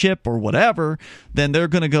where to ship or whatever. Then they're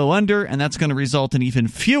going to go under, and that's going to result in even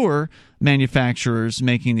fewer manufacturers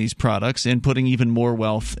making these products and putting even more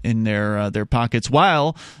wealth in their pockets,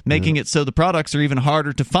 while making it so the products are even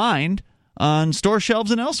harder to find on store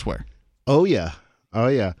shelves and elsewhere. Oh yeah,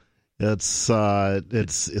 it's a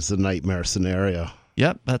nightmare scenario.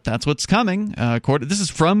 Yep, that's what's coming. This is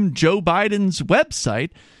from Joe Biden's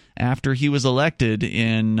website after he was elected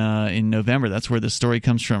in November. That's where this story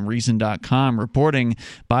comes from. Reason.com reporting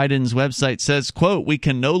Biden's website says, quote, "We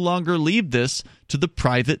can no longer leave this to the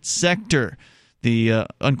private sector." The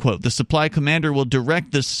unquote, "The supply commander will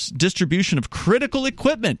direct this distribution of critical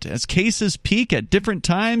equipment as cases peak at different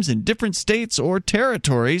times in different states or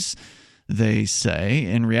territories," they say.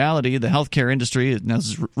 In reality, the healthcare industry, now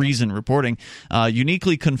this is Reason reporting,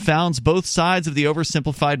 uniquely confounds both sides of the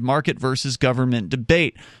oversimplified market versus government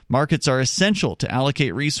debate. Markets are essential to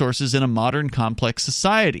allocate resources in a modern, complex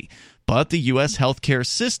society. But the U.S. healthcare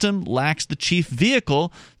system lacks the chief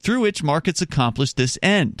vehicle through which markets accomplish this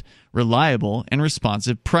end: reliable and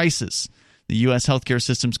responsive prices. The U.S. healthcare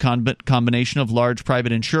system's combination of large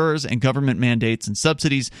private insurers and government mandates and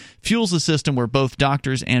subsidies fuels a system where both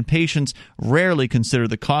doctors and patients rarely consider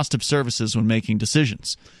the cost of services when making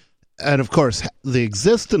decisions. And, of course, the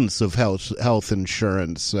existence of health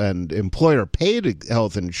insurance and employer-paid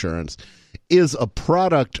health insurance is a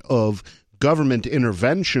product of government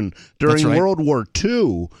intervention. During World War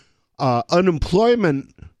II,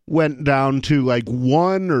 unemployment went down to like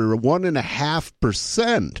 1 or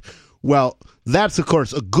 1.5%. Well, that's, of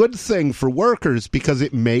course, a good thing for workers because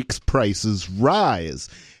it makes prices rise.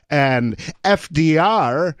 And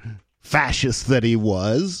FDR, fascist that he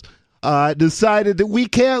was, decided that we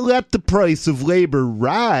can't let the price of labor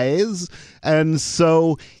rise. And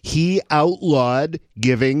so he outlawed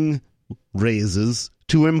giving raises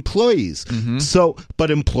to employees.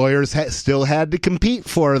 But employers still had to compete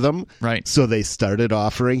for them. Right. So they started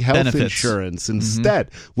offering health benefits insurance instead,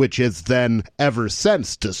 which has then ever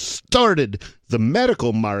since distorted the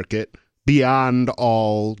medical market beyond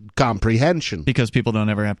all comprehension. Because people don't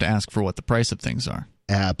ever have to ask for what the price of things are.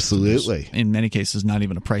 Absolutely. There's, in many cases, not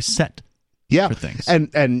even a price set for things.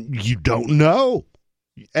 And you don't know.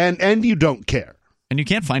 And you don't care. And you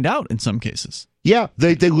can't find out in some cases. Yeah,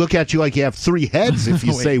 they look at you like you have three heads if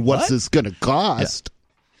you Wait, say, what's what? this going to cost? Yeah.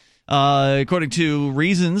 According to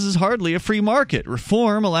Reasons, is hardly a free market.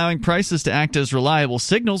 Reform allowing prices to act as reliable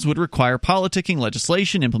signals would require politicking,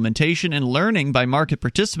 legislation, implementation, and learning by market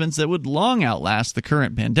participants that would long outlast the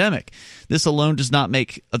current pandemic. This alone does not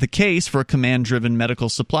make the case for a command-driven medical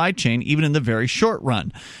supply chain, even in the very short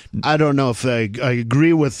run. I don't know if I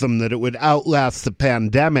agree with them that it would outlast the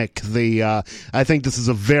pandemic. I think this is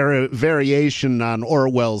a variation on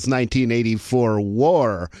Orwell's 1984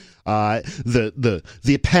 war.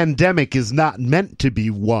 The pandemic is not meant to be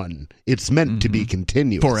won. It's meant to be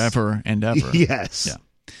continuous. Forever and ever. Yes. Yeah.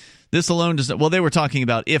 This alone does not. Well, they were talking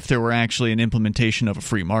about if there were actually an implementation of a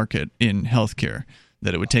free market in healthcare,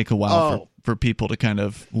 that it would take a while for people to kind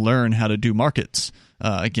of learn how to do markets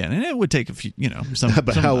again. And it would take a few, some.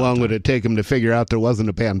 But how long would it take them to figure out there wasn't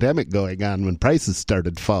a pandemic going on when prices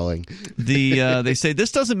started falling? They say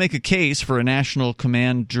this doesn't make a case for a national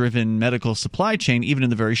command-driven medical supply chain, even in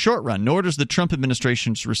the very short run. Nor does the Trump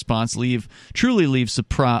administration's response truly leave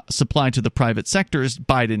supply to the private sector, as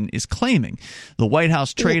Biden is claiming. The White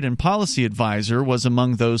House Trade and Policy Advisor was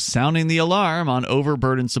among those sounding the alarm on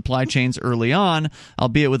overburdened supply chains early on,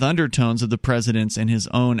 albeit with undertones of the president's and his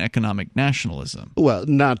own economic nationalism. Well,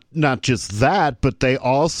 not just that, but they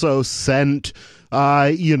also sent,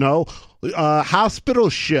 hospital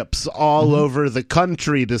ships all over the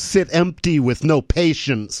country to sit empty with no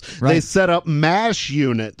patients. Right. They set up MASH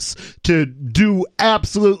units to do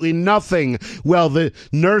absolutely nothing while the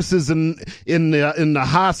nurses in the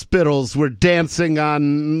hospitals were dancing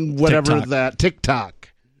on whatever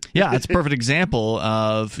TikTok. Yeah, it's a perfect example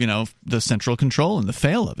of, the central control and the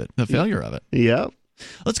failure of it. Yeah.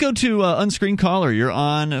 Let's go to Unscreened Caller. You're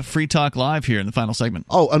on Free Talk Live here in the final segment.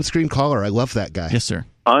 Oh, Unscreened Caller. I love that guy. Yes, sir.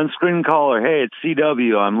 Unscreened Caller. Hey, it's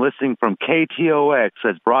CW. I'm listening from KTOX.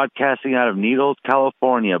 That's broadcasting out of Needles,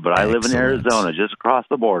 California, but I live in Arizona, just across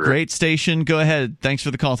the border. Great station. Go ahead. Thanks for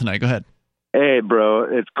the call tonight. Go ahead. Hey, bro.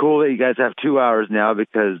 It's cool that you guys have 2 hours now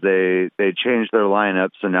because they changed their lineup,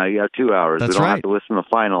 so now you have 2 hours. That's we don't right. have to listen to the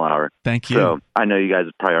final hour. Thank you. So I know you guys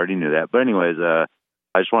probably already knew that. But anyways, I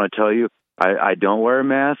just want to tell you, I don't wear a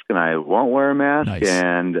mask, and I won't wear a mask. Nice.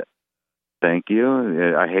 And thank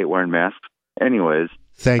you. I hate wearing masks. Anyways,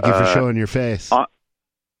 thank you for showing your face. On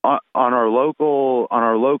our local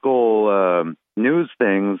news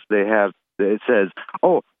things, it says,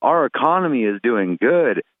 "Oh, our economy is doing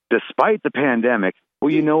good despite the pandemic." Well,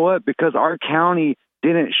 you know what? Because our county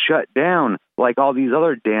didn't shut down like all these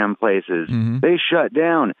other damn places. Mm-hmm. They shut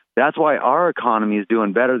down. That's why our economy is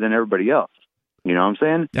doing better than everybody else. You know what I'm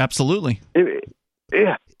saying? Absolutely. If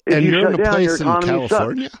and you you're shut in a down, place your in economy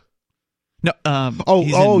California? sucks.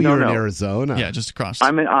 No. You're in Arizona. Yeah, just across.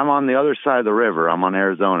 I'm on the other side of the river. I'm on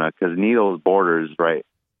Arizona because Needles borders right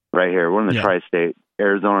here. We're in the tri-state: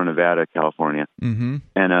 Arizona, Nevada, California. Mm-hmm.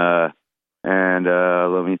 And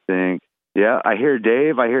let me think. Yeah, I hear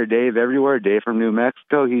Dave everywhere. Dave from New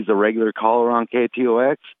Mexico. He's a regular caller on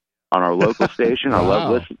KTOX on our local station.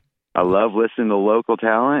 Wow. I love listening to local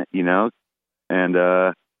talent.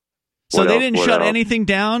 And so they didn't shut anything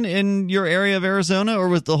down in your area of Arizona, or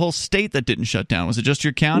was the whole state that didn't shut down? Was it just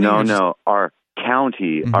your county? No, our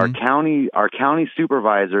county, Mm-hmm. our county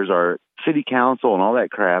supervisors, our city council, and all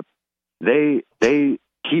that crap. They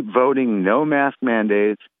keep voting no mask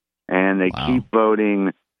mandates, and they keep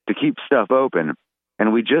voting to keep stuff open.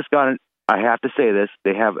 And we just got, I have to say this,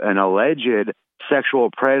 they have an alleged sexual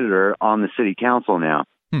predator on the city council now.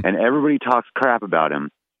 And everybody talks crap about him.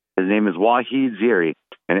 His name is Wahid Ziri,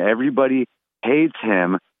 and everybody hates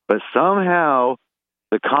him. But somehow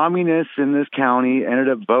the communists in this county ended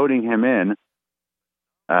up voting him in.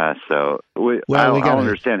 I don't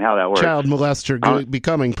understand how that works. Child molester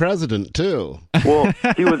becoming president too. Well,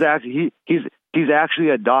 he's actually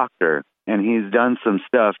a doctor, and he's done some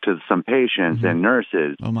stuff to some patients and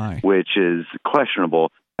nurses, which is questionable.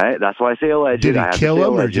 That's why I say alleged. Did he kill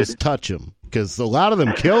him or just touch him? Because a lot of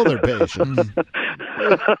them kill their patients.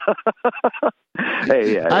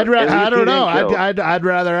 Hey, I don't know. I'd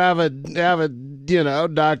rather have a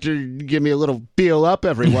doctor give me a little feel up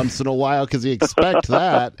every once in a while because you expect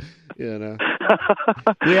that.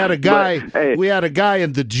 We had a guy. We had a guy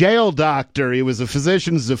in the jail doctor. He was a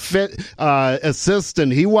physician's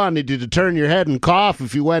assistant. He wanted you to turn your head and cough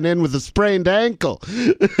if you went in with a sprained ankle.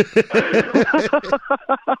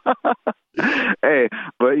 Hey,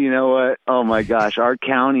 but you know what? Oh my gosh, our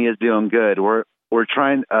county is doing good. We're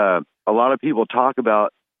trying. A lot of people talk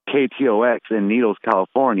about KTOX in Needles,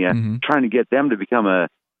 California, trying to get them to become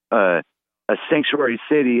a sanctuary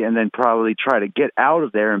city, and then probably try to get out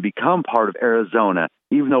of there and become part of Arizona,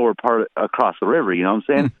 even though we're across the river. You know what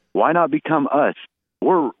I'm saying? Why not become us?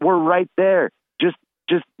 We're right there.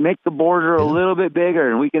 Just make the border a little bit bigger,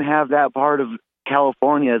 and we can have that part of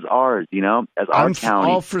California as ours, as our county. I'm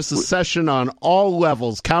all for secession on all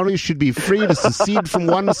levels. Counties should be free to secede from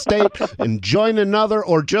one state and join another,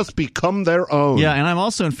 or just become their own. Yeah, and I'm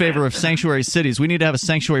also in favor of sanctuary cities. We need to have a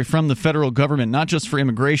sanctuary from the federal government, not just for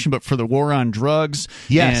immigration, but for the war on drugs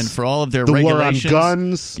and for all of their regulations. War on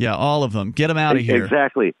guns. Yeah, all of them. Get them out of here.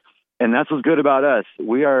 Exactly. And that's what's good about us.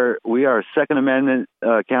 We are a Second Amendment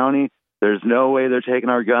county. There's no way they're taking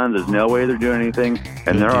our guns. There's no way they're doing anything.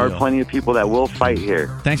 And there are plenty of people that will fight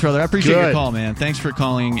here. Thanks, brother. I appreciate your call, man. Thanks for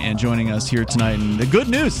calling and joining us here tonight. And the good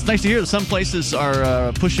news, it's nice to hear that some places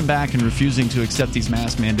are pushing back and refusing to accept these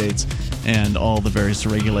mask mandates and all the various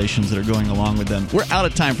regulations that are going along with them. We're out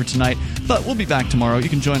of time for tonight, but we'll be back tomorrow. You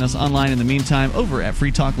can join us online in the meantime over at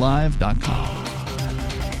freetalklive.com.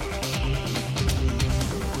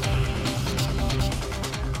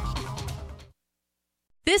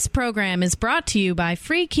 This program is brought to you by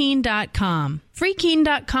FreeKeene.com.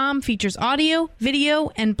 FreeKeene.com features audio, video,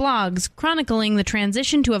 and blogs chronicling the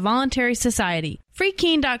transition to a voluntary society.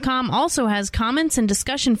 FreeKeene.com also has comments and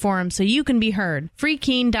discussion forums so you can be heard.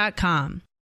 FreeKeene.com.